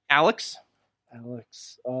 Alex,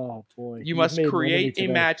 Alex. Oh, boy. you You've must made one of me create a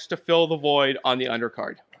today. match to fill the void on the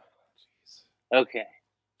undercard. Okay.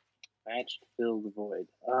 Match to fill the void.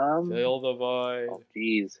 Fill the void. Oh,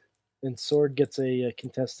 jeez. And Sword gets a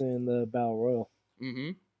contestant in the Battle Royal.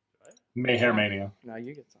 Mm-hmm. Mayhem Mania. Now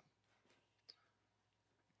you get some.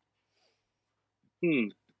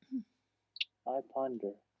 I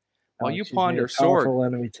ponder. While you Alex, you've ponder, made a powerful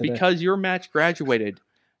Sword, enemy today. because your match graduated,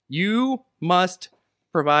 you must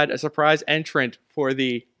provide a surprise entrant for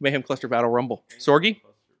the Mayhem Cluster Battle Rumble. Sorgi?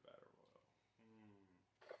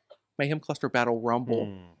 Mayhem Cluster Battle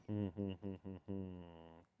Rumble.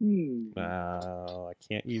 I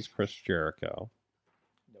can't use Chris Jericho.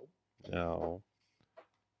 Nope.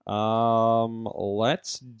 No.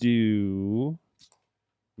 Let's do.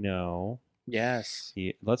 No. Yes.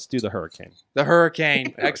 Let's do the Hurricane. The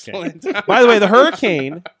Hurricane. Excellent. By the way, the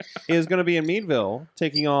Hurricane is going to be in Meadville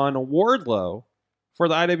taking on Wardlow for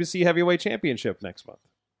the IWC Heavyweight Championship next month.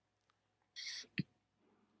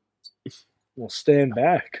 We'll stand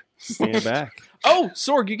back. Stand back. Oh,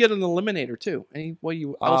 Sorg, you get an eliminator too. Any what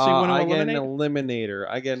you else you want to I eliminate? get an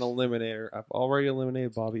eliminator. I've already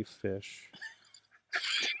eliminated Bobby Fish.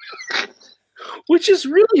 Which is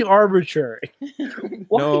really arbitrary.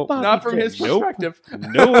 No, not from his perspective.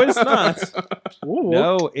 No, it's not. Ooh,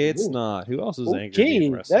 No, it's not. Who else is angry? okay,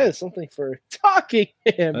 that is something for talking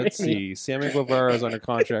him. Let's see. Sammy Guevara is under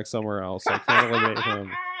contract somewhere else. I can't eliminate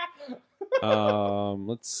him.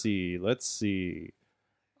 Let's see.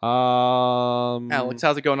 Alex,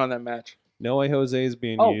 how's it going on that match? No Way Jose is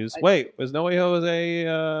being used. I- Wait, was No Way Jose? He's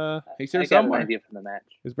I here got an somewhere. idea from the match.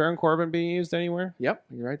 Is Baron Corbin being used anywhere? Yep,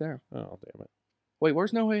 you're right there. Oh, damn it. Wait,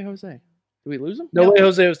 where's No Way Jose? Did we lose him? No way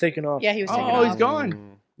Jose was taken off. Yeah, he was taken Oh, off. he's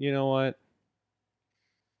gone. You know what?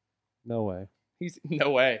 No way. He's no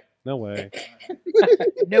way. No way.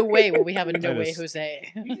 No way will we have a No I Way just-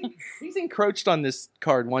 Jose. He's encroached on this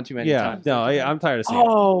card one too many Yeah, times. no, I'm tired of seeing it.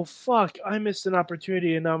 Oh, fuck. I missed an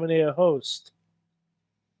opportunity to nominate a host.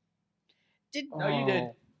 No, you did.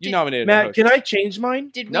 You Did- nominated a Matt, host. can I change mine?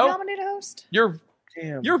 Did we Nope. nominate a host? Your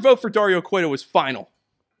Damn. vote for Dario Cueto was final.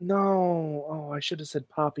 No. Oh, I should have said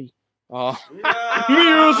Poppy. Oh,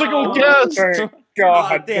 Musical guest.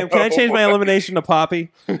 God damn, can I change my elimination to Poppy?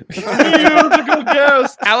 Musical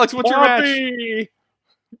guest. Alex, what's your match? Poppy.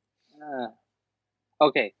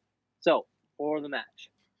 Okay, so for the match,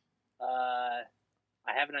 I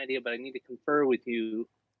have an idea, but I need to confer with you,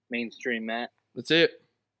 mainstream Matt. That's it.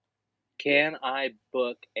 Can I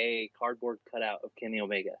book a cardboard cutout of Kenny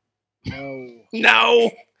Omega? No.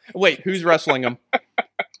 No. Wait, who's wrestling him?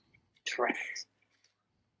 Trash.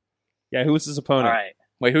 Yeah, who was his opponent? All right.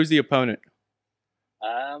 Wait, who's the opponent?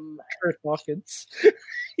 Kurt Hawkins.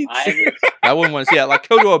 I I wouldn't want to see that. Like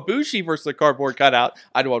Kota Ibushi versus the cardboard cutout.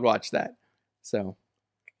 I'd want to watch that. So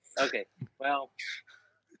okay. Well,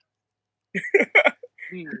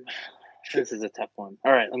 this is a tough one.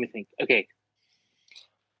 All right, let me think. Okay,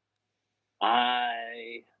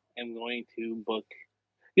 I am going to book.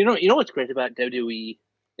 You know what's great about WWE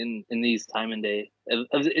in these time and day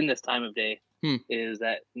in this time of day is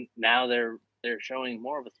that now they're showing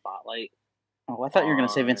more of a spotlight. Oh, I thought you were going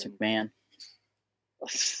to say Vince McMahon.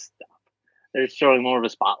 Stop. They're showing more of a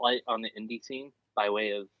spotlight on the indie scene by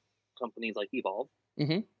way of companies like Evolve.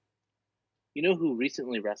 Mm-hmm. You know who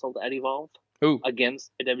recently wrestled at Evolve? Who?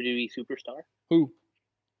 Against a WWE superstar? Who?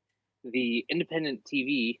 The independent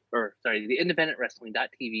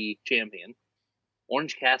wrestling.tv champion,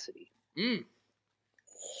 Orange Cassidy.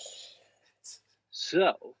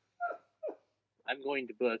 So, I'm going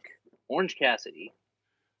to book Orange Cassidy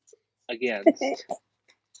against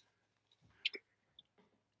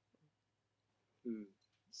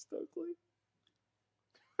Stokely.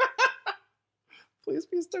 Please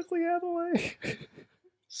be Stokely Hathaway.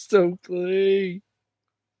 Stokely.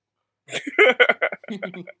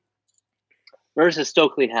 versus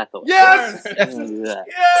Stokely Hathaway. Yes! I'm gonna do that.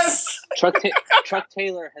 Yes! Truck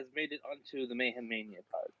Taylor has made it onto the Mayhem Mania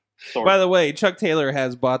card. Sort By of. the way, Chuck Taylor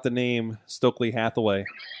has bought the name Stokely Hathaway.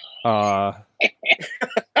 So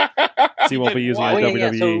he won't be using it Oh, at yeah,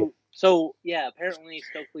 WWE. So yeah, apparently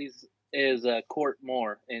Stokely's is Court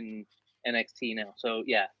Moore in NXT now. So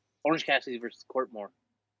yeah, Orange Cassidy versus Court Moore.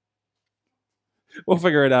 We'll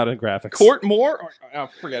figure it out in graphics. Court Moore? Oh,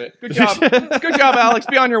 forget it. Good job. Good job, Alex.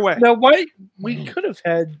 Be on your way. Now, why we could have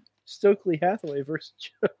had Stokely Hathaway versus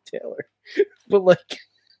Chuck Taylor, but like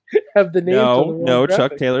have the names on the wrong No, Chuck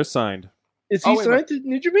graphic. Taylor signed. Is he signed to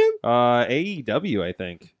New Japan? AEW, I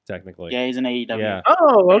think, technically. Yeah, he's an AEW. Yeah.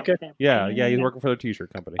 Oh, okay. Yeah, he's working for their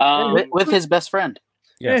t-shirt company. With his best friend.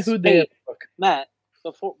 Yes. who'd Hey, they Matt,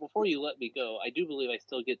 before you let me go, I do believe I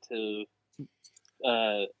still get to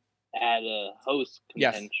add a host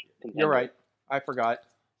Yes. contender. You're right. I forgot.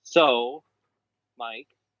 So, Mad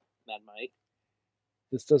Mike,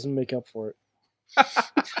 This doesn't make up for it.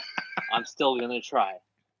 I'm still gonna try.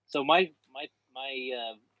 So my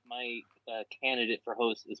candidate for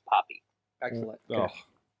host is Poppy. Excellent. Oh,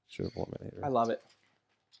 should have eliminated her. I love it.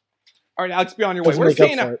 All right, Alex, be on your way. Doesn't Where's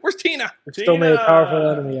make up for Tina? it. Where's Tina? We still made a powerful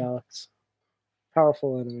enemy, Alex.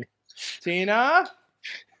 Powerful enemy. Tina?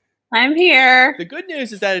 I'm here. The good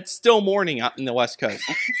news is that it's still morning out in the West Coast.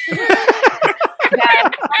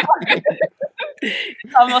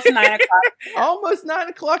 It's almost 9 o'clock. Almost 9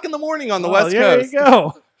 o'clock in the morning on the Oh, West there Coast. you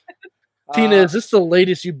go. Tina, is this the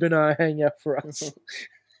latest you've been on a hang out for us?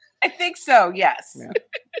 I think so. Yes. Yeah.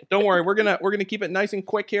 Don't worry, we're gonna keep it nice and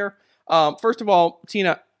quick here. First of all,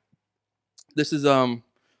 Tina, this is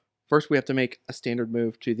first we have to make a standard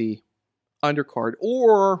move to the undercard,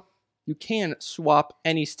 or you can swap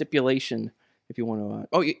any stipulation if you want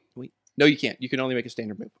to. Wait, no, you can't. You can only make a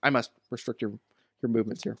standard move. I must restrict your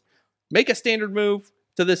movements here. Make a standard move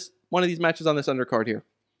to this one of these matches on this undercard here.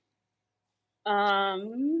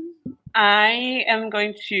 I am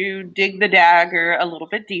going to dig the dagger a little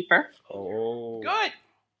bit deeper. Oh, good.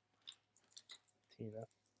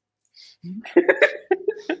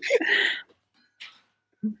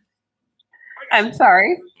 I'm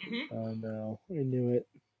sorry. Oh no, I knew it.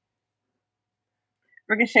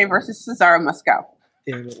 Ricochet versus Cesaro must go.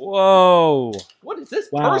 Damn it. Whoa. What is this?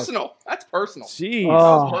 Wow. Personal. That's personal. Jeez.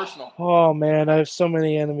 Oh, That's personal. oh man, I have so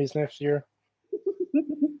many enemies next year.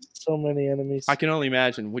 So many enemies. I can only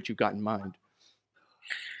imagine what you got in mind.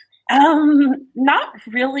 Not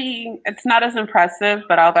really. It's not as impressive,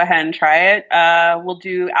 but I'll go ahead and try it. We'll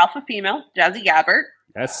do alpha female, Jazzy Gabbert.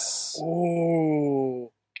 Yes.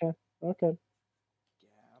 Oh. Okay.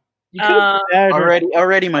 You could have added her.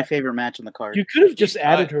 Already my favorite match on the card. You could have just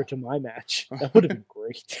added her to my match. That would have been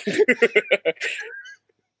great.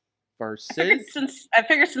 Versus. I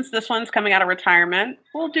figure since this one's coming out of retirement,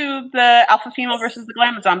 we'll do the alpha female versus the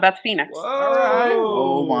Glamazon, Beth Phoenix. All right.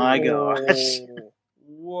 Oh my gosh.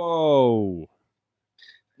 Whoa.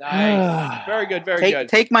 Nice. Very good. Very good.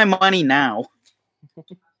 Take my money now.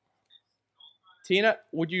 Tina,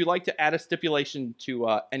 would you like to add a stipulation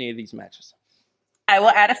to any of these matches? I will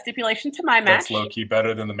add a stipulation to my match. That's low key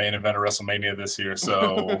better than the main event of WrestleMania this year.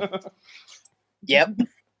 So, yep.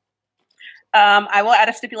 I will add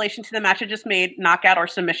a stipulation to the match I just made: knockout or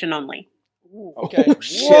submission only. Okay.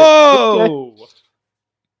 Whoa.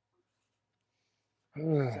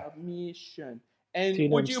 Submission. And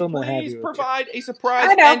Tina, would I'm you still not happy please with provide a I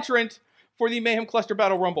surprise know. entrant for the Mayhem Cluster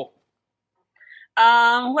Battle Rumble?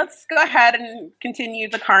 Let's go ahead and continue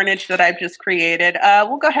the carnage that I've just created.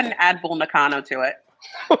 We'll go ahead and add Bull Nakano to it.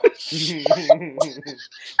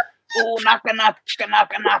 Oh, knocka.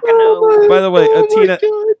 By the way,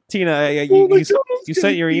 Tina, you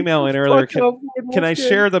sent your email in earlier. Can I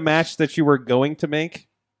share the match that you were going to make?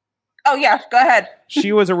 Oh yeah, go ahead.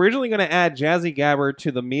 She was originally going to add Jazzy Gabber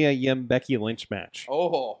to the Mia Yim Becky Lynch match.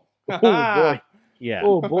 Oh. Oh boy. Yeah.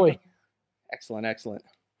 Oh boy. Excellent.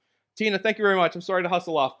 Tina, thank you very much. I'm sorry to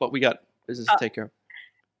hustle off, but we got business to take care of.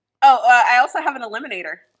 I also have an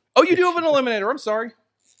eliminator. Oh, you do have an eliminator. I'm sorry.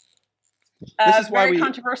 This is why very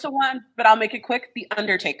controversial one, but I'll make it quick. The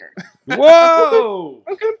Undertaker. Whoa!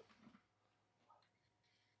 Okay.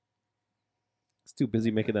 It's too busy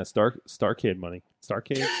making that Star Kid money.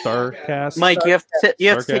 Starcast. Mike, you have to take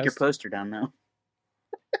your Starcast. poster down now.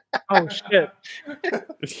 Oh shit.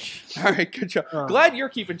 All right, good job. Glad you're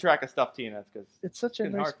keeping track of stuff, Tina. Because It's such a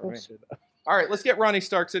getting nice hard for me. poster. All right, let's get Ronnie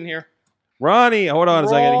Starks in here. Ronnie, hold on a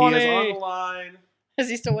second. He is on Ronnie. the line. Is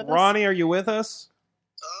he still with us? Ronnie, are you with us?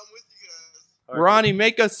 I'm with you guys. Ronnie,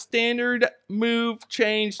 make a standard move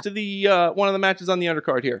change to the one of the matches on the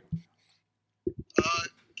undercard here. Can I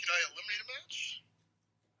eliminate a match?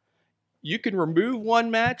 You can remove one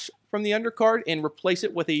match from the undercard and replace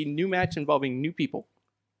it with a new match involving new people.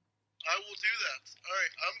 I will do that. All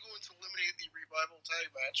right, I'm going to eliminate the Revival tag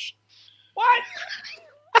match. What?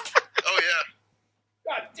 Oh yeah.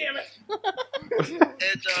 God damn it!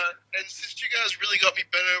 and since you guys really got me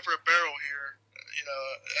bent over a barrel here,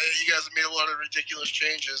 you guys have made a lot of ridiculous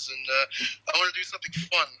changes, and I want to do something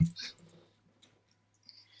fun.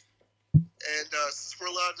 And since we're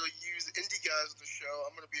allowed to use indie guys on the show,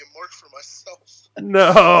 I'm going to be a mark for myself.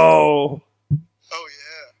 No. Oh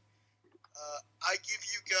yeah. I give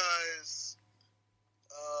you guys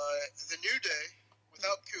the New Day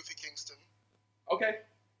without Kofi Kingston. Okay.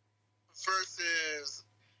 Versus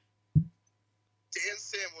Dan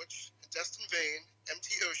Sandwich and Destin Vane,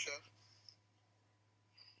 MT OSHA.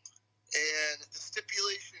 And the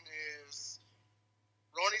stipulation is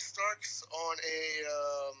Ronnie Starks on a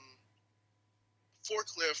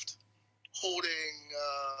forklift holding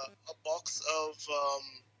a box of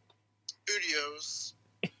Udios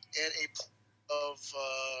and a plate of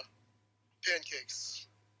pancakes.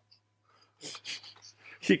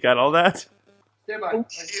 You got all that? Stand by. Yeah.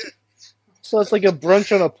 So it's like a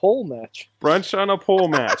brunch on a pole match. Brunch on a pole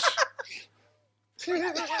match. Can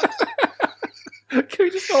we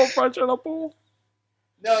just call it brunch on a pole?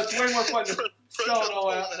 No, it's way more fun to spell it all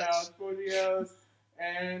out now. Studios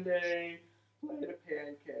and a plate of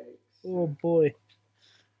pancakes. Oh boy.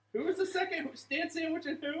 Who was the second? Stan Sandwich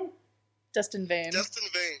and who? Dustin Vane. Dustin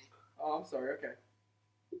Vane. Oh, I'm sorry. Okay.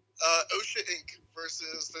 OSHA Inc.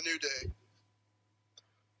 versus The New Day.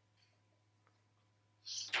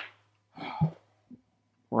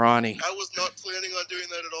 Ronnie. I was not planning on doing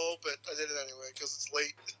that at all, but I did it anyway because it's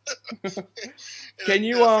late. Can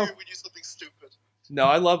you? I figured we'd do something stupid. No,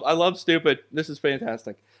 I love stupid. This is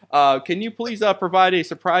fantastic. Can you please provide a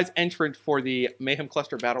surprise entrant for the Mayhem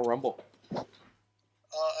Cluster Battle Rumble?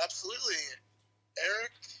 Absolutely.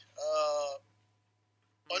 Eric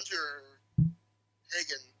Bunter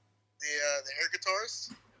Hagen, the air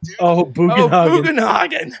guitarist. Dude. Oh,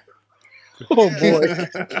 Bugenhagen. Oh boy.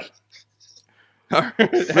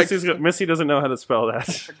 Missy doesn't know how to spell that.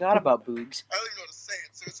 I forgot about Boogs. I don't even know how to say it,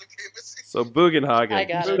 so it's okay, Missy. So Bugenhagen. I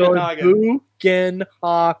got it.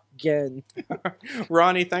 Bugenhagen.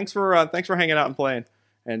 Ronnie, thanks for hanging out and playing,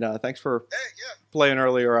 and thanks for playing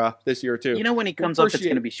earlier this year too. You know when he comes up, it's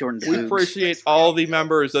going to be shortened to We Boogs. appreciate all the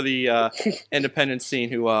members of the independent scene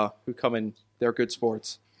who come in. They're good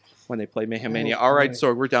sports when they play Mayhem Mania. All right,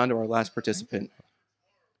 so we're down to our last participant.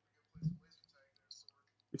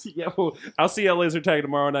 Yeah, well, I'll see you at Laser Tag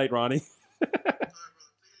tomorrow night, Ronnie.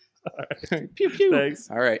 Right. Pew pew. Thanks.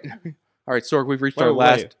 All right, Sorg. We've reached By our the way,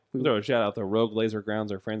 last. throw a shout out to Rogue Laser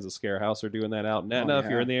Grounds. Our friends at Scare House are doing that out in Etna if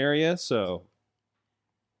you're in the area. So,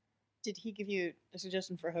 Did he give you a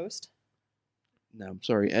suggestion for host? No, I'm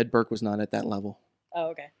sorry. Ed Burke was not at that level. Oh,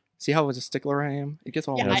 okay. See how much a stickler I am? It gets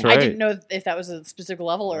all. Yeah, I didn't know if that was a specific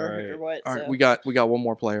level or what. All right, so. we got one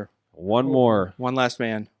more player. One more. One last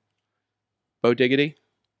man. Bo Diggity.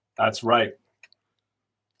 That's right.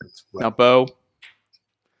 Now, Bo,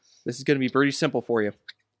 this is going to be pretty simple for you.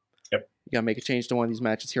 Yep. You got to make a change to one of these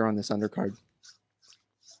matches here on this undercard.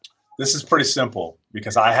 This is pretty simple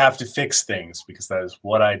because I have to fix things because that is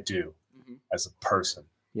what I do as a person.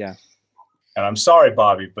 Yeah. And I'm sorry,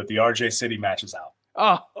 Bobby, but the RJ City match is out.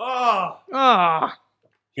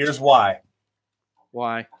 Here's why.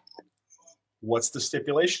 Why? What's the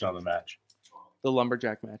stipulation on the match? The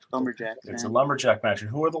lumberjack match. Lumberjack. It's a lumberjack match. And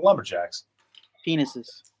who are the lumberjacks? Penises.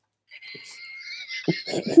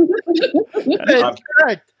 That's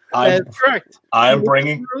correct. That's correct. I am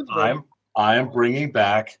bringing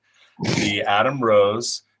back the Adam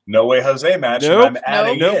Rose No Way Jose match. Nope. And I'm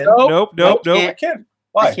adding Nope. in. Nope. Nope. Nope. I can't.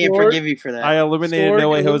 Why? I can't forgive you for that. I eliminated No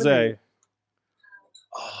Way Jose.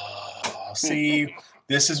 Oh, see,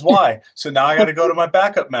 this is why. So now I got to go to my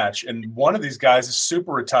backup match, and one of these guys is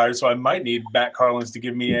super retired, so I might need Matt Carlins to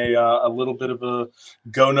give me a little bit of a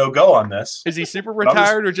go no go on this. Is he super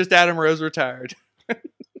retired or just Adam Rose retired?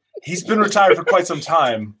 He's been retired for quite some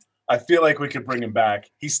time. I feel like we could bring him back.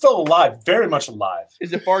 He's still alive, very much alive.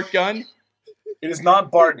 Is it Bart Gunn? It is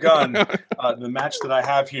not Bart Gunn. The match that I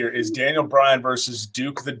have here is Daniel Bryan versus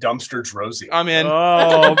Duke the Dumpster Drozy. I'm in.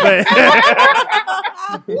 Oh, man.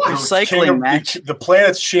 Recycling match. The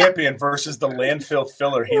planet's champion versus the landfill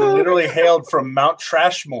filler. He literally hailed from Mount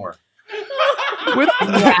Trashmore. With All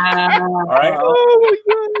right. Oh my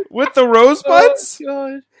god. With the rosebuds?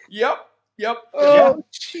 Oh god. Yep. Oh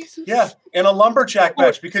Jesus. Yeah, in a lumberjack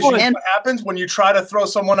match, because you know what happens when you try to throw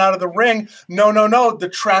someone out of the ring? No, the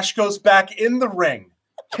trash goes back in the ring.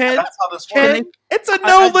 That's how this works. It's a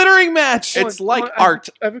no littering match. It's like art.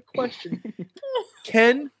 I have a question.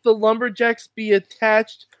 Can the lumberjacks be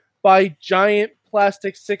attached by giant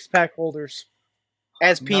plastic six-pack holders?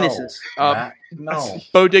 As penises. No.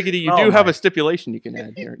 Bo Diggity, you No, do have Mike. a stipulation you can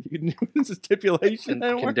add here. You can use a stipulation.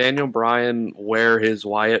 Can Daniel Bryan wear his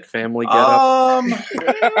Wyatt family getup?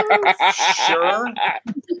 Sure.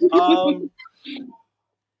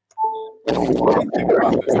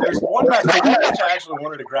 There's one match I actually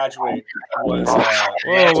wanted to graduate was.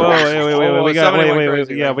 Whoa! Wait!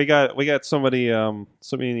 crazy, Yeah, right? we got somebody.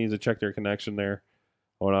 Somebody needs to check their connection there.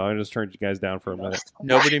 Hold on, I just turned you guys down for a minute.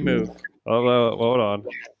 Nobody move. Hold on.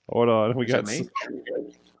 We Is got that me?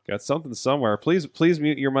 got something somewhere. Please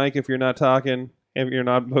mute your mic if you're not talking. If you're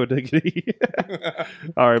not Bo Diggity.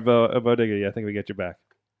 All right, Bo Diggity. I think we get you back.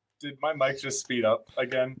 Did my mic just speed up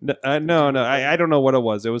again? No. I don't know what it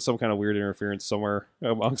was. It was some kind of weird interference somewhere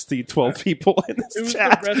amongst the 12 people in this It was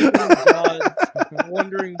chat. the wrestling gods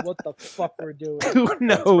wondering what the fuck we're doing. Who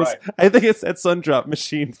knows? right. I think it's that sun drop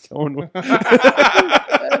machine going.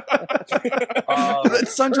 The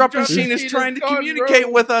sun drop machine is trying to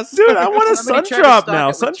communicate with us. Dude, I want a sun tried to drop stock now. it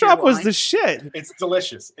with Sun cheer drop was wine. the shit. It's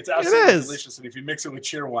delicious. It's absolutely is. delicious, and if you mix it with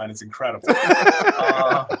cheer wine, it's incredible.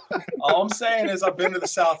 All I'm saying is I've been to the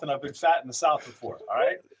South and I've been fat in the South before. All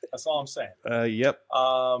right, that's all I'm saying. Yep.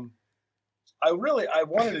 I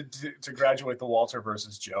wanted to graduate the Walter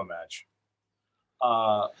versus Joe match,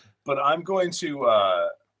 but I'm going to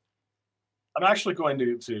I'm actually going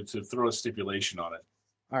to throw a stipulation on it.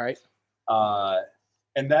 All right.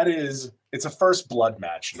 And that is, it's a first blood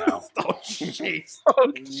match now. Oh, jeez.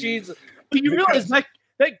 Oh, Jesus. Do you realize that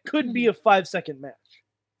could be a 5-second match?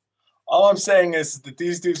 All I'm saying is that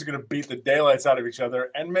these dudes are going to beat the daylights out of each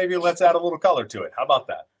other, and maybe let's add a little color to it. How about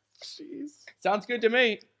that? Jeez. Sounds good to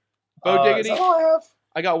me. Bo Diggity. Is that all I have?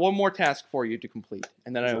 I got one more task for you to complete,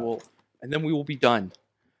 and then we will be done.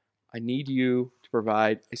 I need you to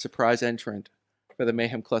provide a surprise entrant for the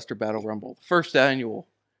Mayhem Cluster Battle Rumble, the first annual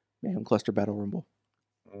Mayhem Cluster Battle Rumble.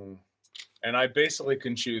 And I basically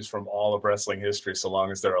can choose from all of wrestling history so long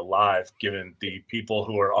as they're alive, given the people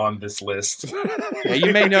who are on this list. Yeah,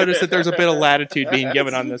 you may notice that there's a bit of latitude being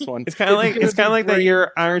given on this one. It's kind of like that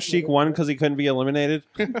year Iron Sheik won because he couldn't be eliminated.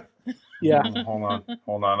 Yeah.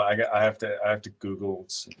 Hold on. I have to Google.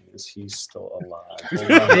 Is he still alive?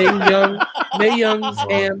 May Young's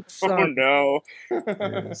and son. Oh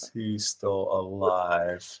no. Is he still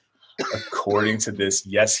alive? According to this,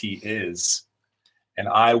 yes, he is. And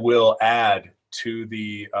I will add to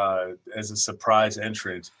the as a surprise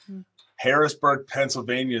entrant, Harrisburg,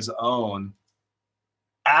 Pennsylvania's own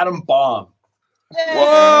Adam Bomb.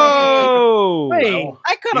 Whoa! Wait,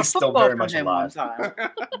 I caught a He's still football very from much him alive. one time.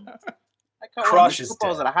 I caught Crush one is of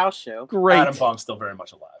footballs dead. at a house show. Great. Adam Bomb's still very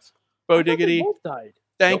much alive. Bo Diggity, Both died.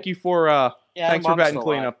 thank you for thanks for Bomb's batting still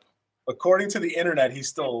cleanup. According to the internet, he's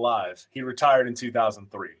still alive. He retired in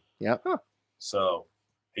 2003. Yep. So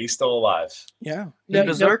he's still alive. Yeah. The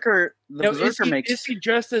Berserker Is makes. he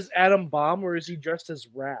dressed as Adam Bomb or is he dressed as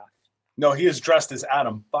Wrath? No, he is dressed as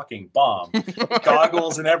Adam fucking Bomb.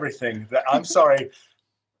 Goggles and everything. I'm sorry.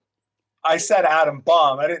 I said Adam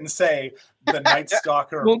Bomb. I didn't say the Night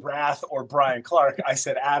Stalker, Wrath, or Brian Clark. I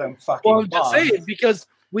said Adam fucking Well, I'm Bomb. just saying because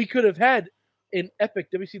we could have had an epic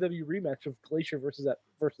WCW rematch of Glacier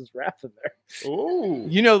versus Wrath in there. Ooh.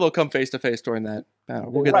 You know they'll come face to face during that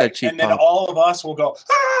battle. We'll get Right, that cheap and then pump. all of us will go,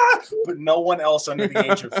 ah! But no one else under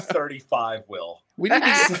the age of 35 will. We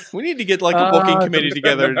need to get like a booking committee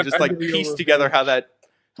together and just like piece together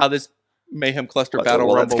how this Mayhem Cluster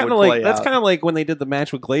Battle Rumble would play out. That's kind of like when they did the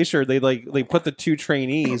match with Glacier. They put the two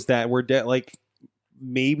trainees that were like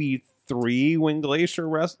maybe 3 when Glacier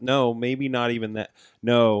wrestled. No, maybe not even that.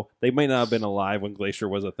 No, they might not have been alive when Glacier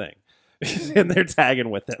was a thing, and they're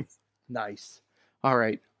tagging with him. Nice. All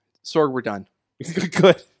right, Sorg, we're done.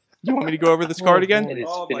 Good. You want me to go over this card again? It is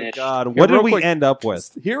Oh my finished. God! Yeah, What did real we quick. end up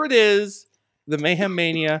with? Here it is, the Mayhem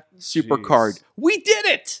Mania Super Card. We did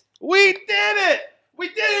it! We did it! We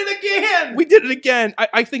did it again! We did it again!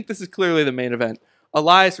 I think this is clearly the main event.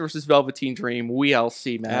 Elias versus Velveteen Dream,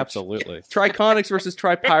 WLC match. Absolutely. Triconics versus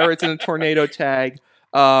Tri-Pirates in a tornado tag.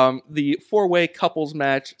 The 4-way couples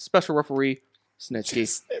match. Special referee,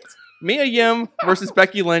 Snitsky. Mia Yim versus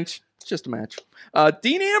Becky Lynch. Just a match.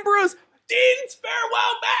 Dean Ambrose, Dean's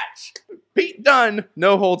farewell match. Pete Dunne,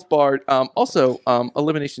 no holds barred. Also,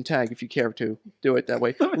 elimination tag if you care to do it that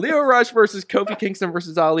way. Leo Rush versus Kofi Kingston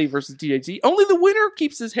versus Ali versus DJZ. Only the winner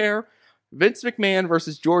keeps his hair. Vince McMahon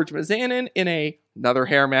versus George Mazanin in another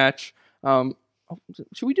hair match.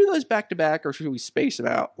 Should we do those back to back or should we space them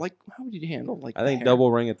out? Like, how would you handle like? I think double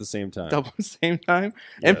ring at the same time. Double at the same time.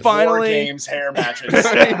 Yes. And finally, War Games hair matches.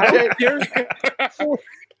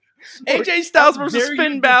 AJ Styles versus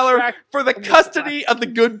Finn Balor for the custody of the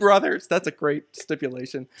Good Brothers. That's a great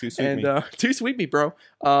stipulation. Too sweet me. Too sweet me, bro.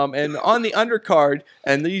 And on the undercard,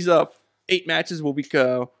 and these 8 matches will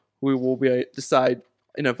we will decide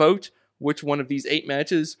in a vote which one of these 8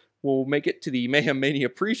 matches will make it to the Mayhem Mania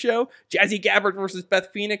pre-show. Jazzy Gabbard versus Beth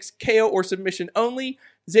Phoenix, KO or submission only.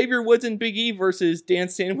 Xavier Woods and Big E versus Dan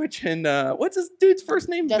Sandwich and what's this dude's first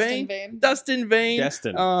name? Dustin Vane. Dustin Vane.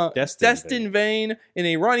 Destin Vane in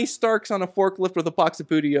a Ronnie Starks on a forklift with a box of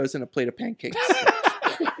Bootios and a plate of pancakes.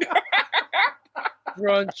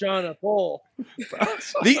 Brunch on a pole.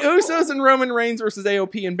 The Usos and Roman Reigns versus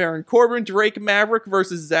AOP and Baron Corbin. Drake Maverick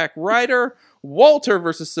versus Zack Ryder. Walter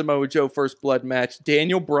versus Samoa Joe first blood match.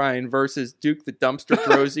 Daniel Bryan versus Duke the Dumpster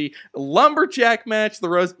Drozy. Lumberjack match. The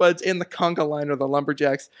Rosebuds and the Conga Line are the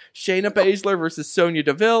Lumberjacks. Shayna Baszler versus Sonya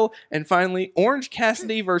Deville. And finally, Orange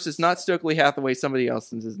Cassidy versus not Stokely Hathaway. Somebody else,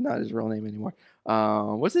 since it's not his real name anymore.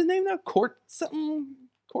 What's his name now? Court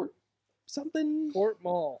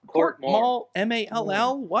Mall.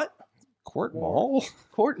 M-A-L-L. What? Court Mall?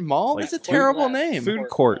 Court Mall? Like That's a terrible name. Food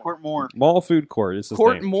court. Court Moore. Mall food court is his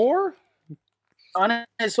Court name. Moore? On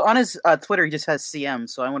his Twitter, he just has CM,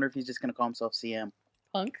 so I wonder if he's just going to call himself CM.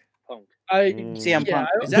 Punk. CM Punk.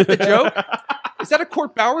 Is that the joke? Is that a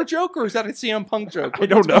Court Bauer joke or is that a CM Punk joke? I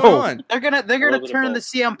don't What's know. going on? They're gonna turn the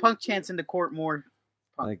CM Punk chants into Court Moore.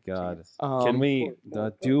 My God. Um, Can we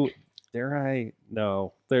do Dare I?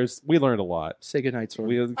 No. We learned a lot. Say goodnight,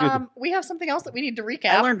 Sorg. We have something else that we need to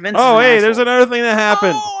recap. I learned Vince. Oh, hey, there's another thing that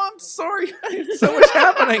happened. Oh, I'm sorry. So much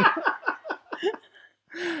happening.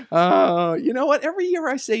 You know what? Every year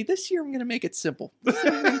I say, this year I'm going to make it simple. This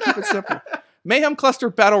year I'm going to keep it simple. Mayhem Cluster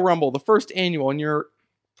Battle Rumble, the first annual, and your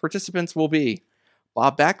participants will be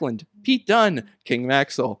Bob Backlund, Pete Dunne, King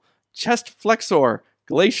Maxwell, Chest Flexor,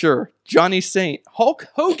 Glacier, Johnny Saint, Hulk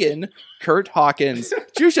Hogan, Kurt Hawkins,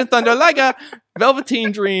 Jushin Thunder Liger,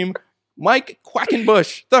 Velveteen Dream, Mike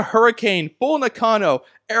Quackenbush, The Hurricane, Bull Nakano,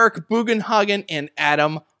 Eric Bugenhagen, and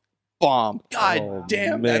Adam Bomb. God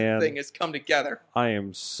damn, man. that thing has come together. I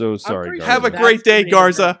am so sorry, Garza. Have a great day,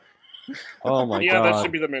 Garza. Oh my Yeah, god. that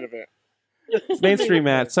should be the main event. Mainstream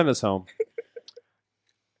Matt, send us home.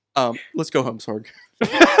 Let's go home, Sorg.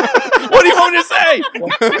 What do you want to say?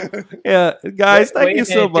 Yeah, guys, thank you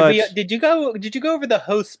so much. Did you go over the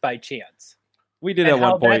hosts by chance? We did and at one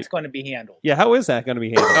how point. that's going to be handled? Yeah, how is that going to be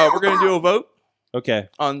handled? We're going to do a vote. Okay.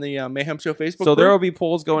 On the Mayhem Show Facebook So group. there will be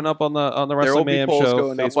polls going up on the Wrestling Mayhem Show. There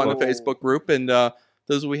will be polls going up on the Facebook. Facebook group, and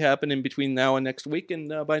those will be happening between now and next week.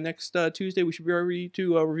 And by next Tuesday, we should be ready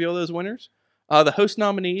to reveal those winners. The host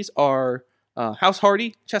nominees are House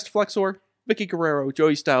Hardy, Chest Flexor, Vicky Guerrero,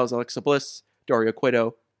 Joey Styles, Alexa Bliss, Dario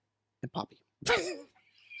Cueto, and Poppy.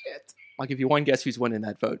 I'll give you one guess who's winning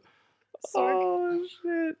that vote. Oh,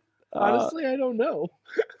 shit. Honestly, I don't know.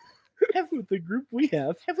 With the group we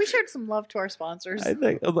have. Have we shared some love to our sponsors? I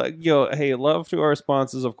think, hey, love to our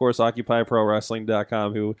sponsors, of course,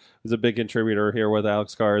 OccupyProWrestling.com, who is a big contributor here with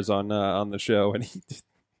Alex Cars on the show, and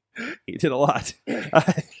he did a lot.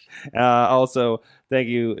 Also, thank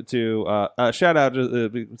you to shout out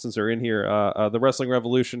to, since they're in here, the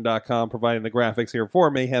WrestlingRevolution.com providing the graphics here for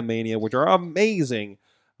Mayhem Mania, which are amazing.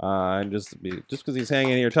 And just because he's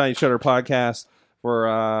hanging here, Tiny Shutter Podcast.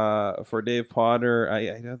 For Dave Potter,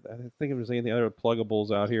 I don't think there's anything other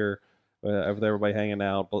pluggables out here with everybody hanging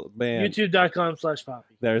out. But man,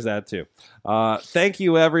 YouTube.com/Poppy. There's that too. Thank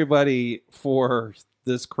you everybody for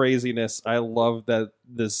this craziness. I love that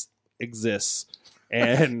this exists,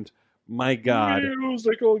 and my God,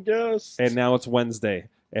 musical guest. And now it's Wednesday,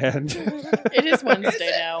 and it is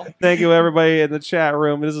Wednesday now. Thank you everybody in the chat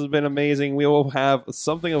room. This has been amazing. We will have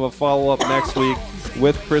something of a follow-up next week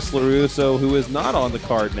with Chris LaRusso, who is not on the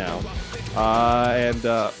card now. And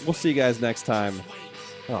we'll see you guys next time.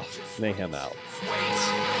 Oh, Mayhem out.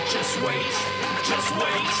 Just wait. Just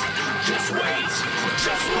wait. Just wait.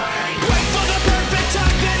 Just wait. Wait for the perfect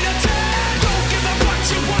time, then attack. Don't give up what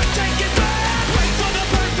you want, take it back. Wait for the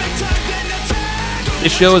perfect time, then attack.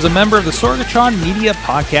 This show is a member of the Sorgatron Media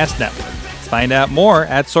Podcast Network. Find out more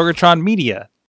at sorgatronmedia.com.